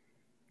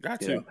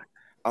 Got to.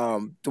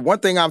 The one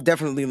thing I'm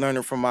definitely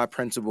learning from my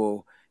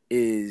principal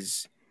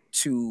is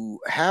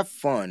to have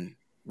fun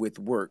with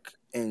work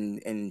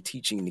and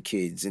teaching the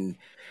kids. And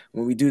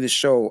when we do the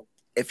show,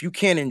 if you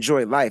can't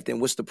enjoy life, then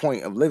what's the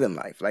point of living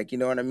life? Like, you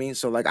know what I mean?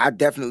 So like, I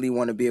definitely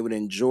want to be able to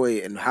enjoy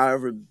it in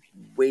however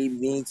way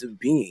means of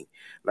being,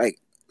 like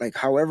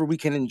however we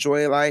can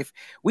enjoy life.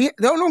 We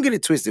don't get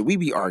it twisted. We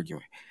be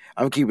arguing.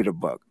 I'm keeping it a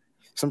buck.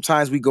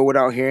 Sometimes we go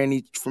without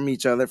hearing from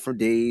each other for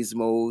days,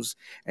 Mose,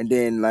 and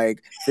then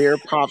like fear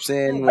pops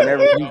in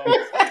whenever. Yo,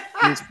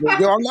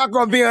 I'm not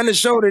gonna be on the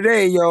show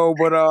today, yo,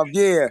 but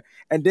yeah.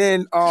 And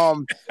then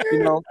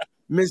you know,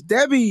 Miss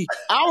Debbie,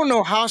 I don't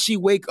know how she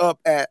wake up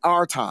at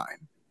our time.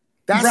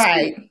 That's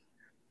right.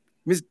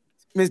 Miss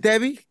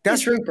Debbie,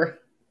 that's trooper.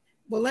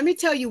 Well, let me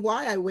tell you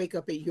why I wake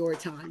up at your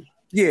time.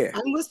 Yeah. I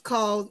was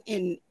called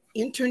an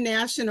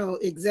international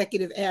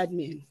executive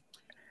admin.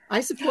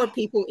 I support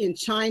people in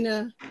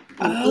China,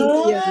 in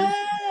India,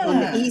 on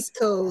the East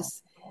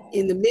Coast,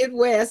 in the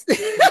Midwest. She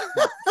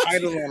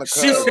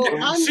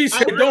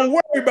said, "Don't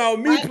worry about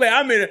me, play.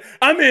 I'm international.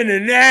 I'm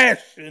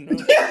international."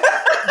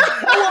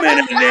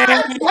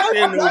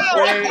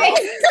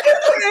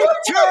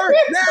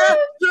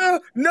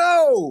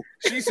 No.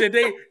 She said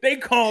they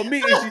call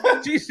me.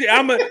 She said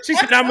I'm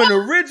an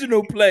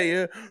original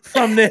player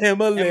from the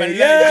Himalayas.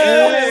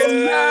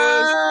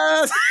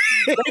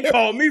 They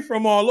call me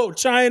from all over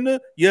China.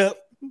 Yep.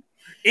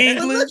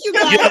 England. Look, you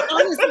guys, yep.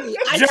 Honestly,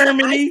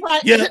 Germany.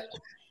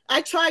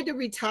 I tried to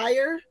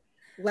retire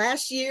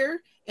last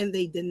year, and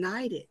they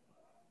denied it.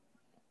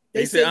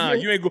 They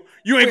said, "You ain't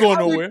going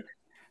nowhere."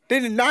 They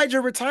denied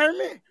your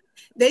retirement.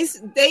 They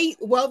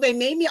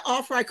made me an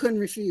offer I couldn't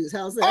refuse.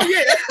 How's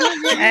that?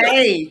 Oh yeah.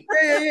 Hey,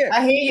 yeah.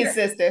 I hear you,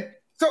 sister.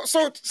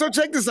 So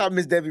check this out,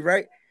 Miss Debbie.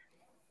 Right,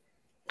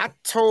 I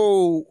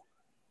told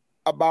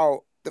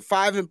about the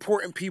 5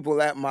 important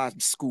people at my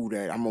school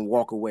that I'm gonna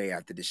walk away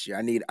after this year.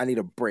 I need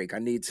a break. I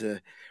need to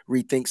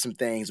rethink some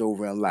things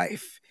over in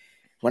life.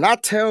 When I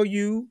tell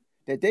you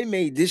that they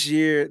made this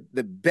year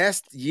the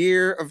best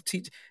year of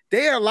teaching,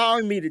 they are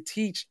allowing me to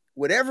teach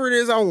whatever it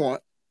is I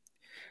want.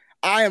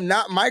 I am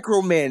not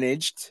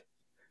micromanaged.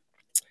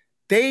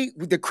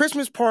 The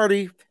Christmas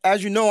party,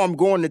 as you know, I'm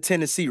going to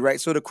Tennessee,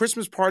 right? So the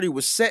Christmas party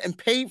was set and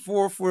paid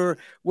for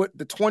what,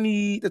 the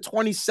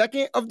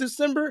 22nd of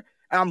December.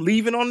 I'm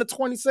leaving on the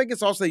 22nd.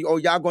 So I'll say, oh,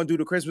 y'all going to do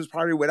the Christmas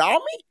party without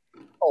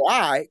me? Oh,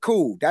 all right,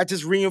 cool. That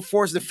just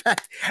reinforced the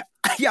fact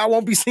y'all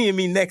won't be seeing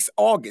me next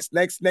August,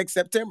 next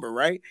September,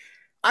 right?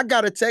 I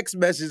got a text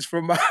message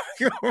from my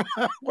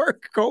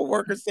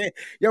co-worker saying,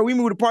 yo, we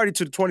moved the party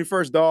to the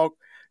 21st, dog.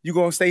 You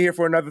going to stay here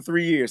for another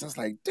 3 years. I was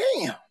like,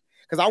 damn.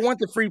 Because I want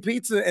the free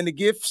pizza and the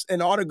gifts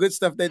and all the good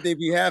stuff that they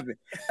be having.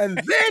 And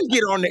then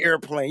get on the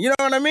airplane. You know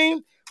what I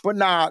mean? But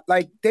nah,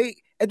 like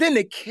and then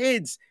the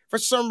kids, for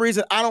some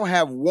reason, I don't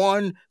have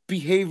one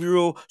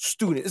behavioral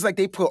student. It's like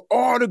they put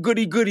all the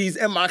goodies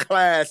in my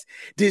class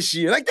this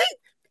year. Like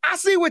I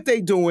see what they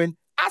doing.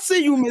 I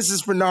see you,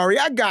 Mrs. Fernari.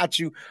 I got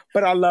you.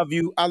 But I love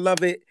you. I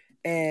love it.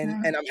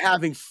 And I'm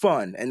having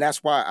fun. And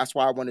that's why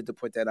I wanted to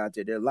put that out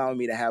there. They're allowing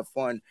me to have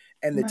fun,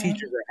 and the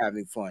teachers are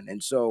having fun.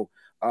 And so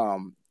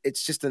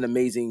it's just an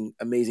amazing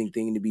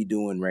thing to be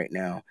doing right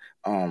now.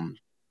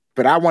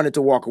 But I wanted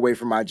to walk away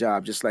from my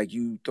job just like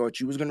you thought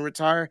you was going to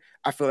retire.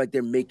 I feel like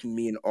they're making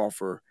me an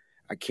offer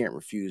I can't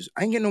refuse.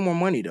 I ain't getting no more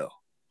money though.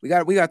 We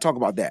got to talk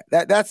about that.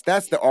 That's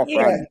the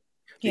offer.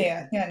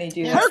 Yeah, I need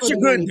to do Hurts are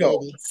good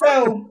though.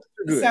 So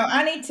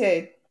I need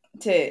to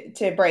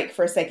break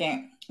for a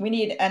second. We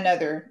need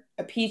a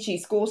peachy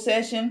school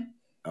session.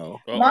 Oh.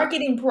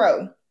 Marketing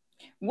Pro.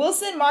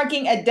 Wilson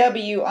marking a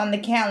W on the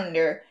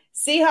calendar.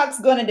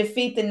 Seahawks going to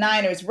defeat the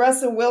Niners.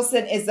 Russell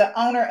Wilson is the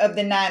owner of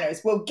the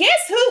Niners. Well, guess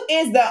who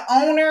is the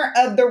owner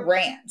of the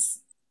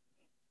Rams?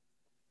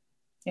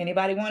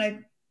 Anybody want to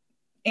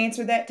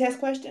answer that test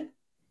question?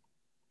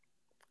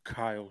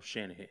 Kyle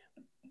Shanahan.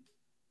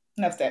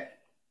 Enough said.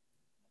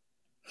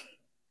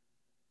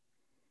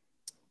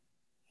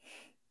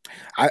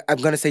 I'm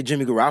going to say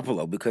Jimmy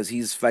Garoppolo because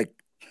he's like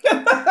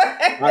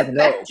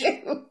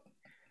 5-0.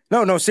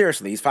 No,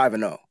 seriously, he's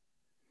 5-0.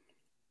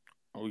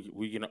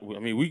 We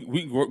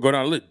go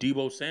down the list.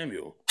 Debo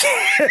Samuel.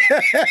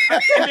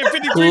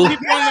 53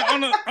 people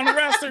on the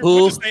roster.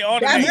 We'll just say all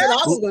the That's names. what I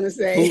was going to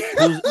say.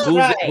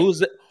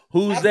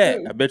 Who's that?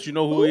 I bet you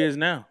know who he is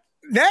now.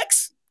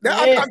 Next?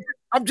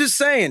 I'm just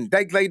saying,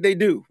 like they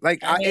do.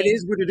 It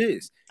is what it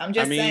is. I'm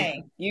just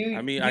saying.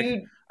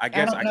 I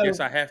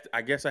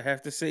guess I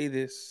have to say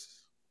this.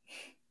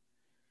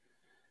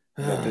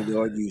 I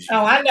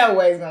know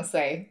what he's gonna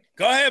say.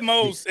 Go ahead,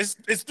 Mose.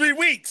 It's 3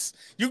 weeks.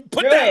 You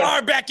put that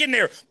R back in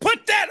there.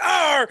 Put that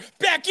R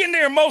back in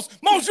there, Mose.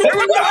 Mose, you put the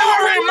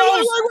R in,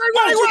 Mose.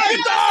 Mose, you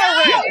put the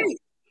R in.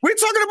 We're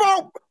talking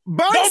about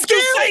bun Don't skill?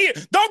 you say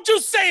it. Don't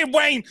you say it,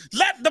 Wayne.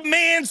 Let the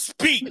man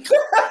speak.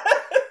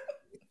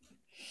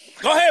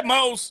 Go ahead,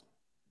 Mose.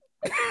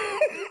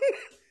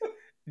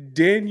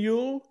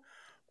 Daniel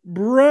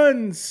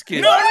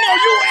Brunskill. No,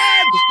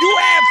 you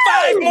add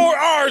 5 more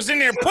R's in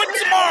there. Put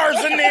some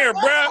R's in there,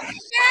 bruh.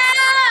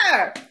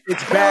 Yeah.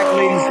 It's back,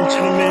 ladies and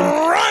gentlemen.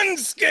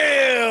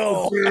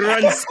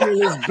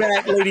 Brunskill is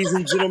back, ladies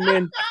and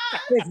gentlemen.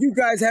 If you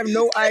guys have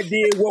no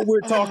idea what we're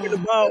talking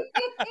about,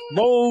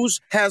 Mose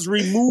has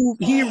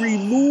removed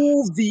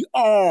the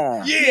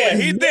R. Yeah,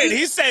 he did.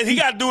 He said he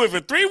got to do it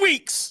for 3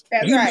 weeks.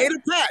 He made a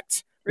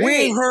pact. We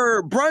ain't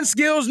heard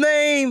Brunskill's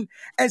name.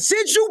 And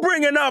since you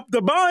bringing up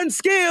the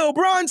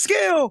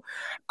Brunskill,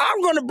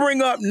 I'm going to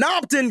bring up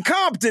Nopton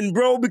Compton,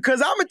 bro,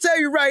 because I'm going to tell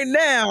you right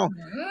now,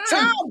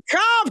 Tom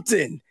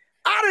Compton,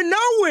 out of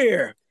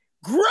nowhere,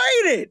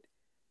 graded.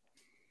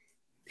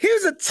 He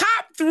was a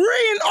top 3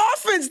 in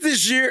offense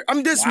this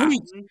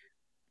week.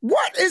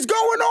 What is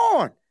going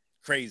on?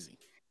 Crazy.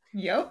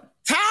 Yep.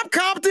 Tom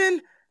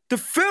Compton, the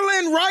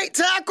fill-in right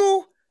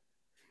tackle,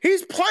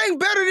 he's playing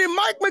better than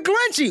Mike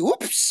McGlinchey.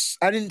 Whoops.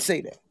 I didn't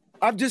say that.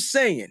 I'm just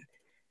saying.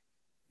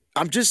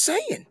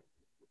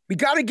 We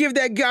got to give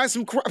that guy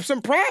some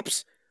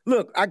props.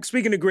 Look,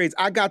 speaking of grades,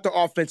 I got the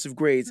offensive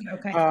grades.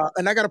 Okay.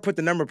 And I got to put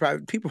the number.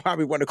 People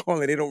probably want to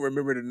call it. They don't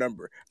remember the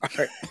number. All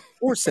right.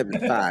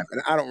 475.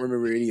 And I don't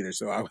remember it either.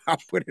 So I'll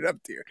put it up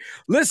there.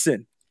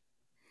 Listen.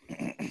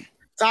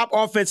 Top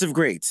offensive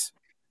grades.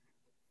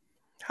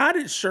 How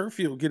did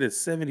Sherfield get a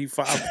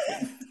 75?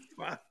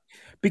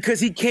 Because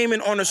he came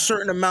in on a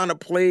certain amount of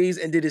plays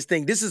and did his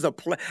thing. This is a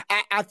play.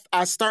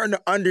 I'm starting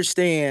to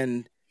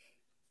understand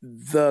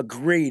the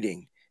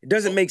grading. It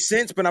doesn't make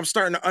sense, but I'm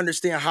starting to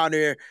understand how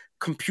they're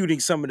computing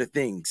some of the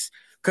things.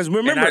 Because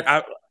remember,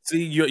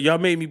 see, y'all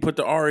made me put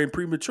the R in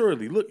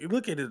prematurely.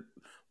 Look at it.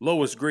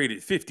 Lowest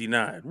graded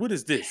 59. What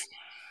is this?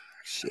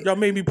 Shit. Y'all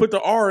made me put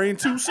the R in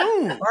too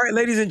soon. All right,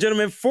 ladies and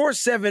gentlemen,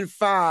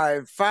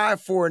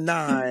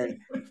 475-549.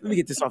 Let me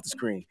get this off the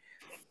screen.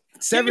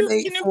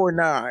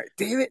 7849.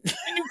 Damn it.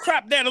 Can you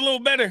crop that a little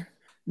better?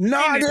 No,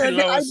 I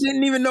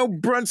didn't even know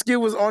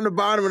Brunskill was on the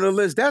bottom of the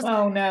list.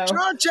 Oh no.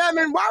 John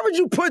Chapman, why would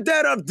you put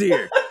that up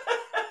there?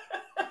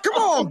 Come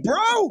on,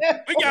 bro.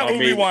 We got what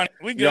we want.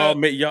 We y'all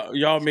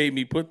made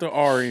me put the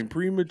R in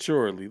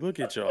prematurely. Look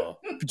at y'all.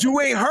 But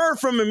you ain't heard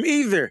from him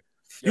either.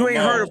 You ain't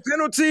heard a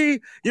penalty.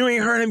 You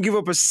ain't heard him give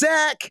up a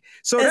sack.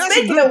 So and that's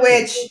speaking of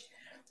which,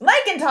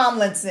 Laken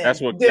Tomlinson.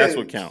 That's what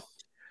counts.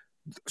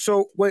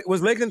 So wait,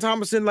 was Laken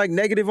Tomlinson like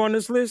negative on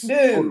this list?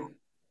 Dude.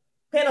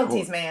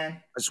 Penalties, man.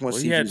 I just want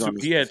to see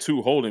he had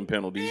 2 holding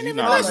penalties. He's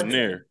not even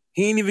there.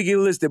 He ain't even get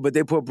listed, but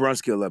they put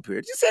Brunskill up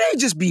here. They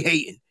just be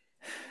hating.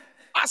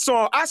 I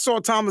saw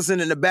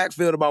Tomlinson in the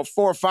backfield about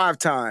 4 or 5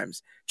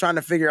 times trying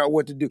to figure out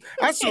what to do.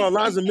 I saw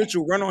Elijah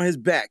Mitchell run on his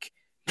back.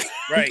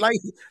 Right.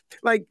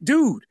 like,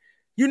 dude,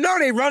 you know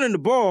they running the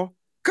ball.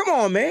 Come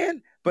on,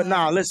 man. But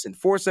listen,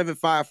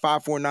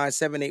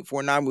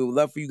 475-549-7849. We would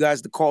love for you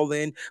guys to call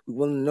in. We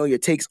want to know your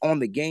takes on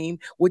the game.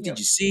 What did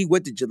you see?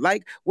 What did you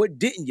like? What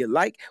didn't you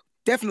like?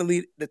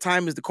 Definitely the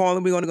time is to call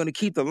in. We're only going to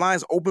keep the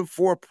lines open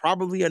for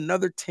probably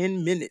another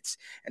 10 minutes.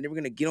 And then we're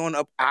going to get on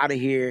up out of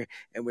here.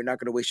 And we're not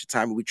going to waste your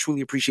time. And we truly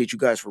appreciate you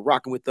guys for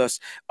rocking with us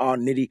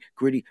on Nitty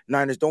Gritty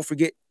Niners. Don't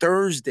forget,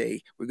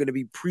 Thursday, we're going to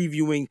be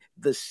previewing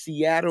the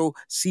Seattle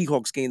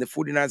Seahawks game. The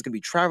 49ers are going to be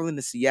traveling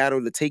to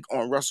Seattle to take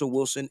on Russell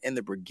Wilson and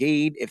the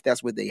Brigade, if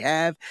that's what they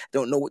have.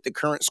 Don't know what the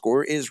current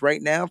score is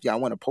right now. If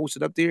y'all want to post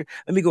it up there,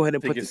 let me go ahead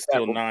and put it's this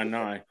still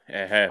 9-9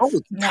 at half. Oh,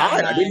 it's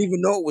tied. I didn't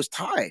even know it was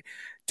tied.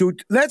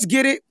 Dude, let's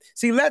get it.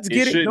 See, let's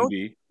get it. Shouldn't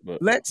be,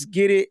 but let's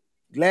get it.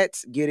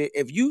 Let's get it.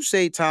 If you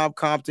say Tom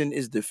Compton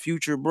is the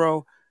future,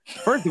 bro,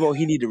 first of all,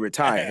 he need to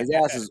retire. His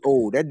ass is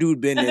old. That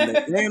dude been in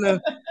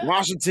Atlanta,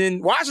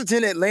 Washington,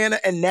 Atlanta,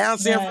 and now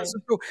San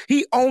Francisco.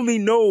 He only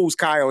knows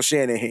Kyle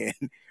Shanahan,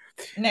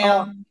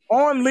 Now,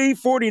 On Lee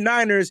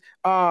 49ers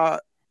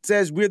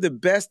says we're the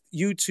best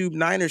YouTube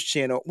Niners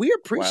channel. We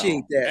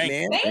appreciate that,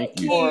 man. Thank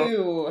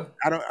you.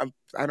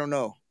 I don't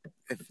know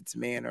if it's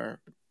man or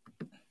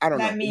I don't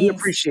That know. means We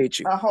appreciate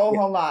you. a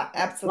whole lot.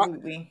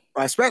 Absolutely.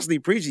 I especially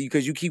appreciate you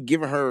because you keep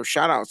giving her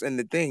shout outs and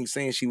the thing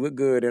saying she look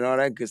good and all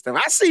that good stuff.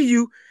 I see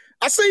you,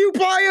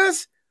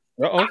 Pliers.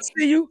 I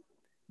see you.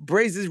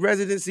 Braze's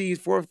residency is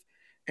 4th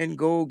and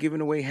goal,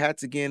 giving away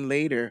hats again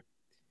later.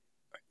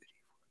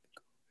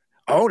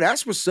 Oh,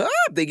 that's what's up.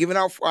 They giving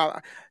out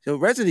so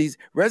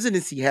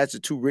residency hats are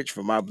too rich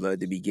for my blood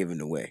to be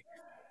given away.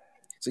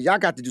 So y'all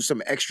got to do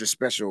something extra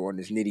special on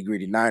this Nitty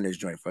Gritty Niners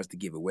joint for us to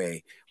give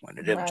away one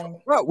of them. Right.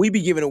 Well, we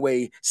be giving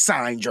away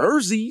signed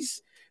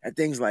jerseys and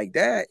things like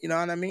that. You know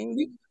what I mean?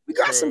 We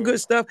got some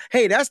good stuff.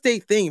 Hey, that's their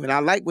thing, and I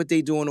like what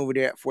they doing over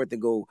there at 4th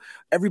and Goal.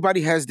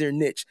 Everybody has their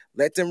niche.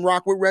 Let them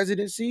rock with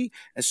residency,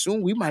 and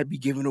soon we might be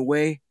giving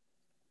away.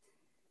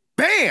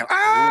 Bam!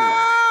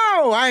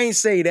 Oh, I ain't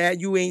say that.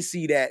 You ain't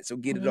see that. So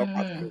get it up.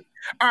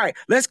 All right,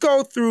 let's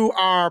go through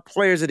our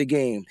players of the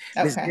game.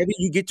 Miss Okay. Debbie,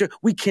 you get your.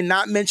 We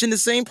cannot mention the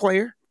same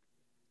player.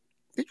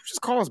 Did you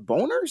just call us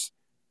boners?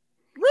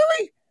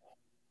 Really?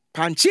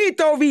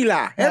 Panchito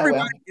Villa.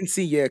 Everybody can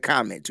see your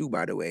comment too,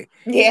 by the way.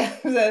 Yeah,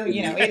 so,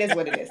 it is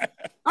what it is.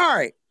 All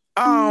right.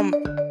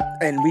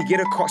 And we get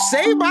a call.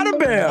 Saved by the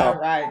Bell. All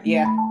right,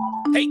 yeah.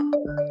 Hey.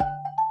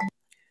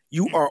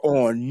 You are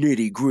on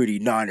Nitty Gritty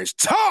Niners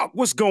Talk.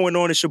 What's going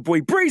on? It's your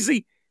boy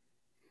Breezy.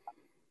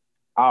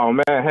 Oh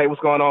man, hey,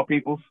 what's going on,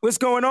 people? What's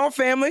going on,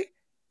 family?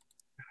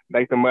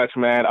 Thanks so much,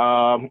 man.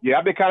 Yeah,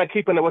 I've been kind of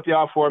keeping it with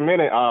y'all for a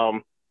minute.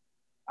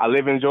 I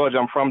live in Georgia.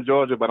 I'm from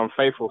Georgia, but I'm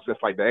faithful since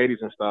like the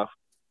 80s and stuff.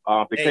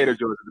 Decatur,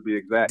 Georgia, to be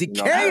exact.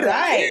 Decatur,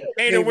 right?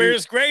 Decatur,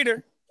 where's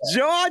greater?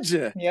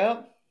 Georgia.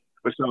 Yep.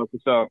 For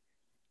sure.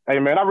 Hey,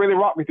 man, I really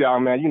rock with y'all,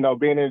 man. You know,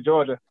 being in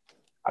Georgia,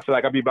 I feel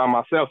like I be by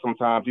myself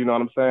sometimes. You know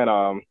what I'm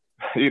saying?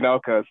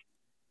 Because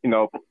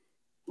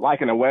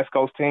liking a West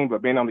Coast team,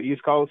 but being on the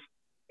East Coast,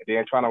 and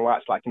then trying to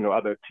watch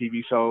other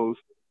TV shows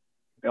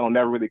they don't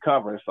never really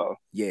cover. So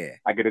yeah,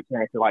 I get a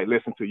chance to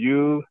listen to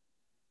you,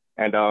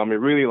 and it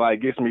really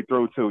gets me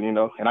through too.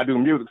 And I do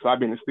music, so I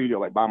be in the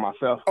studio by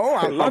myself. Oh,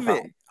 I love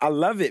it. I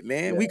love it,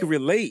 man. Yeah. We could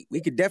relate.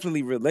 We could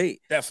definitely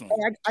relate. Definitely.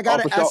 I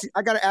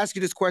gotta ask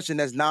you this question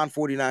that's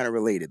non-49er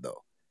related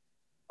though.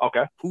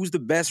 Okay. Who's the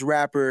best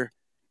rapper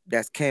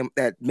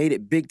that made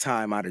it big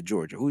time out of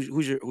Georgia?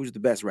 Who's the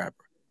best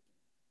rapper?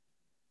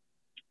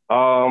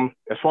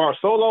 As far as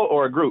solo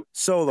or a group?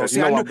 Solo. See,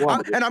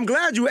 I'm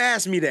glad you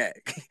asked me that.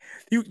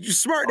 You're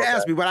smart to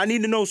ask me, but I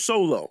need to know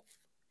solo.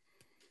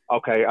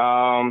 Okay.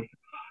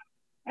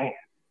 Man.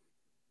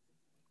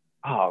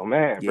 Oh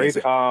man, yes,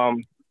 crazy.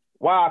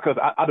 Why? Because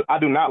I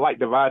do not like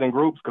dividing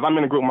groups because I'm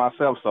in a group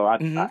myself, so I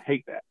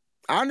hate that.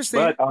 I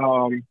understand.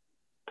 But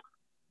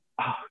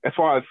as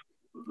far as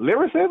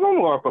lyricism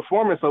or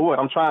performance or what,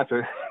 I'm trying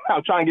to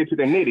get to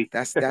the nitty.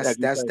 That's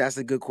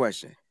a good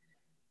question.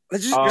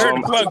 Let's just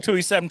turn the plug to.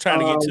 He said I'm trying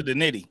to get to the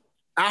nitty.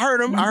 I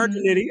heard him. I heard the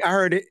nitty. I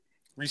heard it.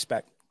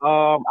 Respect.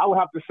 I would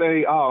have to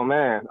say, oh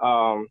man,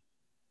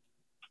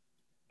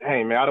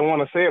 hey man, I don't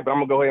want to say it, but I'm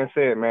gonna go ahead and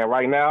say it, man.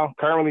 Right now,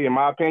 currently, in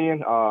my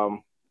opinion,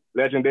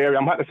 legendary.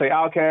 I'm about to say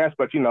Outkast,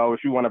 but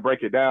if you want to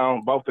break it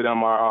down, both of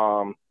them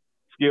are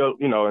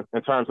skilled, in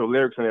terms of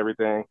lyrics and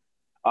everything.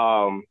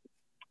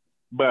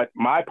 But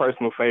my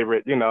personal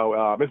favorite,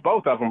 it's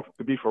both of them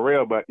to be for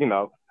real. But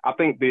I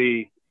think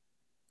the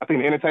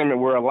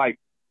entertainment world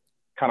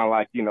kind of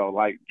like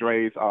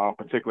Dre's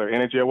particular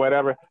energy or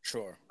whatever.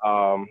 Sure.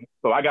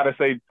 So I gotta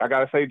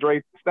say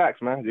Dre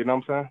Stacks, man. You know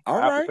what I'm saying? All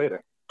I have right. to say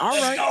that. All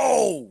right.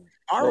 No.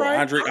 All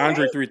right.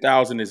 Andre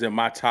 3000 is in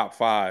my top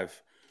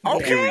 5.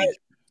 Okay. Period.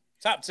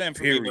 Top 10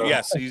 for me. But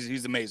yes,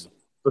 he's amazing.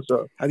 For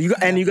sure.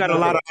 You got a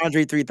lot of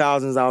Andre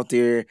 3000s out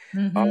there.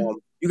 Mm-hmm.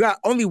 You got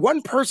only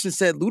one person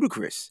said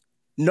Ludacris.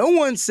 No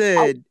one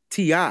said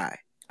T.I.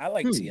 I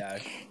like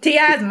T.I.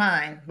 T.I.'s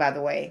mine, by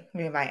the way. If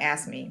anybody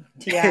asked me.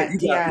 T.I. you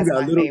T.I.'s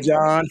got my Little favorite.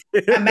 John.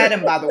 I met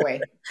him, by the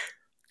way.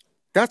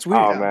 That's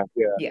weird. Oh man,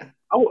 yeah. Yeah.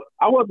 I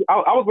was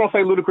gonna say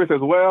Ludacris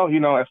as well.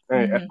 As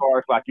far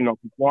as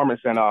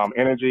performance and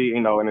energy,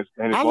 and his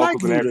I vocals like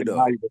and Luda, everything, though.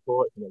 how he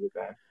records and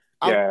everything.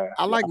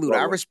 I like Luda.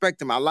 I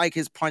respect him. I like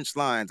his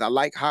punchlines. I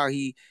like how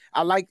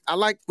I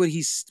like what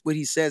he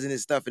says in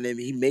his stuff, and then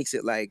he makes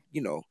it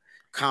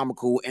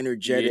comical,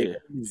 energetic.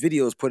 Yeah. His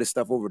videos put his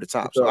stuff over the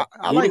top. Sure. So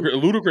I like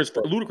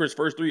Ludacris'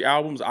 first 3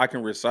 albums I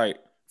can recite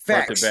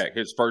front to back.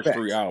 His first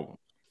 3 albums.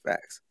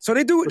 Facts. So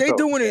they doing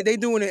it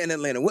in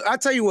Atlanta. I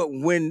tell you what,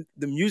 when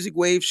the music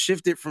wave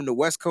shifted from the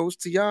West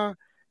Coast to y'all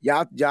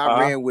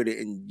ran with it,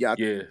 and y'all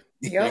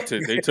Yep.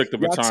 They took the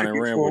baton and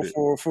ran with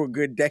it for a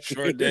good decade.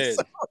 Sure did.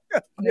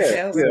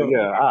 Yeah.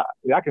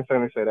 I can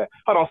certainly say that.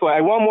 Hold on. So,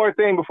 one more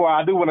thing before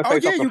I do want to say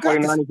something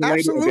 49ers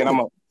related, and then I'm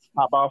gonna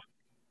pop off.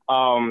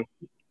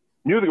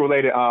 Music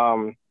related.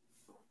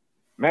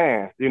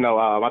 Man,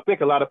 I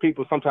think a lot of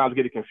people sometimes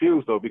get it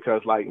confused though,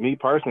 because me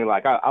personally,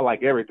 I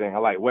like everything. I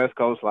like West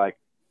Coast,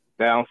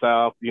 down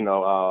south,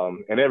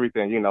 and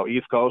everything.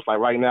 East Coast.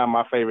 Right now,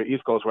 my favorite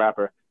East Coast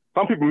rapper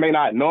some people may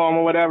not know him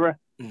or whatever.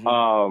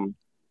 Mm-hmm.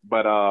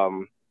 But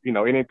you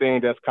know,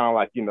 anything that's kind of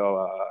like, you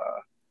know,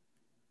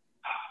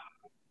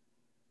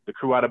 the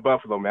crew out of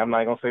Buffalo, man. I'm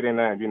not gonna say their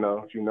name. You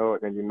know, if you know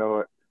it, then you know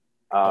it.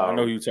 I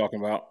know who you're talking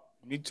about.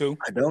 Me too.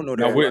 I don't know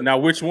that. Now,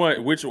 which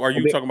one? Which are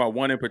you talking about?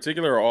 One in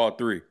particular, or all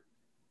three?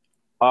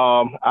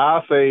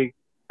 I'll say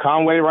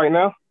Conway right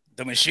now.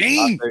 The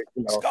Machine. Say,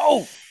 you know, Let's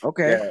go.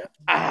 Okay.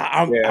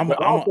 I'm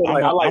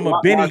like a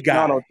Benny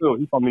guy too.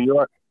 He's from New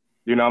York.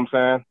 You know what I'm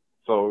saying?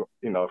 So,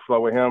 you know, flow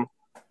with him.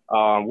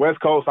 West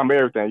Coast, I'm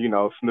everything. You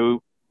know,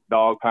 Snoop,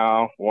 Dog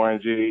Pound, Warren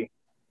G,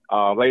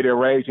 Lady of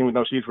Rage, even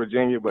though she's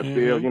Virginia, but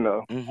still, you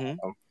know.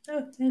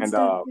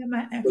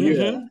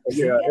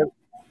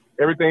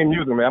 Everything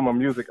music, man. I'm a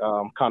music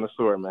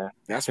connoisseur, man.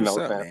 That's you what's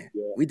know up, what man.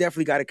 Yeah. We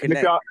definitely got to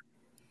connect.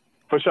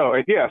 For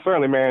sure. Yeah,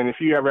 certainly, man. If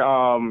you ever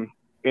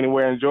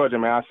anywhere in Georgia,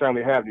 man, I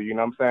certainly have you. You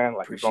know what I'm saying?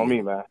 Like, it's on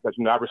me, man. Because,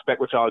 you know, I respect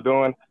what y'all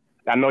doing.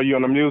 I know you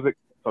on the music.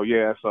 So,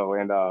 yeah. So,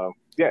 and,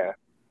 yeah.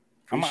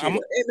 I'm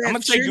gonna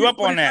take you up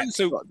on that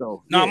too.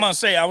 No, I'm gonna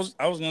say I was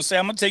gonna say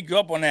I'm gonna take you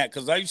up on that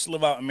because I used to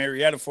live out in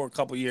Marietta for a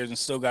couple of years and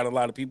still got a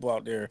lot of people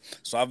out there.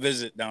 So I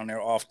visit down there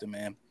often,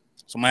 man.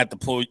 So I'm gonna have to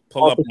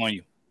pull up on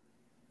you.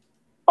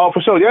 Oh,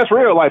 for sure. Yeah, it's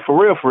real. Like, for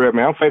real,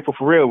 man. I'm faithful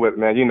for real with it,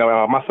 man. You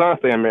know, my son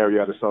stay in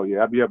Marietta, so yeah,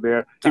 I'll be up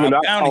there. Even though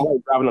I don't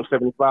like driving up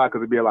 75 because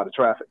it'd be a lot of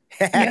traffic.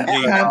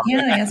 Yeah,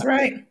 that's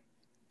right.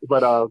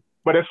 But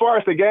as far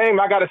as the game,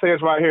 I gotta say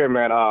it's right here,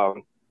 man.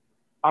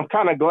 I'm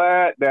kind of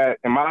glad that,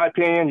 in my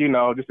opinion, you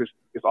know,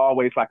 it's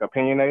always like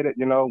opinionated,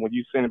 you know, when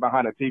you sitting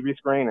behind a TV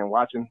screen and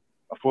watching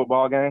a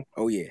football game.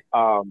 Oh yeah.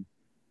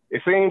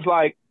 It seems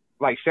like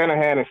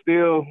Shanahan is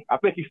still, I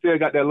think he still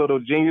got that little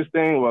genius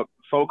thing, or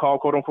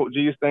so-called quote unquote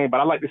genius thing. But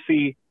I like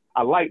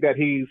that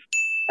he's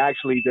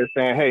actually just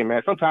saying, hey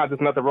man, sometimes there's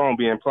nothing wrong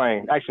being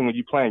plain. Actually, when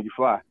you playing, you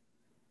fly.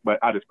 But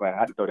I just playing. I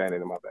had to throw that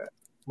in my bad.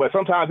 But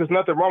sometimes there's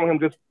nothing wrong with him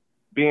just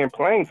being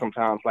plain.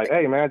 Sometimes, like,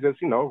 hey man,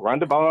 just, you know, run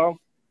the ball.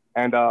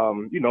 And,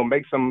 you know,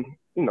 make some,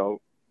 you know,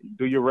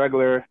 do your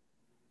regular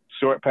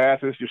short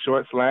passes, your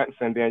short slants,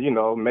 and then, you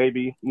know,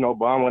 maybe, you know,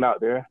 bomb one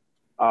out there.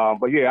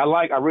 But yeah,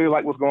 I really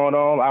like what's going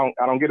on.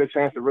 I don't get a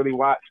chance to really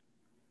watch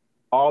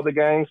all the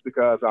games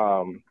because,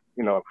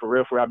 you know, for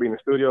real, I be in the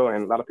studio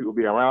and a lot of people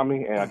be around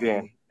me. And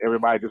again,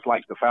 everybody just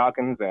likes the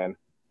Falcons, and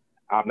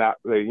I'm not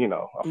really, you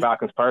know, a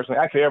Falcons person.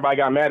 Actually, everybody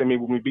got mad at me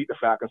when we beat the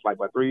Falcons like,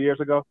 3 years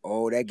ago?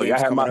 Oh, that game. So I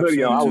had my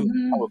hoodie on.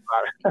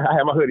 I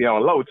had my hoodie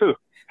on low too.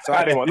 So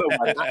I didn't want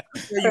nobody. I'll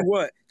tell you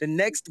what,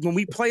 when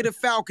we play the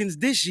Falcons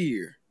this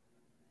year,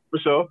 for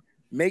sure,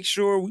 make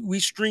sure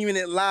we streaming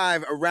it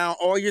live around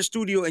all your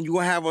studio, and you're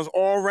gonna have us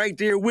all right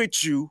there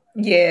with you.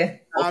 Yeah.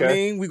 I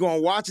mean, we're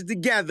gonna watch it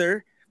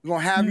together. We're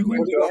gonna have you,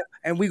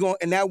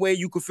 and that way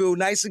you can feel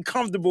nice and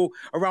comfortable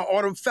around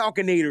all them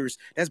Falconators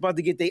that's about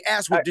to get their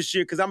ass whipped this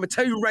year. Because I'm gonna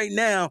tell you right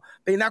now,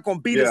 they're not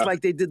gonna beat us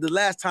like they did the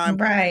last time.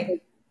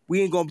 Right.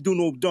 We ain't gonna do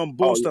no dumb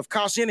bull stuff.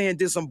 Kyle Shanahan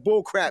did some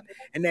bull crap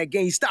in that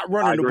game. He stopped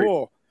running the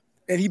ball.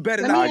 And he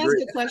better not. Let me ask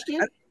you a question.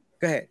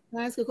 Go ahead. Can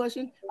I ask a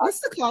question? What's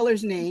the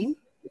caller's name?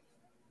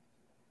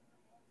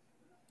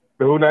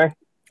 Who name?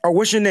 Oh,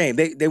 what's your name?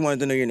 They wanted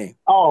to know your name.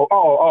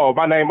 Oh,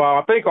 my name.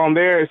 I think on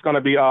there it's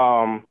gonna be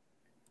I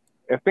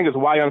think it's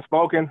Y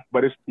Unspoken,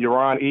 but it's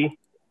Yaron E.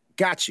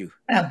 Got you.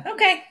 Oh,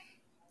 okay.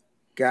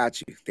 Got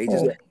you. They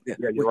just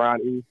Yaron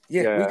E.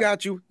 Yeah, we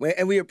got you,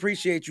 and we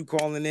appreciate you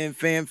calling in,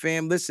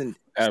 fam. Listen.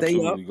 Absolutely.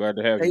 Stay up. Glad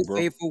to have you, bro.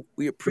 Stay faithful.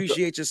 We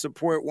appreciate your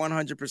support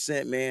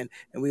 100%, man.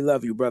 And we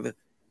love you, brother.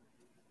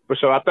 For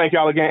sure. I thank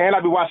y'all again. And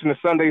I'll be watching the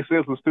Sunday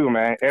Sizzles too,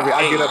 man. I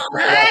get up.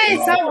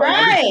 All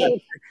right.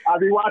 I'll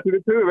be watching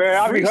it too, man.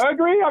 I'll be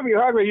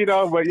hungry, you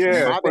know. But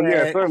yeah,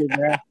 certainly,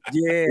 man.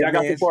 Yeah, I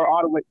got support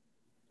all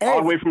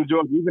the way from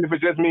Georgia. Even if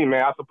it's just me,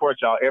 man, I support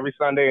y'all every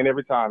Sunday and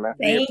every time, man.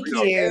 Thank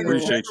you.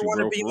 Appreciate you, want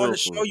bro. to be on the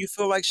show, you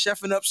feel like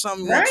chefing up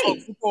something, right. Talk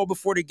football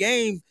before the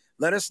game,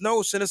 let us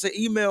know. Send us an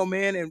email,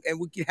 man, and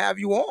we can have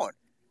you on.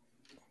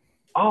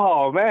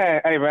 Oh man,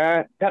 hey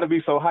man, that'll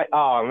be so high.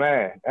 Oh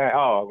man. I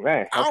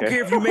don't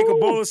care if you make a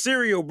bowl of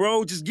cereal,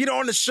 bro. Just get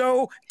on the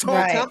show,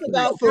 talk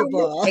about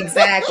football.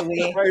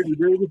 Exactly. Crazy,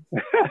 dude.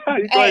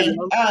 Hey,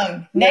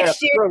 next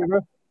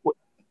year.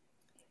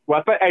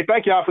 Well,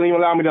 thank y'all for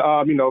allowing me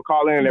to,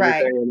 call in and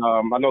everything.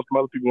 And I know some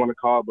other people want to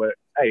call, but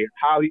hey,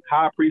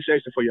 high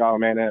appreciation for y'all,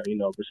 man. And,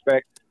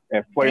 respect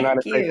and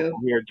 49ers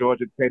from here,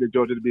 Georgia, Tater,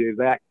 Georgia to be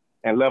exact,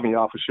 and loving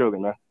y'all for surely,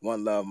 man.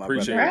 One love, my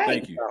appreciate brother.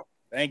 it. Right.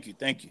 Thank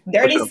you.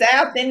 Dirty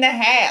South in the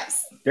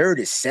house.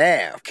 Dirty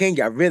South. Can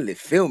y'all really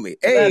feel me?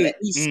 Hey,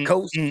 East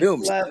Coast, feel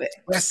me. Love it.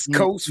 West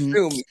Coast,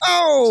 feel me.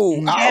 Oh.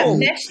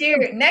 Next year,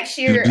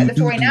 the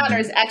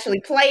 49ers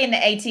actually play in the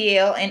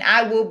ATL, and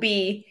I will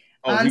be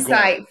on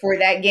site for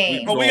that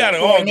game. We got it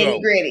all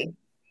nitty gritty.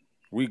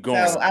 We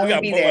going. So I will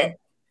be there.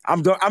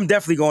 I'm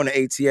definitely going to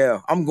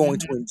ATL. I'm going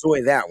to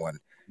enjoy that one.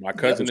 My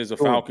cousin is a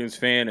Falcons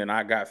fan, and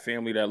I got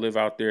family that live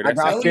out there. I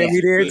got family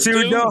there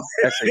too, though.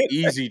 That's an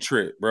easy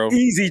trip, bro.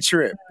 Easy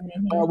trip.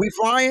 We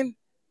flying?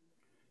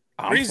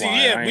 Breezy,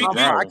 yeah.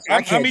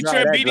 I'll meet you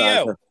at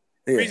BDL.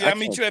 Breezy, I'll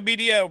meet you at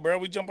BDL, bro.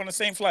 We jump on the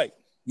same flight.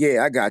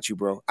 Yeah, I got you,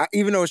 bro.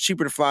 Even though it's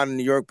cheaper to fly to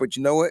New York, but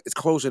you know what? It's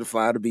closer to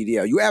fly to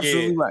BDL. You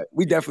absolutely right.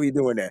 We definitely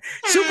doing that.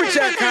 Super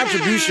chat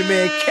contribution,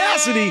 man.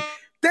 Cassidy,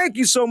 thank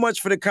you so much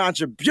for the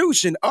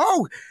contribution.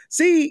 Oh,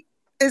 see,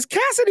 is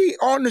Cassidy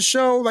on the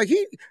show? Like,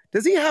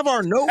 does he have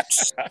our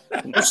notes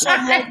or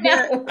something like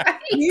that? Right?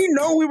 He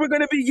know we were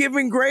going to be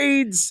giving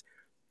grades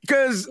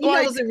because he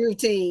knows the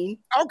routine.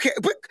 Okay,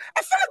 but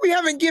I feel like we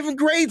haven't given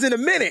grades in a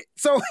minute.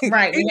 So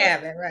right, we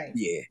haven't. Right.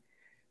 Yeah.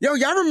 Yo,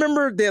 y'all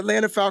remember the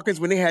Atlanta Falcons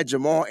when they had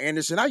Jamal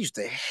Anderson? I used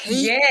to hate.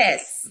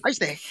 Yes. I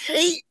used to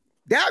hate.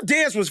 That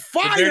dance was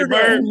fire,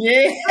 though.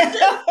 Yeah.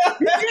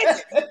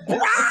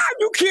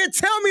 You can't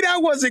tell me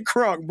that wasn't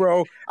crunk,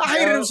 bro. I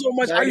hated him so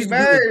much. I used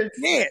to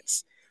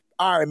dance.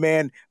 All right,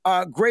 man.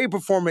 Great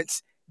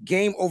performance.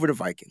 Game over the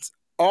Vikings.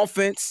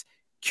 Offense,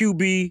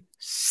 QB,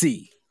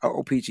 C.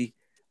 Uh-oh, Peachy.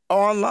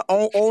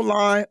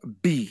 O-line,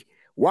 B.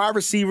 Wide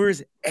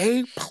receivers,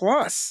 A+.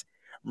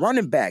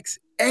 Running backs,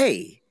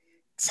 A.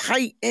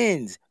 Tight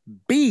ends,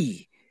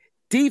 B.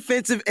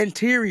 Defensive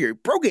interior,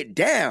 broke it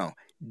down,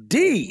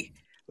 D.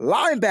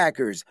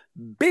 Linebackers,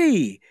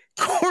 B.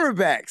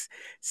 Cornerbacks,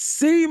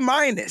 C-.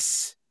 What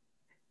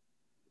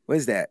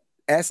is that?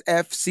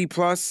 SF, C+?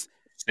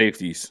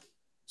 Safeties,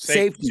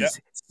 yep.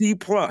 C+.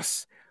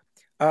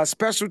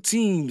 Special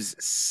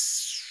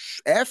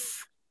teams,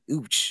 F.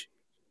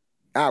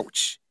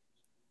 Ouch.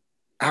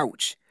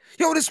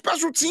 Yo, the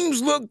special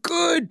teams look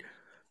good.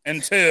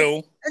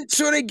 Until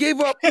they gave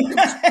up.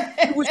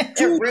 It was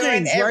two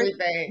things, right?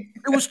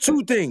 It was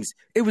two things.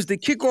 It was the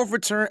kickoff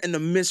return and the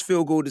missed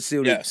field goal to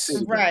seal it.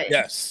 Right.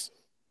 Yes.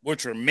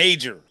 Which were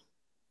major.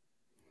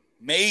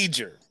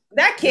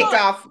 That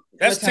kickoff.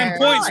 That's 10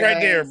 points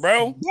right there,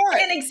 bro.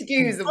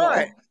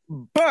 Inexcusable.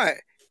 But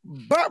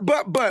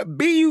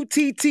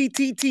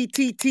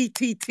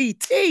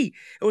B-U-T-T-T-T-T-T-T-T-T.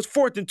 It was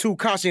 4th and 2.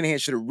 Kyle Shanahan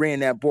should have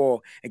ran that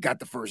ball and got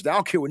the first down. I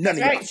don't care what none of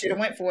y'all should have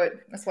went for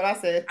it. That's what I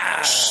said.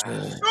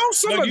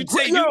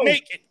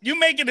 You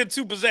make it a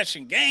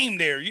 2-possession game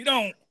there. You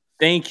don't.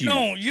 Thank you.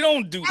 You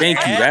don't do Thank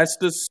that. you. That's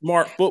the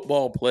smart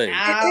football play. He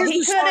could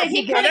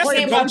have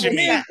came up with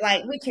that.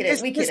 Like we could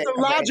have. It's the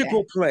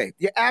logical play.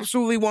 You're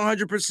absolutely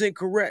 100%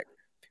 correct.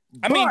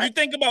 I mean, you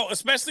think about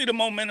especially the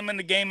momentum in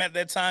the game at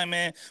that time,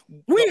 man.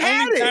 We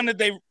had it. Time that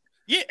they,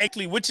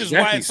 actually, which is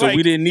why it's so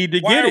we didn't need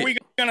to get it. Why are we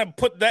going to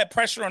put that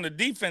pressure on the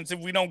defense if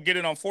we don't get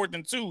it on 4th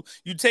and 2?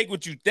 You take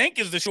what you think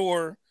is the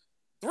sure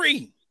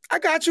 3. I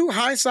got you.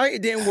 Hindsight,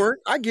 it didn't work.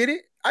 I get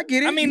it. I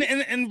mean,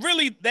 and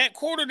really, that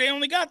quarter, they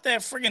only got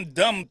that friggin'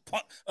 dumb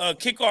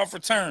kickoff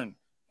return.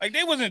 Like,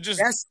 they wasn't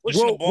just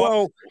pushing the ball.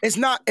 Well, it's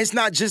not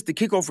just the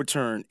kickoff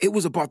return. It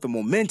was about the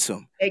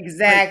momentum.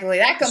 Exactly.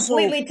 That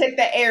completely took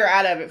the air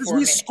out of it for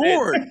me. We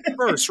scored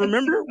first,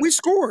 remember? We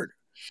scored.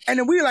 And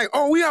then we were like,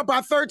 oh, we up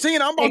by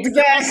 13. I'm about to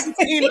get my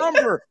 16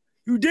 number.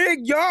 You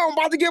dig? Yo, I'm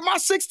about to get my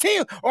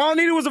 16. All I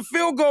needed was a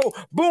field goal.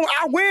 Boom,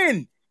 I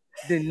win.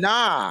 Then,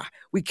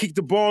 we kicked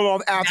the ball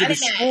off after the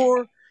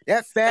score.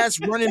 That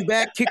fast running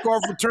back, kickoff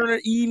returner,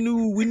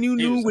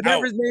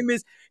 whatever his name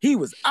is, he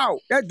was out.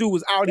 That dude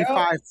was out in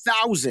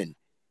 5,000.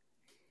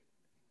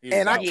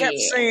 And I kept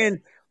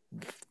saying,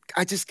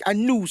 I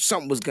knew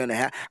something was going to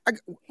happen.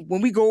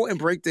 When we go and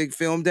break the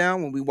film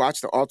down, when we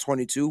watch the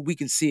All-22, we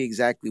can see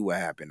exactly what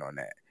happened on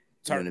that.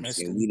 You know what I'm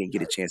saying? We didn't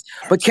get a chance.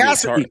 But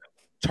Cassidy.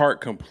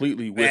 Tart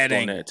completely whiffed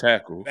on that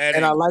tackle.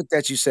 And I like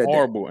that you said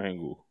horrible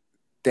angle.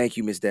 Thank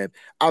you, Ms. Deb.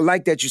 I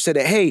like that you said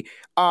that. Hey,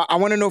 I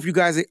want to know if you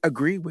guys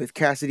agree with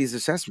Cassidy's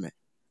assessment.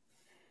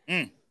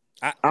 I'm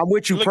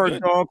with you,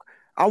 Dog.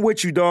 I'm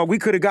with you, dog. We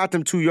could have got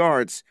them 2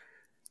 yards.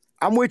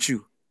 I'm with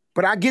you.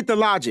 But I get the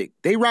logic.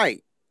 They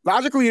right.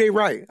 Logically, they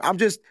right. I'm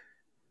with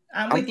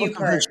you,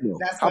 Kurt.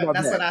 That's what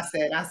I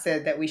said. I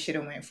said that we should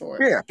have went for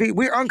it. Yeah,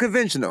 we're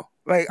unconventional.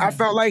 Like, I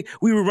felt like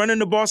we were running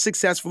the ball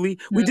successfully.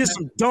 We did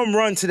some dumb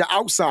run to the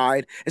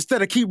outside.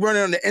 Instead of keep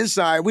running on the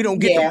inside, we don't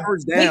get the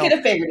first down. We could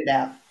have figured it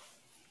out.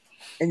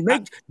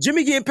 And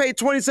Jimmy getting paid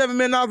 $27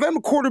 million. Let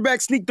him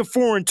quarterback sneak to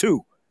 4 and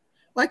 2.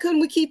 Why couldn't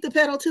we keep the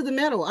pedal to the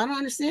metal? I don't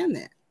understand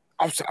that.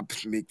 I'm sorry,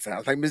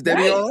 like Miss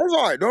Debbie. Right. All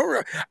right,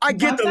 don't. I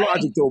get the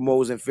logic though,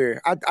 Mose and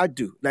Fair. I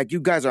do. Like,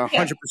 you guys are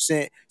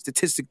 100%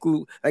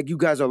 statistically. Like, you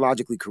guys are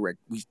logically correct.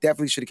 We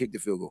definitely should have kicked the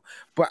field goal.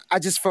 But I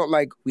just felt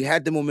like we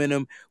had the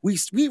momentum. We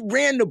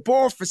ran the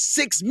ball for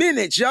 6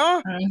 minutes,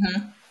 y'all.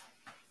 Mm-hmm.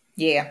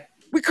 Yeah.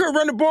 We could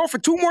run the ball for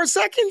 2 more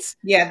seconds.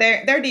 Yeah,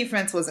 their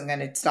defense wasn't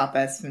going to stop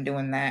us from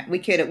doing that. We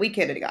could have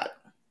got it.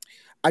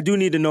 I do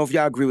need to know if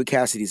y'all agree with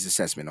Cassidy's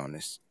assessment on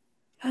this.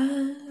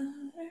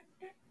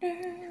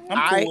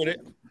 I'm cool with it.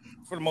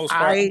 For the most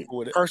part, I'm cool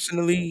with it.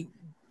 Personally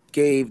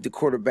gave the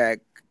quarterback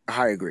a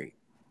higher grade.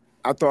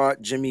 I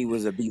thought Jimmy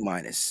was a B-.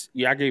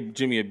 Yeah, I gave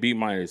Jimmy a B-,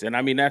 and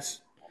I mean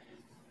that's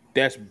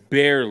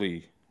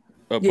barely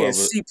above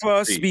C+,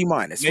 B-.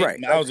 Right.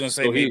 I was gonna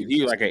say so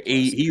he like an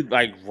 8. He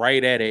like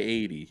right at an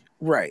 80.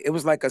 Right. It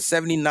was like a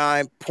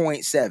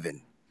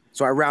 79.7.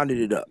 So I rounded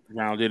it up.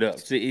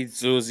 So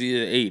it's an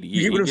 80.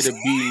 You get a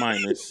B-.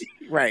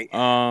 Right.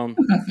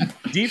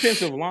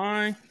 Defensive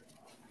line.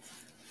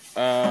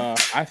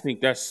 I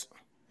think that's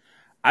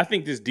I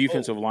think this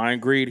defensive line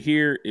grade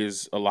here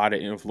is a lot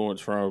of influence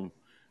from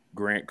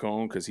Grant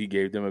Cohn because he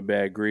gave them a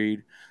bad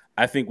grade.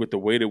 I think with the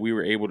way that we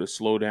were able to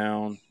slow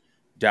down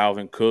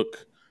Dalvin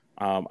Cook,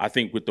 I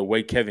think with the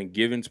way Kevin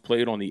Givens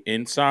played on the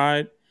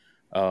inside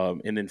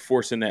and then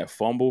forcing that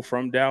fumble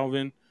from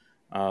Dalvin,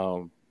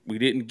 we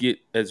didn't get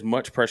as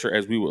much pressure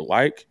as we would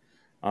like,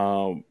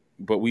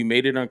 but we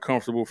made it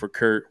uncomfortable for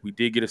Kurt. We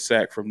did get a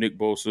sack from Nick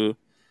Bosa,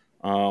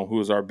 who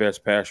was our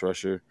best pass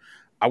rusher.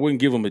 I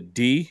wouldn't give him a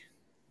D.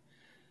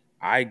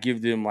 I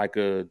give them like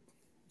a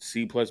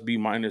C plus B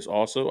minus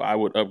also. I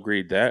would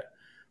upgrade that.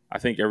 I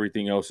think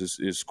everything else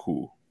is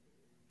cool.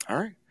 All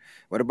right.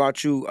 What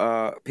about you,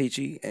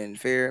 Peachy and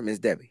Fair, Miss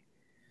Debbie?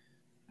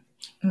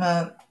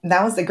 That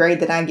was the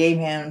grade that I gave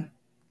him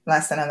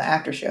last night on the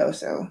after show.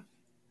 So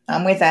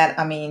I'm with that.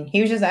 I mean,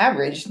 he was just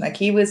average. Like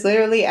he was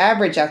literally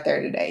average out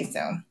there today.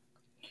 So,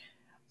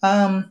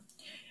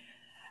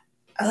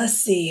 let's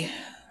see.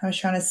 I was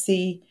trying to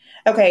see.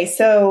 Okay,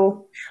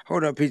 so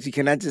hold on, Peachy.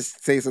 Can I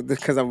just say something?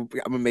 Because I'm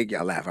gonna make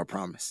y'all laugh. I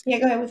promise. Yeah,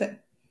 go ahead with it.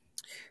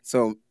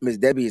 So Miss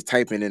Debbie is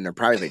typing in the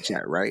private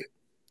chat, right?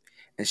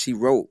 And she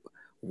wrote,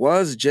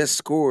 "Was just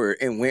scored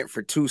and went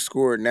for 2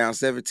 scored. Now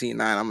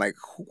 17-9." I'm like,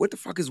 what the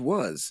fuck is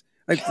was?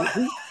 Like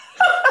who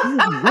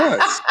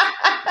was?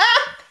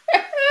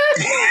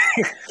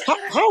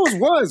 how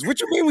was?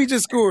 What you mean we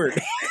just scored?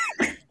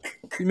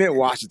 You meant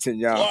Washington,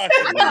 y'all.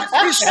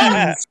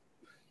 Washington.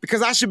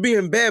 Because I should be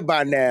in bed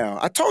by now.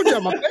 I told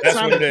y'all my bedtime.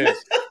 That's what it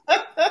is.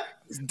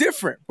 It's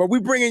different, but we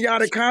bringing y'all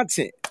the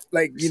content.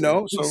 Like, you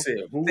know, so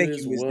thank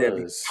you, Miss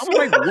Debbie. I was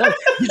like, what?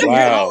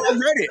 Wow. I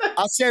read it.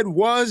 I said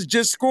was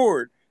just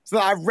scored. So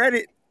I read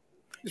it.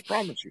 Just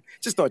promise you.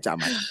 Just thought y'all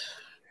might.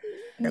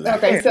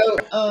 Okay,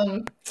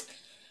 so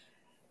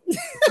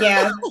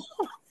yeah.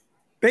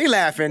 They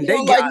laughing. You They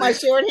don't got like my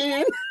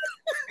shorthand?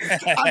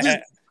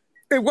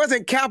 It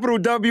wasn't capital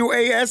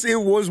WAS,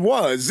 it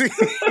was.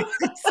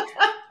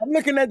 I'm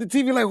looking at the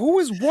TV like, who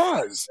is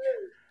was?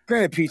 Go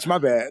ahead, Peach, my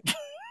bad.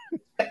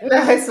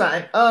 No, it's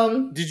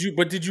fine.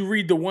 Did you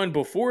read the one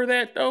before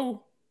that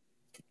though?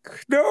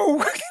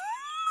 No.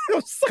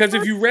 Because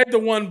if you read the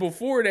one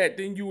before that,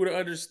 then you would have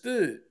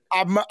understood.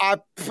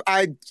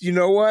 I you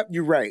know what?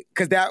 You're right.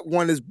 Because that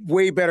one is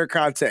way better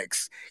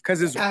context.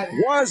 Because it's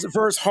was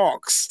versus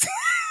Hawks.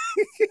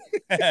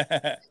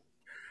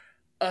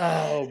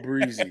 Oh,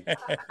 breezy.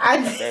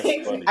 I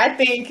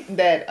think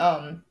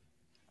that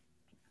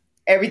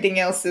everything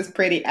else is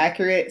pretty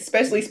accurate,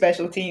 especially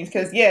special teams.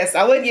 Because yes,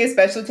 I would give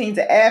special teams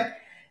an F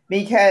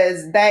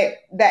because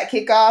that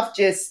kickoff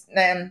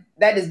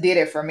that just did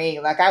it for me.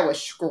 Like I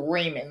was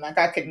screaming, like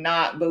I could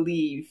not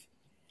believe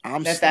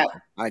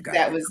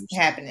that was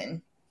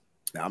happening.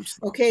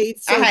 Okay,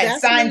 so I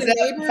had signs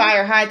up,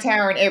 fire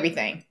Hightower, and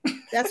everything.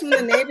 That's when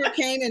the neighbor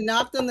came and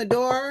knocked on the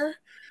door.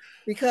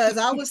 Because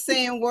I was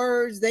saying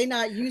words they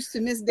not used to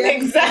Miss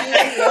Debbie.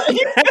 Exactly.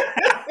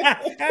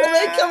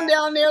 They come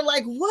down there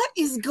like, what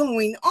is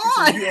going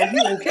on? Are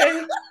you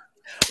okay?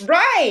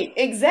 Right,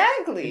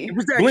 exactly.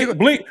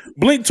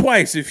 Blink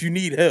twice if you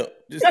need help.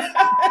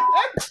 That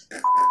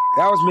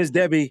was Miss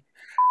Debbie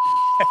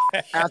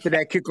after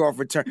that kickoff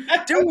return.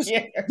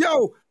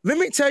 Yo, let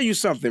me tell you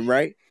something,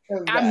 right?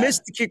 Oh, I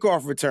missed the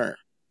kickoff return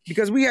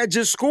because we had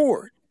just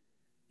scored.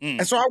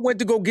 And so I went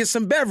to go get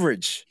some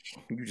beverage.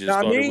 You just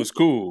thought it was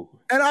cool.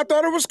 And I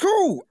thought it was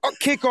cool. A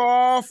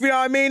kickoff, you know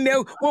what I mean?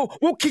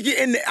 We'll kick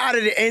it out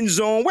of the end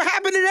zone. What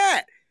happened to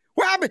that?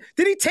 What happened?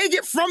 Did he take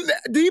it from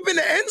deep in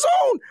the end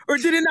zone? Or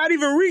did it not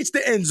even reach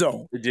the end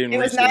zone? It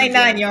was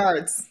 99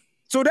 yards.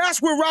 So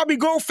that's where Robbie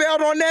Gold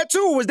failed on that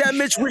too. Was that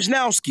Mitch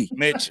Wisnowski?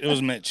 It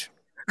was Mitch.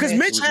 Because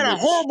Mitch had a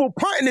horrible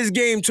punt in this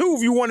game too,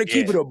 if you want to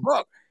keep it a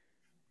buck.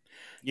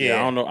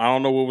 Yeah, I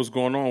don't know what was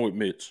going on with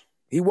Mitch.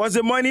 He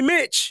wasn't Money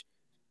Mitch.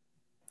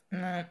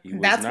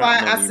 That's why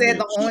I said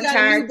the whole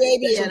entire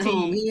baby at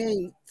home. He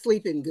ain't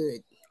sleeping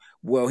good.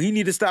 Well, he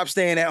need to stop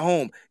staying at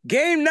home.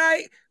 Game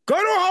night, go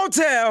to a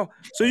hotel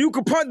so you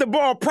can punt the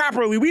ball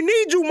properly. We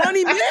need you,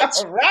 Money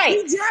Mitch.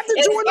 Right.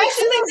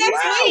 Especially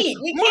next week.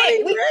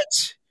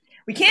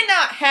 We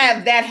cannot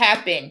have that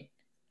happen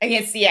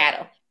against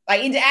Seattle.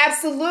 Like it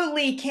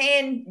absolutely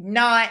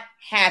cannot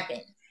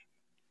happen.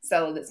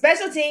 So the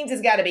special teams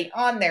has got to be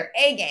on their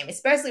A game,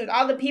 especially with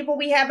all the people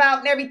we have out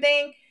and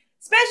everything.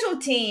 Special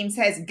teams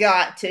has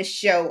got to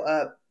show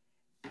up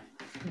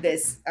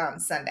this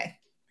Sunday.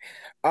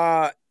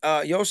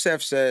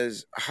 Yosef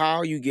says,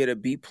 how you get a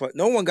B plus?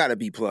 No one got a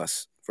B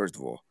plus, first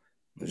of all.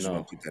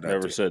 No,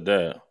 never said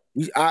that.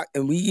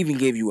 We even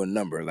gave you a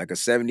number, like a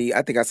 70.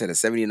 I think I said a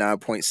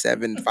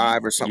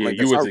 79.75 or something like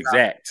that. You was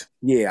exact.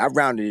 I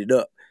rounded it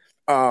up.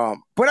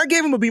 But I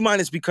gave him a B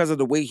minus because of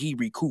the way he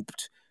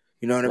recouped.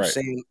 You know what I'm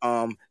saying?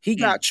 He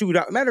got chewed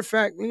out. Matter of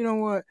fact, you know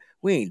what?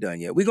 We ain't done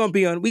yet. We're going to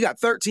be on. We got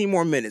 13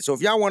 more minutes. So if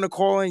y'all want to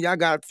call in, y'all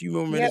got a few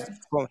more minutes. Yep.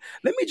 To call in.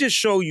 Let me just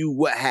show you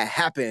what had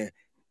happened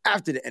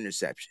after the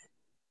interception.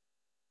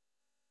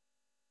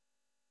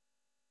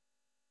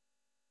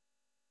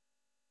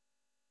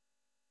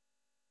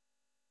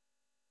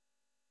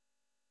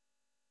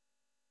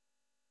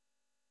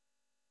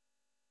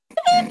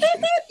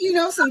 You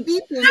know, some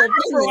beeps in there.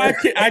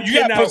 You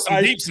got to put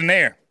some beeps in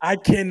there. I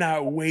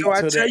cannot wait till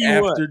the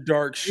After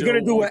Dark show. We're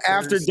going to do an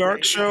After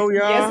Dark show,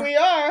 y'all. Yes, we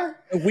are.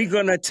 We're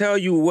going to tell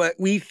you what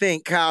we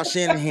think Kyle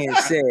Shanahan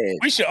said.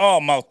 We should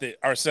all mouth it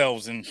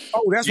ourselves.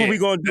 That's what we're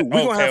going to do.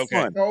 We're going to have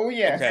fun. Oh,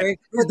 yeah. Okay.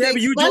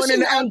 Debbie, you joining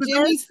the After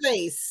Dark? Jimmy's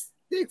face.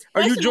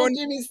 Are you joining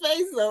Jimmy's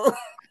face, though?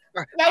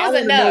 That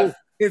was enough.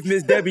 If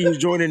Miss Debbie is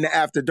joining the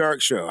After Dark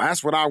show,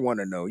 that's what I want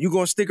to know. You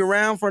gonna stick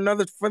around for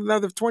another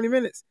 20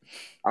 minutes?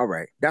 All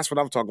right, that's what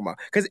I'm talking about.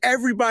 Because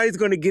everybody's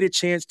gonna get a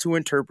chance to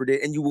interpret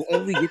it, and you will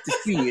only get to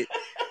see it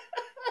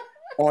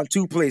on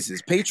two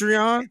places: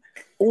 Patreon,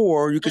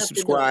 or you can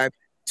subscribe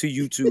to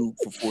YouTube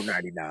for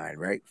 $4.99,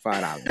 right?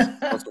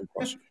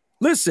 $5.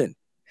 Listen,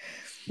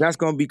 that's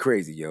gonna be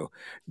crazy, yo.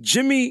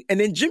 Jimmy took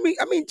it.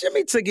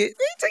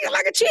 He took it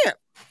like a champ.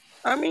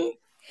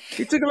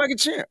 He took it like a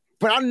champ.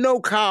 But I know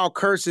Kyle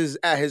curses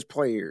at his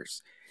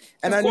players.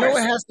 And I know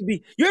it has to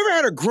be. You ever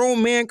had a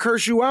grown man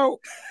curse you out?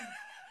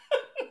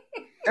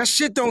 That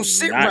shit don't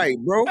sit right,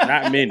 bro.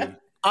 Not many.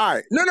 All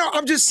right. No,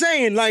 I'm just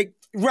saying, like,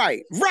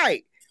 right.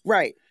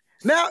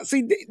 Now,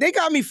 see, they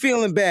got me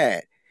feeling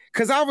bad.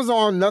 Because I was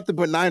on Nothing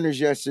But Niners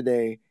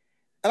yesterday,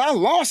 and I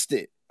lost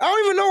it. I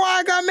don't even know why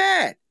I got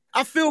mad.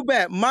 I feel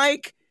bad.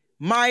 Mike,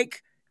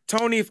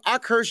 Tony, if I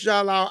cursed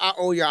y'all out, I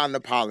owe y'all an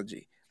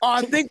apology.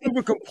 I think we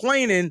were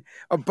complaining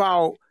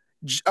about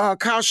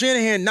Kyle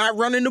Shanahan not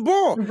running the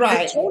ball.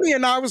 Right. And Tony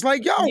and I was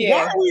like, why are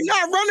we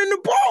not running the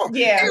ball?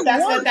 Yeah,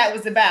 that's what that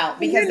was about.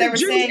 Because they were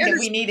saying that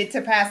we needed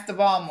to pass the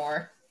ball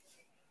more.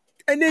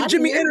 And then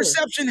Jimmy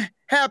interception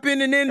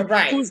happened, and then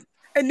I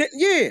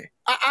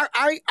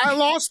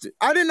lost it.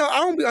 I didn't know. I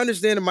don't be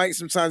understanding Mike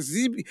sometimes.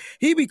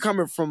 He be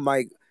coming from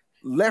like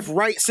left,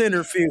 right,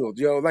 center field,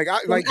 yo. Like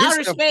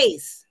outer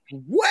space.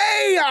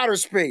 Way outer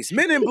space.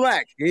 Men in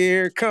Black.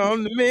 Here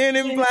come the Men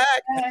in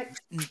Black.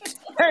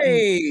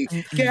 Hey,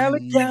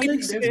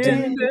 Galaxy.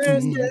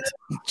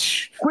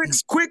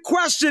 Quick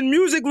question.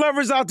 Music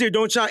lovers out there,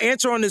 don't y'all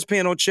answer on this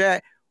panel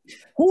chat.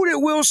 Who did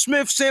Will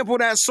Smith sample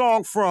that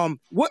song from?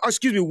 What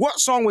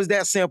song was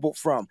that sampled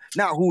from?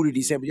 Not who did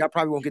he sample? Y'all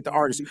probably won't get the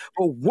artist.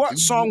 But what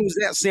song was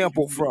that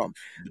sampled from?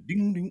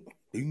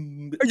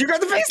 You got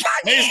the bass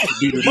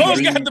line?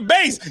 Bro's got the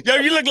bass. Yo,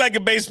 you look like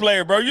a bass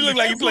player, bro. You look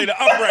like you play the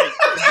upright.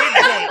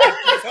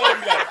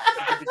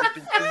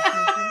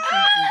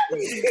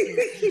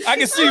 I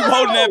can see you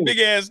holding that big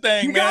ass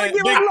thing, you man. Gotta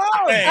give him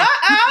love.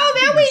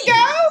 There we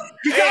go.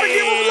 You gotta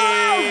give him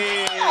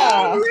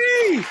love.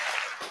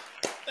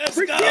 Let's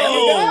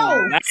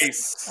go.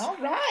 Nice. All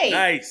right.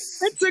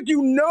 Nice. It took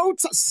you no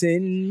time.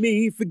 Send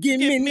me, forgive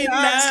me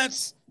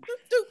not.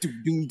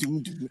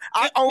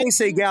 I always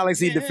say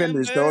Galaxy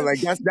Defenders though, like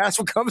that's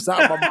what comes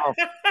out of my mouth.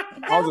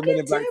 I was a Men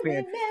in Black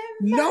fan.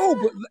 No,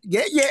 but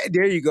yeah,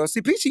 there you go.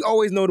 See, Peachy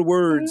always know the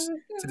words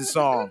to the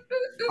song,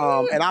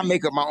 and I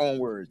make up my own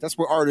words. That's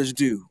what artists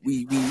do.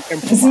 We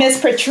It's Miss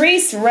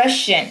Patrice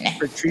Rushen.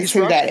 Patrice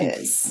who Rushen. that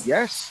is?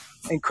 Yes,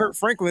 and Kurt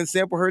Franklin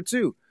sampled her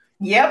too.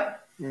 Yep.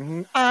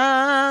 Mm-hmm.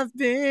 I've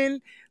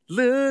been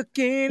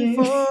looking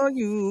for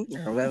you.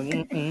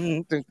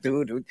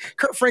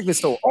 Kurt Franklin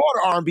stole all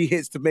the R&B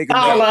hits to make it.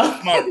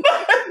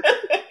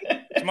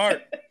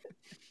 Smart.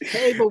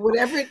 Hey, but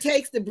whatever it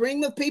takes to bring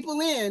the people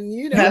in,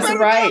 you know. That's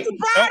right.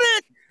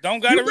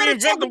 Don't gotta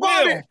reinvent the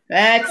wheel.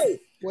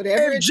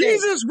 Whatever if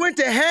Jesus went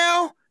to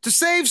hell to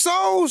save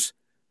souls,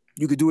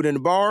 you could do it in the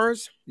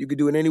bars. You could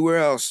do it anywhere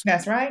else.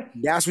 That's right.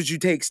 That's what you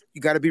take.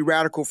 You got to be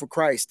radical for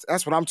Christ.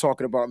 That's what I'm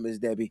talking about, Ms.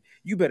 Debbie.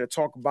 You better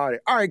talk about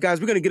it. All right, guys,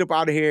 we're going to get up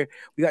out of here.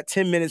 We got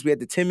 10 minutes. We had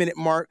the 10-minute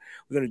mark.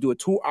 We're going to do a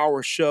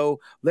 2-hour show.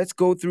 Let's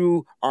go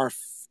through our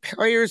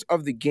players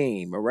of the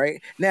game, all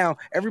right? Now,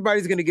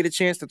 everybody's going to get a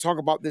chance to talk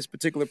about this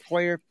particular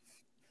player.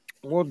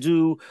 Let's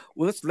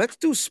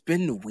do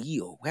spin the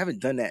wheel. We haven't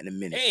done that in a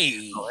minute.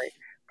 Hey. All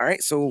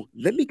right. So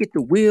let me get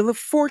the Wheel of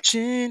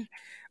Fortune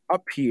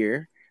up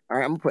here. All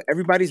right, I'm gonna put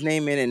everybody's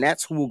name in, and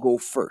that's who will go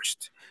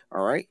first.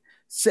 All right,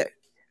 so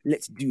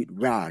let's do it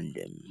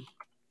random.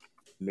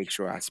 Make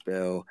sure I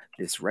spell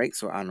this right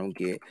so I don't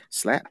get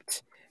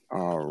slapped.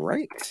 All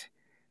right,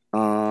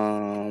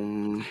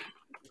 and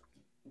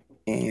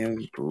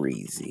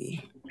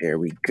breezy. There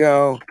we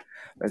go.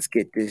 Let's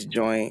get this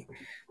joint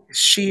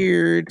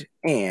sheared.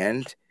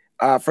 And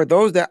for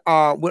those that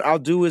what I'll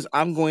do is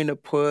I'm going to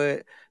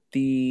put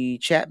the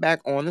chat back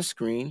on the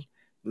screen.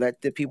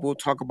 Let the people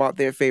talk about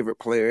their favorite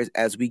players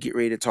as we get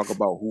ready to talk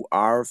about who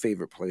our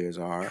favorite players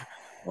are.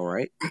 All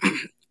right.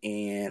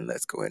 And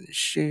let's go ahead and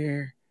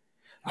share.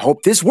 I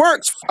hope this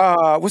works.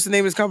 What's the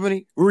name of this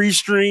company?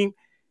 Restream.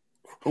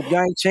 Hope y'all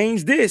ain't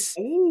changed this.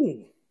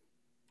 Ooh.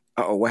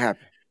 Uh-oh, what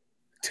happened?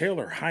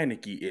 Taylor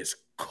Heineke is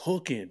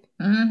cooking.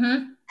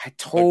 Mm-hmm. I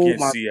told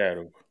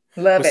Seattle.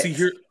 Love but it. See,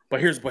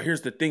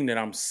 here's the thing that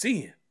I'm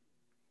seeing.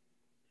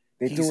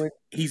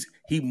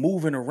 He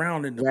moving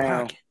around in the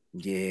pocket.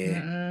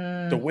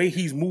 Yeah. The way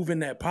he's moving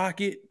that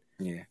pocket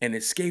Yeah. and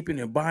escaping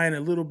and buying a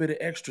little bit of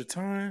extra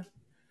time.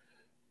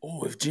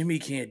 Oh, if Jimmy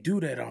can't do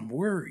that, I'm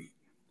worried.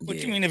 What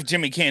you mean if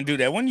Jimmy can't do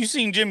that? When you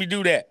seen Jimmy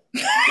do that?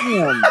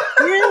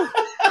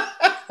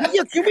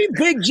 Yeah, can we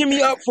big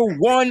Jimmy up for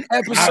one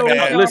episode?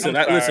 Listen.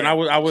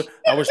 I was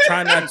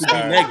trying not to be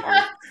negative,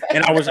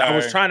 and I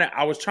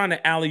was trying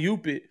to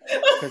alley-oop it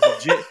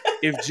because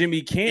if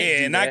Jimmy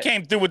can't, and I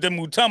came through with the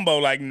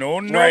Mutombo like no.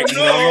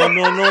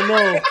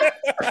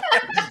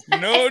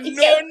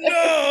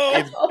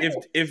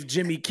 If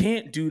Jimmy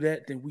can't do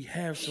that, then we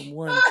have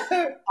someone.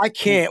 I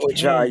can't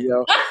with y'all,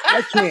 yo.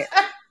 I can't.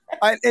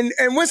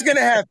 And what's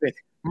gonna happen?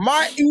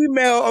 My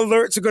email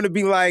alerts are gonna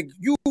be like,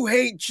 "You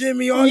hate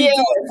Jimmy, all you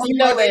do, you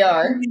know they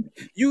are.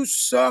 You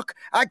suck.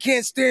 I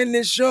can't stand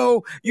this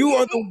show. You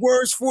are the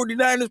worst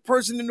 49ers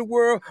person in the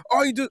world.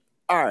 All you do."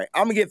 All right,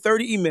 I'm gonna get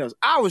 30 emails.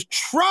 I was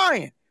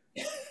trying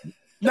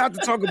not to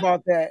talk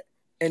about that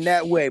in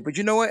that way, but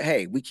you know what?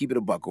 Hey, we keep it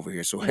a buck over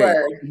here. So hey,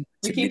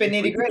 we keep it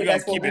nitty gritty. We're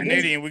gonna keep it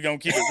nitty, and we're gonna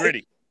keep it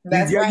gritty.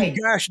 That's right.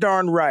 You gosh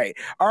darn right.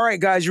 All right,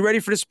 guys, you ready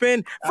for the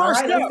spin?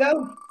 First let's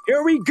go.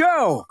 Here we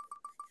go.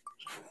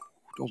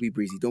 Don't be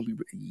breezy. Don't be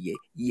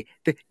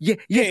yeah.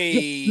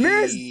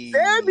 Miss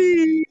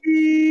Debbie.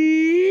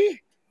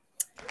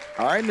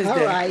 All right, Miss Debbie.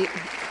 All right.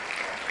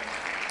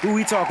 Who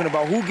we talking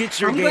about? Who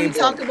gets your game? I'm going to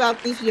talk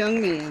about this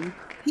young man.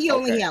 He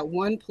only had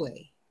one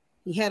play.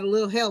 He had a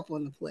little help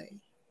on the play.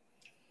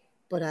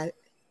 But let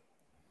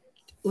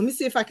me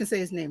see if I can say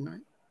his name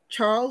right.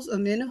 Charles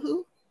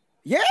Omenihu.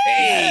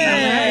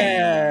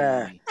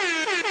 Yeah.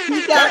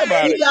 He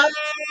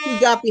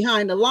got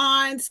behind the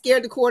line,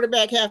 scared the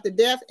quarterback half to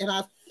death, and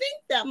I think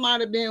that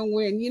might have been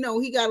when,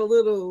 he got a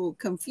little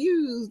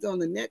confused on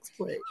the next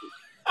play.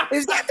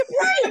 Is that the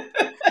play?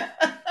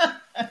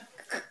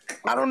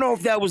 I don't know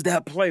if that was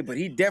that play, but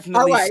he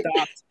definitely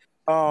stopped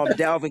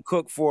Dalvin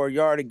Cook for a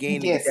yard a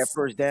gain to get that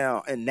first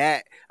down. And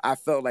that, I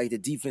felt like the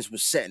defense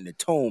was setting the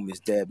tone, Ms.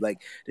 Deb.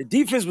 Like, the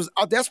defense was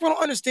 – that's why I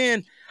don't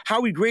understand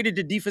how we graded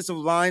the defensive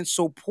line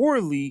so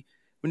poorly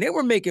when they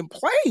were making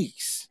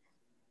plays.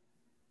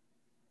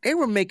 They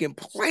were making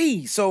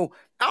plays. So,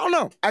 I don't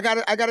know. I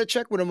gotta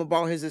check with him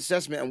about his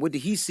assessment and what did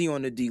he see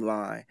on the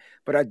D-line.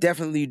 But I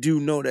definitely do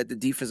know that the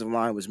defensive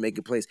line was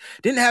making plays.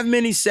 Didn't have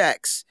many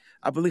sacks.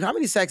 I believe. How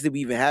many sacks did we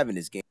even have in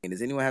this game?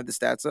 Does anyone have the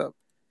stats up?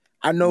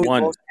 I know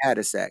one had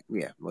a sack.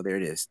 Yeah, well, there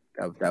it is.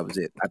 That was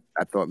it.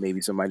 I thought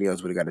maybe somebody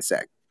else would have got a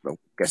sack. No,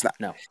 guess not.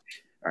 No. All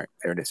right,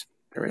 there it is.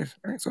 All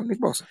right, so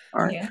Nick Bosa.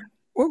 All right. Yeah.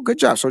 Well, good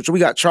job. So we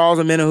got Charles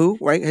Omenihu,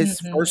 right?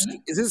 His first.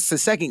 Is this the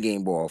second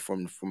game ball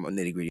from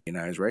Nitty Gritty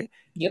Niners, right?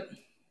 Yep.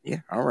 Yeah.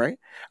 All right.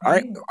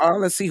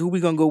 Let's see who we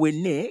gonna go with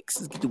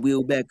next. Let's get the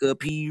wheel back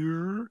up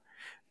here.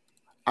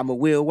 I'm a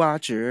wheel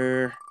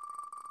watcher.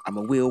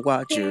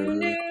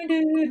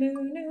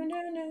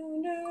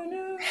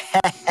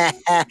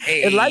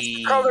 It likes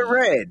the color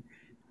red.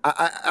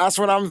 That's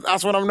what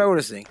I'm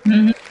noticing.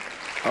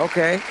 Mm-hmm.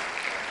 Okay.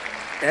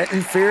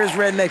 And Fear is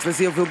red next. Let's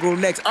see if he'll go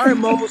next. All right,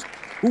 Mose.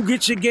 Who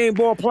gets your game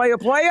ball player?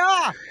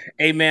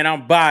 Hey, man,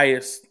 I'm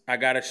biased. I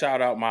got to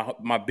shout out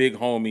my big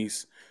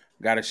homies.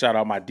 Got to shout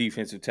out my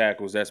defensive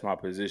tackles. That's my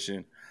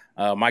position.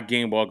 My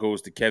game ball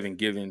goes to Kevin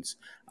Givens.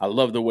 I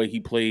love the way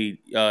he played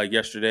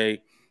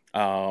yesterday.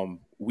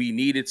 We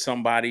needed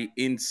somebody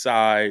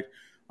inside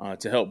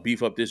to help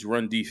beef up this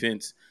run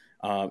defense.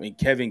 And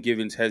Kevin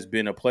Givens has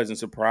been a pleasant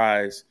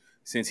surprise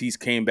since he's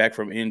came back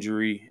from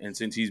injury and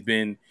since he's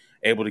been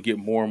able to get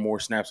more and more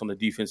snaps on the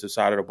defensive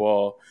side of the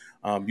ball.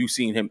 You've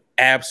seen him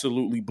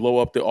absolutely blow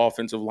up the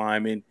offensive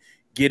lineman,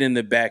 get in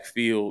the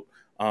backfield,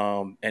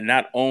 and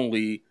not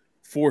only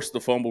force the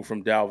fumble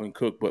from Dalvin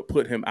Cook, but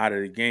put him out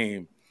of the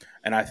game.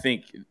 And I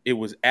think it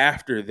was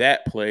after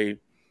that play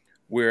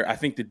where I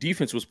think the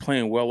defense was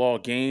playing well all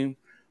game,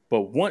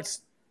 but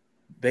once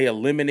they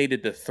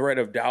eliminated the threat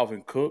of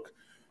Dalvin Cook,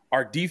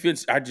 our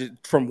defense,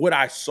 from what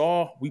I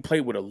saw, we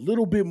played with a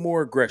little bit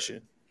more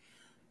aggression.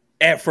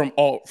 And from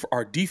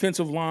our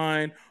defensive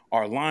line,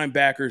 our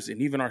linebackers,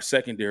 and even our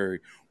secondary.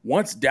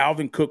 Once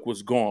Dalvin Cook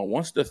was gone,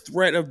 once the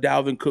threat of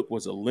Dalvin Cook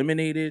was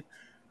eliminated,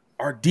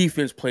 our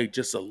defense played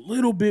just a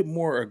little bit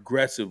more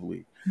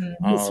aggressively.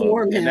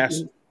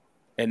 And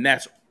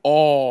that's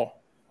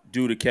all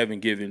due to Kevin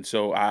Givens.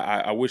 So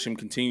I wish him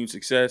continued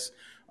success.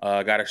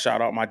 I got to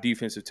shout out my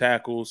defensive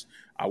tackles.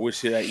 I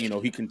wish that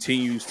he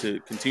continues to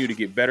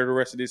get better the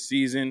rest of this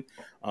season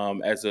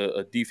as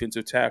a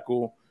defensive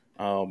tackle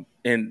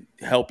and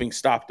helping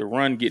stop the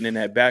run, getting in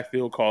that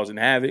backfield, causing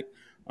havoc.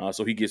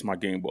 So he gets my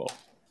game ball.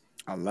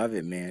 I love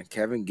it, man.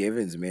 Kevin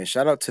Givens, man.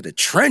 Shout out to the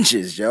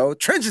trenches, yo.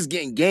 Trenches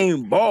getting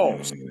game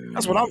balls.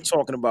 That's what I'm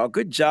talking about.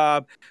 Good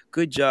job,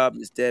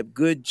 Ms. Deb.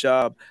 Good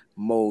job,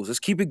 Mose. Let's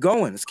keep it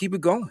going.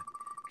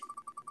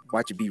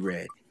 Watch it be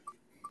red.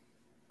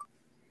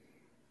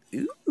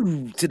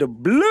 Ooh, to the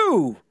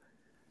blue.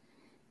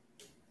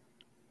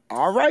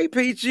 All right,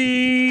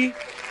 Peachy.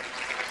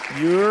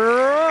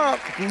 You're up.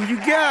 Who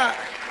you got?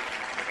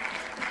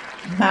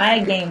 My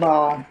game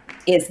ball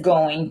is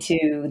going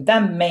to the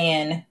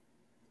man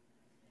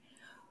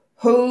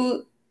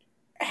who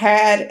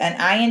had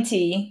an INT,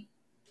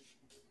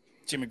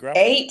 Jimmy Garoppolo.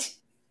 8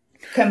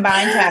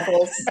 combined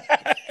tackles.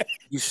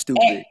 You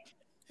stupid.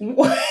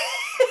 I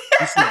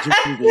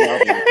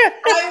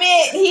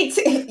meant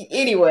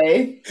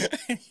anyway.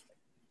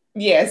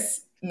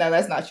 Yes, No,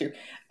 that's not true.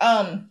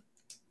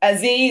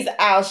 Azeez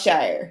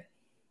Al-Shaair.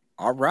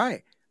 All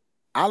right.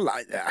 I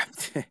like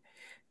that.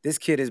 This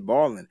kid is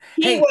balling.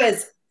 He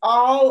was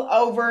all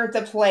over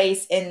the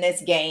place in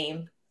this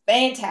game.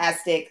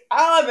 Fantastic.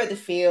 All over the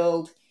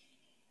field.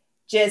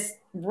 Just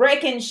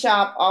wrecking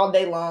shop all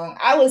day long.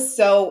 I was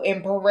so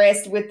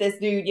impressed with this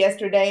dude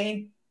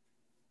yesterday.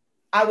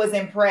 I was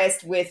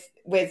impressed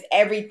with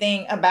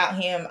everything about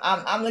him.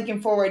 I'm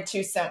looking forward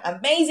to some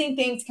amazing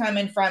things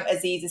coming from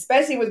Azeez,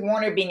 especially with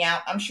Warner being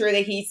out. I'm sure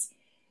that he's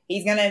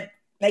going to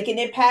make an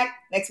impact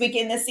next week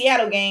in the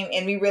Seattle game,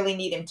 and we really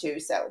need him to.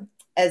 So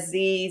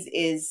Azeez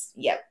is,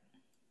 yep.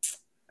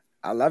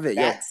 I love it.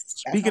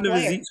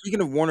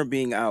 Speaking of Warner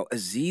being out,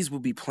 Azeez will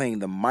be playing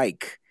the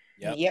mic.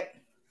 Yep.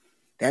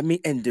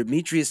 And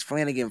Demetrius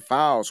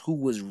Flannigan-Fowles, who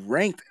was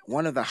ranked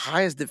one of the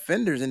highest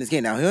defenders in this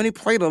game. Now, he only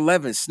played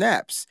 11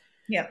 snaps.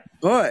 Yeah.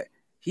 But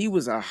he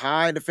was a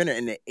high defender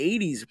in the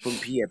 80s from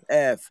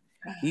PFF.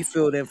 He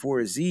filled in for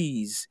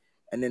Azeez,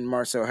 and then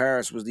Marcel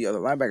Harris was the other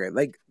linebacker.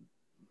 Like,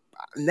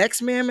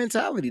 next man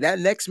mentality, that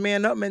next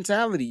man up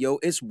mentality, yo,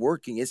 it's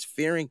working. It's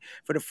faring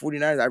for the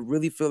 49ers. I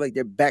really feel like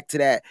they're back to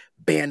that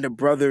band of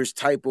brothers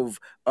type of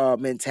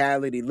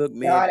mentality. Look,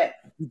 man,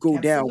 you go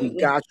down, we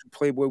got you,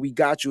 Playboy, we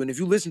got you. And if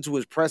you listen to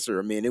his presser,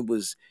 I mean, it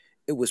was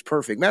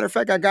perfect. Matter of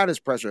fact, I got his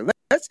presser.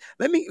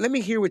 Let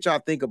me hear what y'all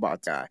think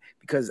about that,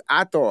 because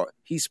I thought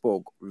he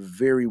spoke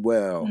very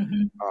well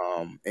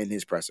in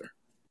his presser.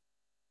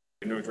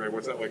 Dre,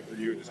 what's that like for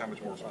you? Just how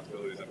much more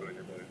responsibility is that putting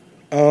on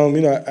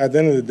your plate? At the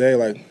end of the day,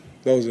 like,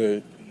 those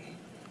are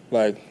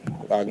like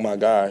my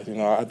guys.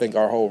 I think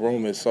our whole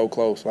room is so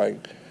close,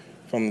 like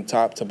from the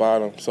top to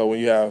bottom. So when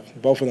you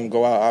have both of them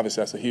go out,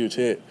 obviously that's a huge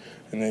hit.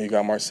 And then you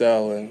got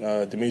Marcel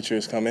and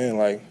Demetrius come in,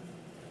 like,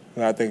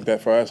 and I think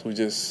that for us, we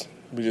just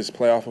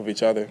play off of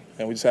each other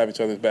and we just have each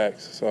other's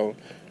backs. So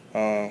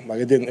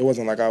it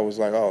wasn't like I was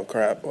like, oh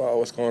crap,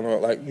 what's going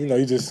on? Like,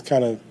 you just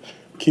kind of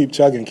keep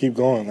chugging, keep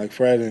going. Like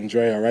Fred and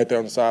Dre are right there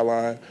on the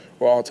sideline.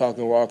 We're all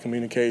talking, we're all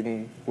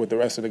communicating with the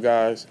rest of the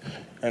guys.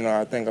 And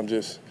I think you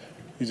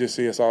just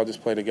see us all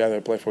just play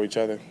together, play for each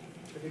other.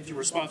 I think your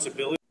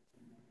responsibility.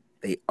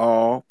 They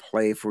all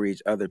play for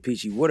each other.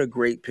 Peachy, what a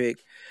great pick.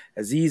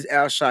 Azeez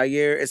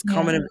Al-Shaair is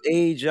coming of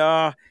age,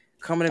 y'all.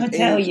 Coming of age. I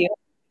tell you.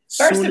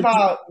 First of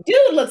all,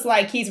 dude looks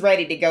like he's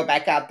ready to go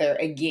back out there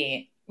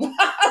again.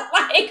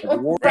 Like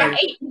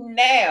right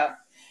now.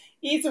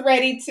 He's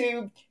ready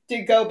to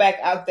go back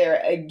out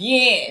there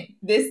again.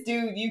 This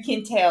dude, you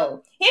can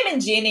tell. Him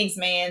and Jennings,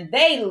 man,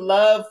 they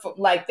love,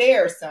 like,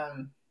 there are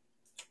some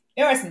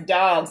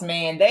dogs,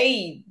 man.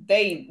 They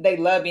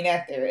love being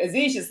out there.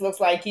 Azeez just looks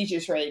like he's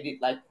just ready to,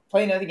 like,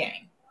 play another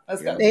game.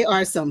 Let's go. They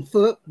are some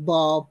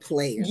football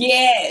players.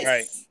 Yes.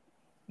 Right.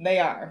 They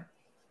are.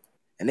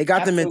 And they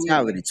got the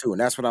mentality, too, and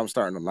that's what I'm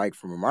starting to like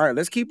from them. All right,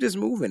 let's keep this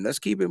moving. Let's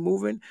keep it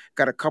moving.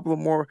 Got a couple of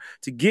more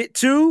to get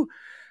to.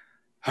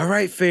 All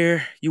right,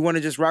 Fair. You want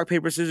to just rock,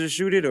 paper, scissors,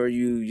 shoot it, or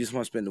you just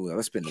want to spin the wheel?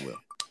 Let's spin the wheel.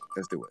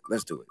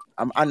 Let's do it.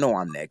 I know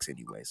I'm next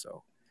anyway,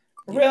 so.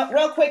 Yeah.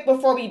 Real quick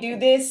before we do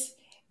this,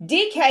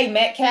 DK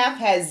Metcalf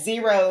has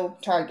 0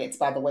 targets,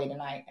 by the way,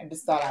 tonight. I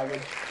just thought I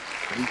would.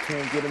 We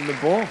can't get him the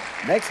ball.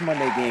 Next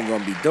Monday game going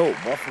to be dope.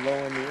 Buffalo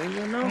and New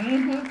England, no?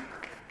 Mm-hmm.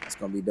 It's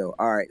going to be dope.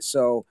 All right,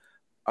 so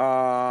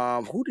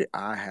who did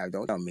I have?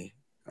 Don't tell me.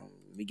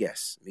 Let me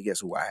guess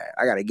who I had.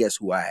 I got to guess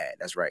who I had.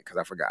 That's right, because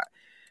I forgot.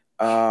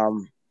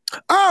 I'm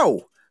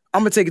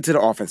going to take it to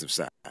the offensive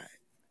side.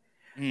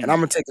 And I'm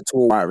going to take it to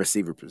a wide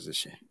receiver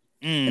position.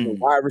 And the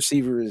wide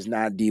receiver is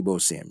not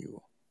Deebo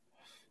Samuel.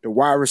 The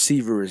wide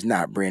receiver is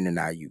not Brandon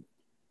Ayuk.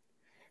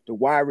 The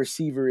wide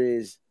receiver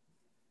is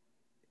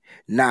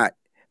not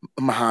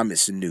Mohamed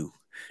Sanu.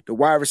 The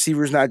wide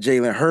receiver is not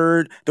Jalen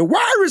Hurd. The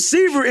wide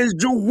receiver is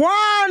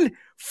Juwan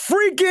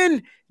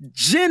freaking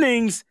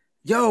Jennings.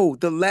 Yo,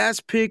 the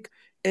last pick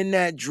in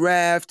that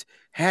draft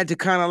had to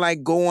kind of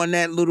like go on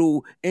that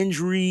little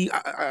injury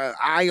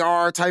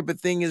IR type of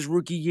thing his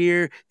rookie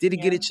year.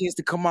 Didn't get a chance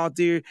to come out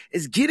there.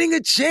 Is getting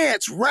a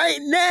chance right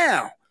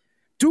now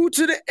due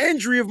to the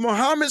injury of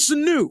Mohamed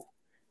Sanu.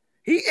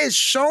 He is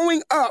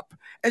showing up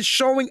and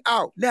showing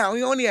out. Now,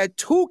 he only had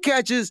 2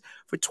 catches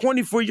for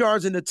 24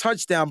 yards and a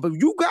touchdown, but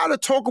you got to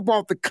talk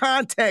about the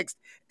context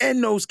in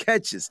those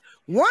catches.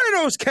 One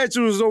of those catches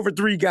was over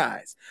 3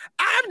 guys.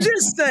 I'm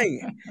just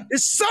saying,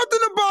 there's something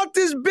about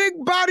this big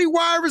body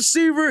wide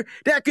receiver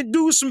that can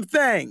do some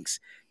things.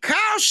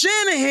 Kyle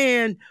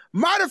Shanahan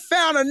might have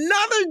found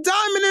another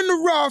diamond in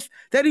the rough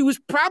that he was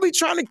probably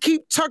trying to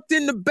keep tucked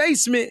in the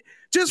basement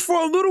just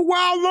for a little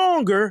while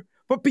longer,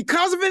 but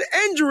because of an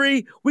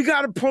injury, we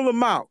got to pull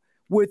him out.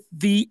 With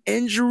the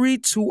injury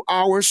to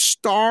our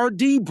star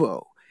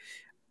Deebo,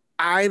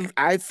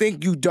 I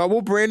think you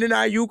double Brandon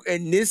Ayuk,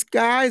 and this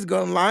guy is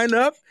going to line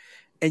up,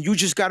 and you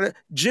just got to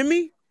 –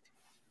 Jimmy,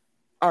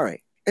 all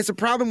right, it's a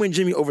problem when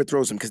Jimmy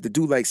overthrows him because the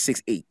dude like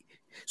 6'8".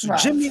 So, right.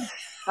 Jimmy,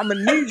 I'm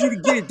going to need you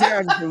to get it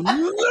down just a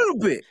little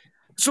bit.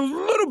 Just a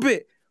little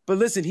bit. But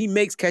listen, he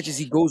makes catches.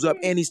 He goes up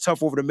and he's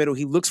tough over the middle.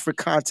 He looks for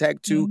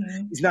contact too.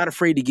 Mhm. He's not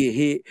afraid to get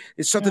hit.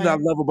 It's something that I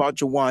Right. love about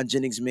Jawan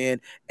Jennings,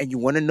 man. And you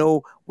want to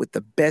know what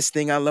the best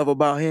thing I love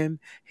about him?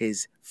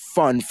 His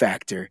fun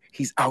factor.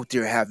 He's out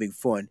there having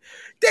fun.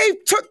 They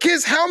took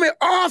his helmet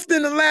off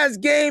in the last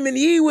game, and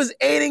he was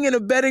aiding and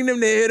abetting them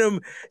to hit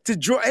him to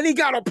draw, and he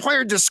got a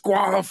player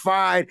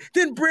disqualified.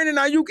 Then Brandon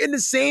Ayuk in the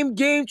same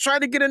game tried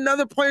to get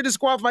another player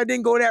disqualified,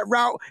 didn't go that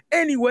route.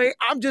 Anyway,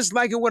 I'm just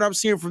liking what I'm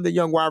seeing from the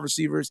young wide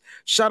receivers.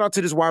 Shout out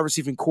to this wide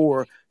receiving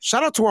core.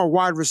 Shout out to our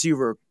wide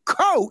receiver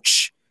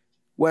coach,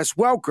 Wes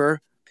Welker.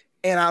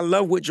 And I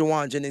love what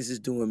Jawan Jennings is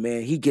doing,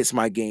 man. He gets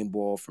my game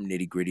ball from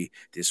Nitty Gritty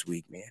this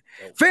week, man.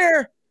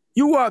 Fair,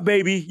 you up,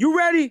 baby? You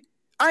ready?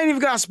 I ain't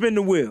even got to spin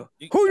the wheel.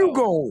 Who you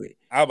going with?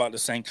 I'm about to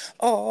sing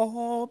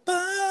all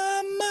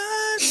by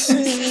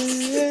myself.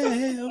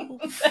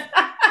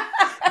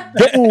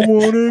 Don't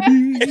wanna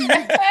be.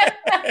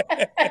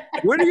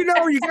 What do you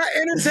know? You got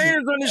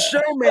entertainers on the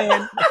show,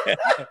 man.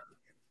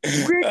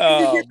 You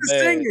get the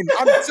singing.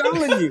 I'm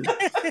telling you.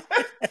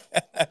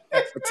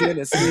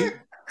 Tennessee.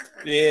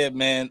 Yeah,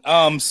 man.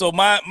 So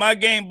my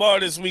game bar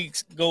this week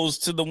goes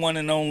to the one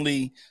and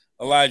only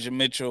Elijah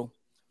Mitchell.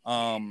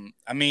 I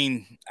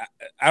mean,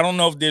 I don't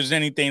know if there's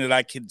anything that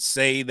I could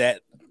say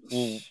that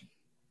will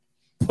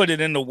put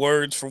it into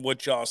words for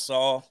what y'all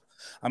saw.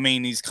 I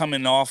mean, he's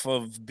coming off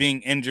of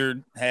being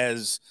injured,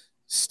 has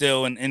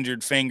still an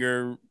injured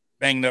finger,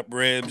 banged up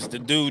ribs. The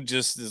dude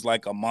just is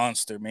like a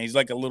monster, man. He's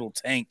like a little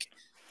tank.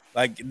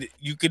 Like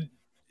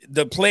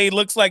the play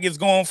looks like it's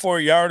going for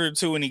a yard or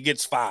two and he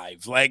gets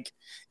 5. Like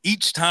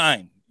each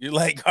time you're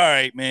like, all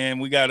right, man,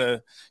 we got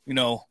to,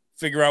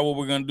 figure out what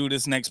we're going to do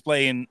this next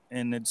play. And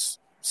it's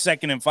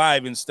 2nd and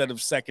 5 instead of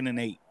 2nd and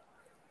 8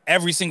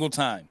 every single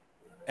time.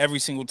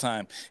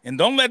 And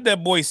don't let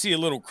that boy see a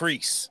little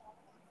crease.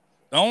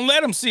 Don't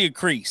let him see a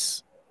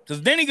crease,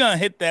 because then he's going to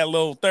hit that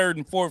little 3rd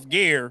and 4th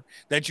gear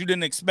that you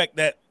didn't expect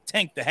that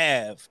tank to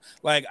have.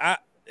 Like,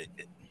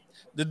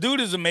 the dude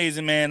is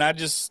amazing, man. I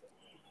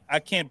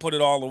can't put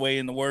it all away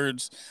in the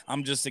words.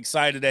 I'm just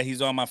excited that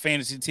he's on my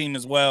fantasy team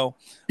as well.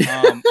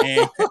 And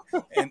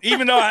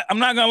even though I'm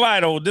not going to lie,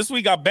 though, this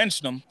week I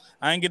benched him.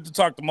 I didn't get to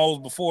talk to Moles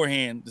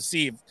beforehand to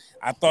see if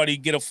I thought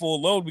he'd get a full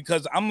load,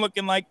 because I'm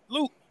looking like,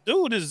 Luke,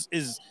 dude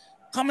is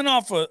coming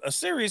off a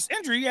serious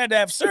injury. He had to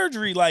have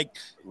surgery. Like,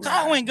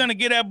 Kyle ain't going to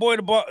get that boy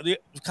the ball.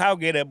 Kyle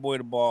gave that boy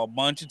the ball a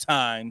bunch of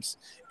times,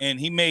 and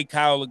he made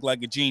Kyle look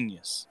like a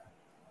genius.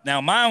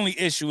 Now, my only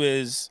issue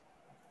is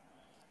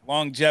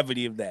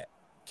longevity of that.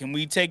 Can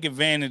we take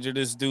advantage of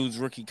this dude's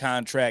rookie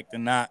contract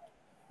and not,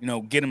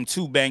 get him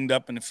too banged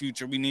up in the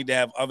future? We need to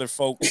have other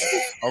folks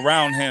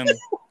around him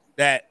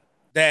that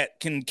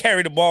can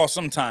carry the ball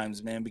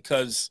sometimes, man,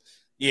 because,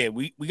 yeah,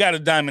 we got a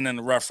diamond in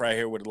the rough right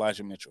here with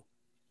Elijah Mitchell.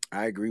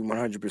 I agree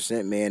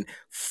 100%, man.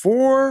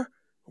 4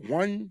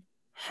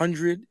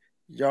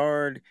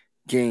 100-yard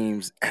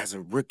games as a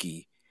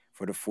rookie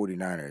for the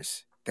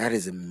 49ers. That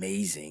is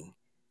amazing.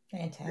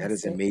 Fantastic. That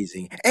is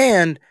amazing.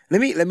 And let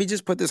me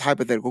just put this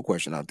hypothetical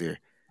question out there.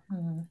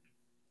 Mm-hmm.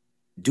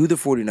 Do the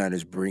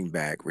 49ers bring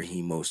back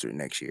Raheem Mostert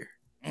next year?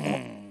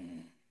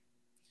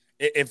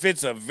 If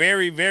it's a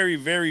very, very,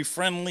 very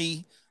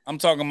friendly, I'm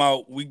talking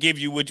about we give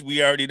you what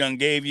we already done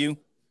gave you,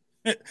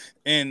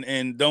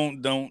 and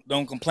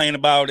don't complain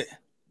about it.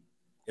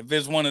 If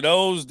it's one of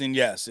those, then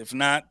yes. If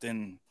not,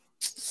 then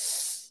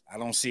I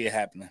don't see it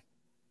happening.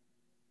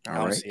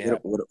 All right.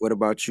 What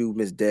about you,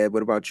 Miss Deb?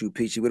 What about you,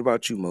 Peachy? What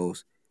about you,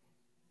 Mose?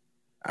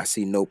 I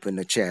see nope in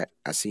the chat.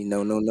 I see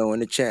no in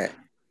the chat.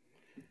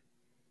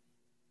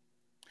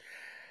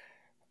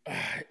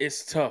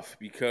 It's tough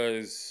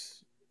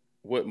because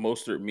what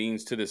Mostert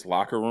means to this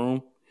locker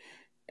room,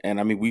 and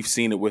I mean, we've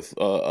seen it with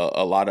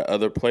a lot of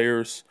other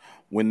players.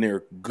 When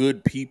they're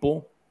good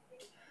people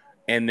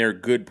and they're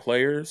good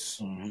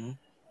players,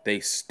 they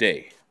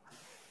stay.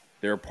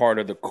 They're a part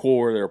of the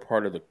core. They're a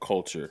part of the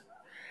culture.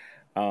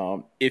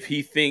 If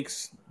he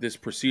thinks this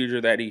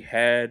procedure that he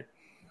had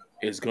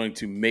is going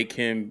to make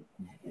him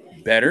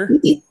better,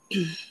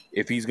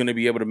 if he's going to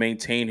be able to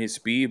maintain his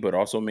speed but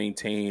also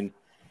maintain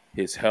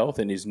his health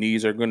and his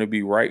knees are going to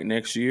be right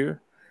next year,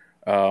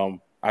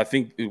 I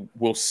think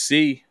we'll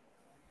see.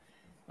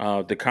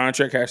 The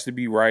contract has to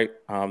be right.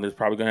 There's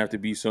probably going to have to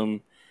be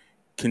some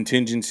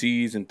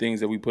contingencies and things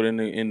that we put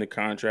in the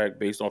contract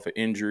based off of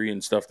injury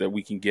and stuff that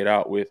we can get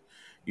out with,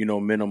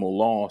 minimal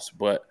loss.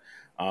 But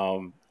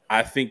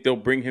I think they'll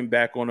bring him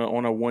back on a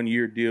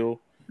 1-year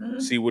deal,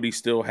 see what he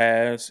still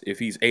has. If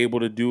he's able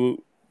to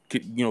do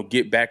it,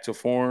 get back to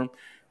form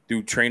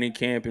through training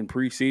camp and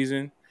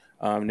preseason.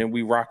 Then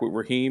we rock with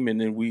Raheem, and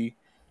then we,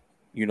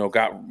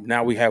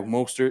 now we have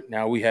Mostert,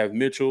 now we have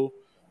Mitchell,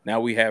 now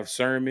we have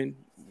Sermon,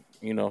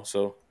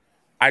 so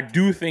I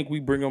do think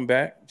we bring him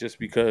back just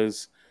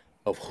because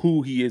of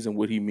who he is and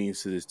what he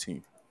means to this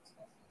team.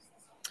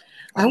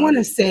 I want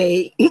to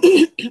say,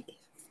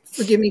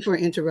 forgive me for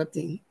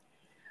interrupting.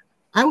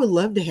 I would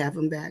love to have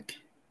him back.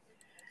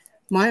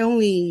 My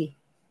only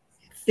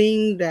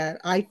thing that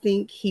I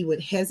think he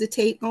would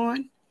hesitate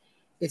on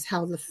is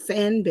how the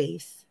fan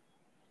base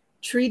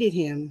treated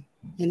him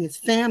and his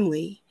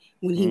family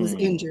when he was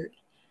injured.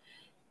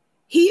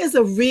 He is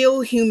a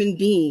real human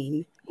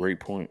being. Great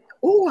point.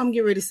 Oh, I'm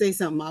getting ready to say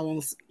something I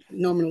won't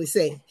normally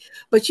say.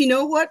 But you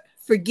know what?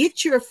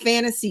 Forget your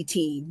fantasy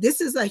team.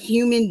 This is a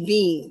human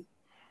being.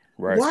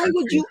 Right. Why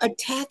would you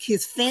attack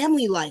his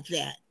family like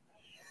that?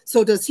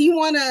 So does he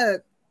want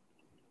to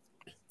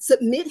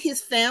submit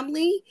his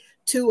family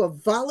to a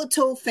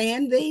volatile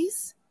fan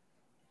base?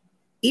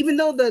 Even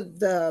though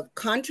the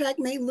contract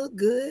may look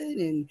good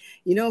and,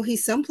 you know,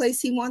 he's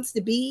someplace he wants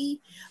to be,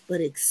 but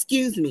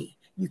excuse me,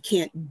 you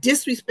can't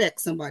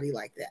disrespect somebody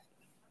like that.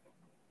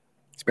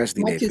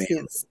 Especially their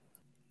fans.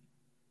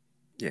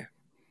 Yeah.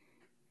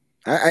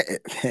 I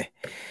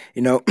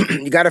you know,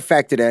 you got to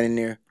factor that in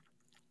there.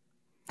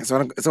 It's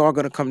all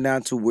going to come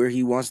down to where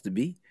he wants to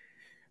be.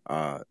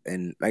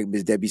 And like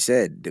Ms. Debbie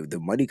said, the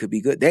money could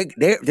be good.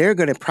 They're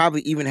going to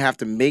probably even have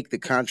to make the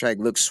contract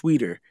look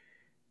sweeter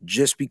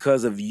just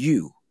because of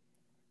you.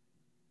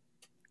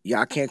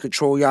 Y'all can't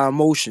control y'all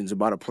emotions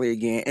about a player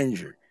getting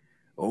injured.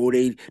 Oh,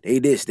 they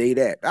this, they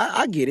that.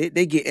 I get it.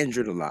 They get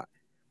injured a lot.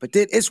 But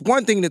then it's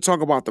one thing to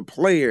talk about the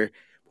player.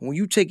 But when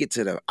you take it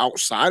to the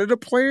outside of the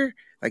player,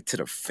 like to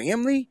the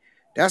family,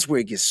 that's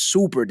where it gets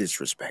super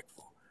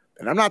disrespectful.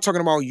 And I'm not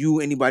talking about you,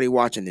 anybody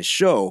watching this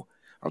show.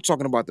 I'm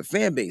talking about the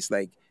fan base.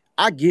 Like,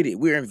 I get it.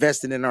 We're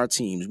investing in our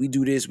teams. We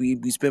do this. We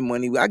spend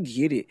money. I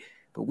get it.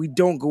 But we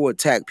don't go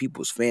attack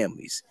people's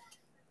families.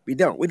 We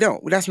don't.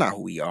 That's not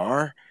who we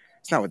are.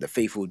 It's not what the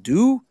faithful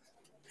do.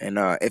 And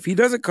if he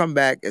doesn't come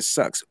back, it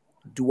sucks.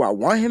 Do I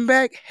want him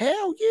back?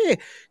 Hell yeah.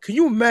 Can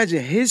you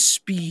imagine his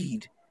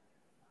speed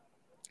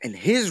and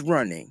his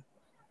running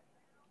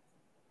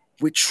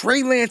with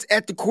Trey Lance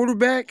at the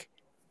quarterback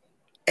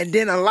and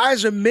then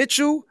Elijah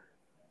Mitchell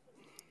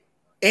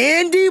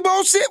and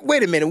Debo sit?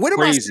 Wait a minute. What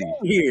am I saying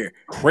here?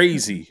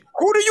 Crazy.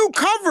 Who do you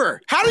cover?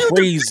 How do you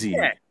Crazy. do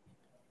that?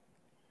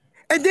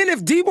 And then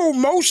if Debo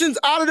motions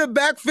out of the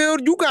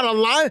backfield, you got a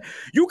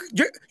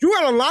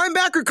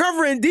linebacker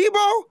covering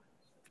Debo?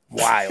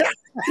 Wild.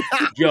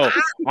 Yo,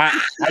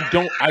 I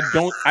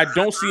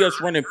don't see us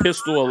running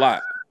pistol a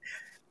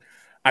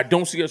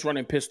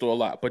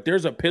lot. But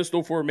there's a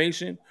pistol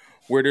formation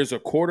where there's a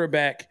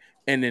quarterback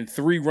and then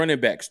 3 running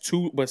backs,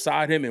 2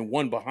 beside him and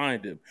 1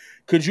 behind him.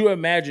 Could you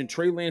imagine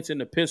Trey Lance in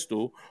the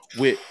pistol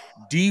with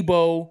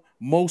Debo,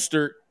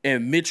 Mostert,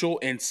 and Mitchell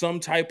and some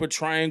type of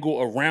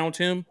triangle around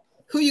him?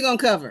 Who you gonna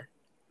cover?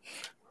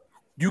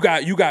 You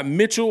got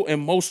Mitchell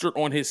and Mostert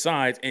on his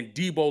sides and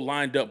Debo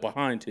lined up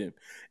behind him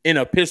in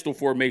a pistol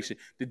formation.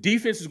 The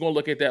defense is going to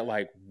look at that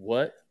like,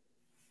 what?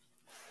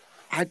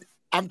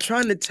 I'm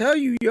trying to tell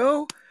you,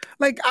 yo.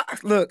 Like,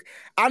 look,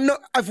 I know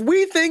if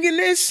we thinking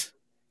this,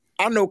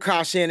 I know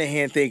Kyle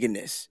Shanahan thinking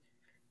this.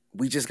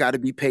 We just got to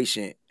be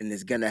patient, and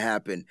it's going to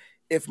happen.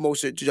 If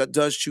Mostert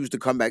does choose to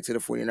come back to the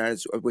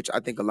 49ers, which I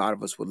think a lot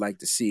of us would like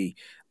to see,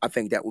 I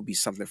think that would be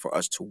something for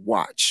us to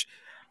watch.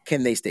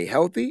 Can they stay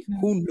healthy?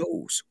 Who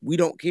knows? We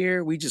don't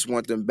care. We just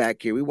want them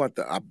back here. We want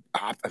the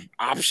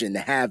option to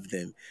have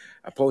them,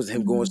 opposed to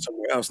him going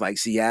somewhere else like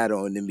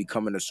Seattle and then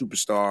becoming a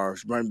superstar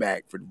run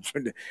back for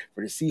the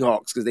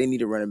Seahawks because they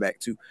need a running back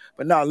too.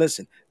 But no,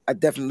 listen, I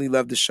definitely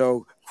love the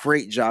show.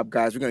 Great job,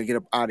 guys. We're going to get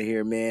up out of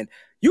here, man.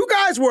 You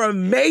guys were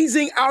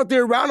amazing out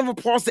there. Round of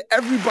applause to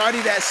everybody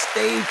that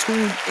stayed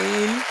tuned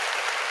in.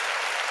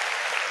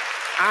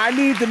 I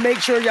need to make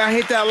sure y'all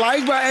hit that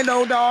like button,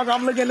 though, dog.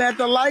 I'm looking at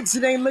the likes.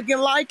 It ain't looking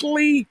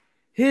likely.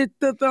 Hit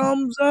the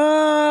thumbs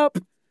up,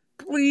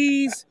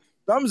 please.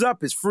 Thumbs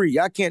up is free.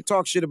 I can't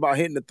talk shit about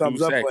hitting the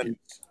thumbs up button.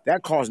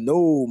 That costs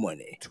no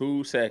money.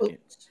 2 seconds.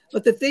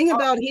 But the thing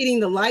about hitting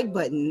the like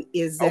button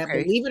is that,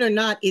 believe it or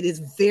not, it is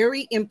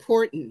very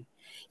important.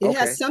 It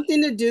has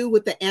something to do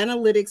with the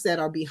analytics that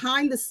are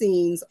behind the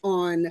scenes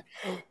on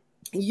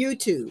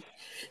YouTube.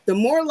 The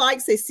more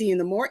likes they see and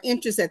the more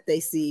interest that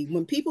they see,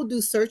 when people do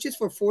searches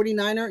for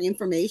 49er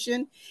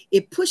information,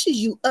 it pushes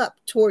you up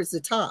towards the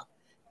top.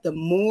 The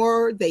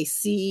more they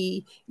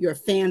see your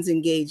fans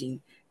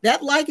engaging.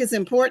 That like is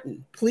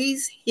important.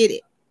 Please hit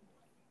it.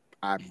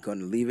 I'm going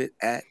to leave it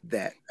at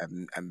that.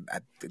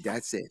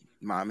 That's it.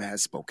 Mama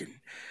has spoken.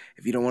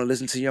 If you don't want to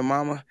listen to your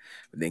mama,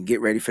 then get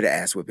ready for the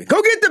ass whipping.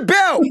 Go get the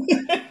bell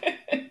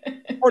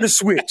or the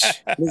switch.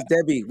 Miss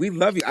Debbie, we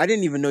love you. I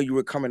didn't even know you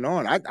were coming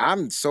on.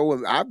 I'm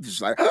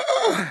just like,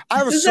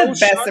 I was so the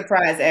best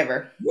surprise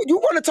ever. You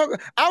want to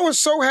talk? I was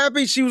so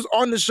happy she was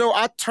on the show.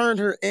 I turned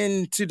her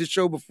into the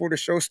show before the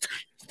show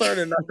started,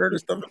 and I heard her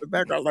stuff in the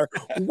background. I was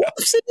like,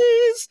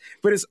 whoopsies.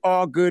 But it's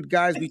all good,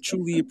 guys. We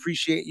truly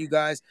appreciate you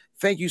guys.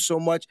 Thank you so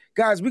much.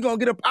 Guys, we're going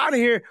to get up out of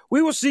here.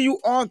 We will see you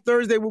on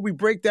Thursday where we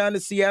break down the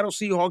Seattle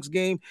Seahawks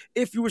game.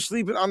 If you were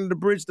sleeping under the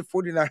bridge, the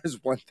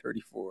 49ers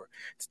 134-26.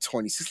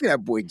 Look at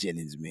that boy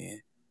Jennings,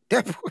 man.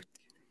 That's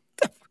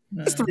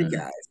 3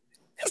 guys.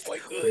 That's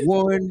like good.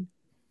 1,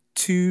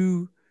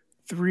 2,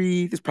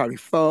 3. There's probably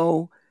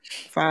 4,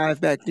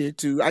 5 back there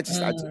too. I just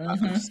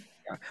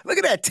look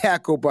at that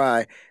tackle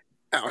by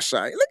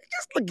Alshon.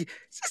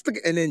 Just look.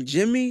 And then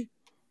Jimmy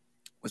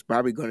was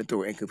probably going to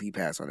throw an incomplete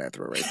pass on that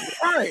throw right there.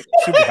 All right.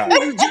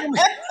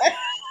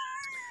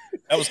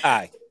 That was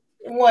high.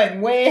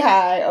 Went way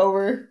high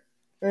over.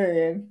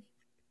 Man.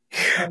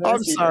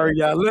 I'm sorry,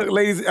 y'all. Look,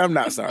 ladies, I'm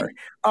not sorry.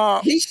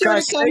 He should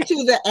have come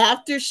to the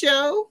after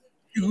show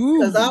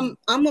because I'm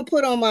gonna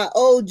put on my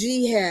OG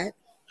hat.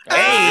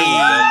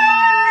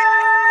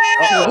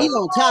 So he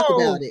gonna talk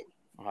about it.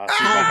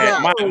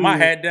 My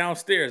hat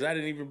downstairs. I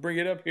didn't even bring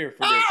it up here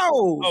for this.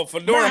 Oh,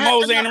 Fedora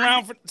Mose ain't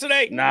around for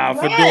today? Nah,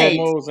 Fedora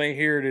Mose ain't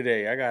here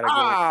today. I gotta go.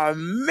 Ah,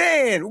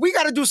 man. We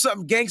gotta do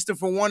something gangster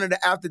for one of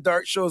the After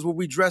Dark shows where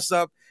we dress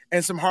up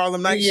in some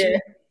Harlem Night shit.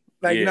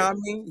 Like, you know what I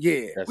mean?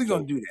 Yeah, we're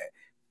gonna do that.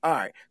 All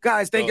right.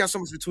 Guys, thank y'all so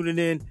much for tuning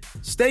in.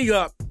 Stay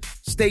up,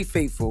 stay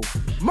faithful.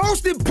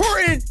 Most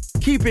important,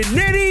 keep it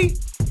nitty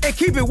and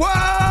keep it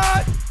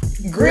what?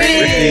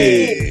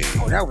 Gritty.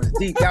 Oh, that was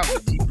deep. That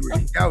was deep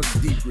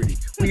gritty.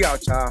 We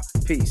out, y'all.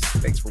 Peace.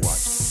 Thanks for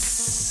watching.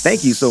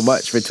 Thank you so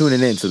much for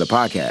tuning in to the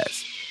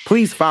podcast.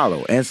 Please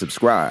follow and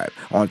subscribe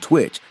on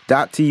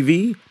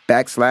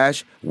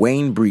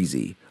twitch.tv/Wayne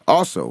Breezy.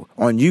 Also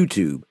on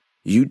YouTube,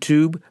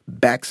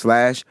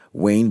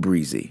 YouTube.com/Wayne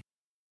Breezy.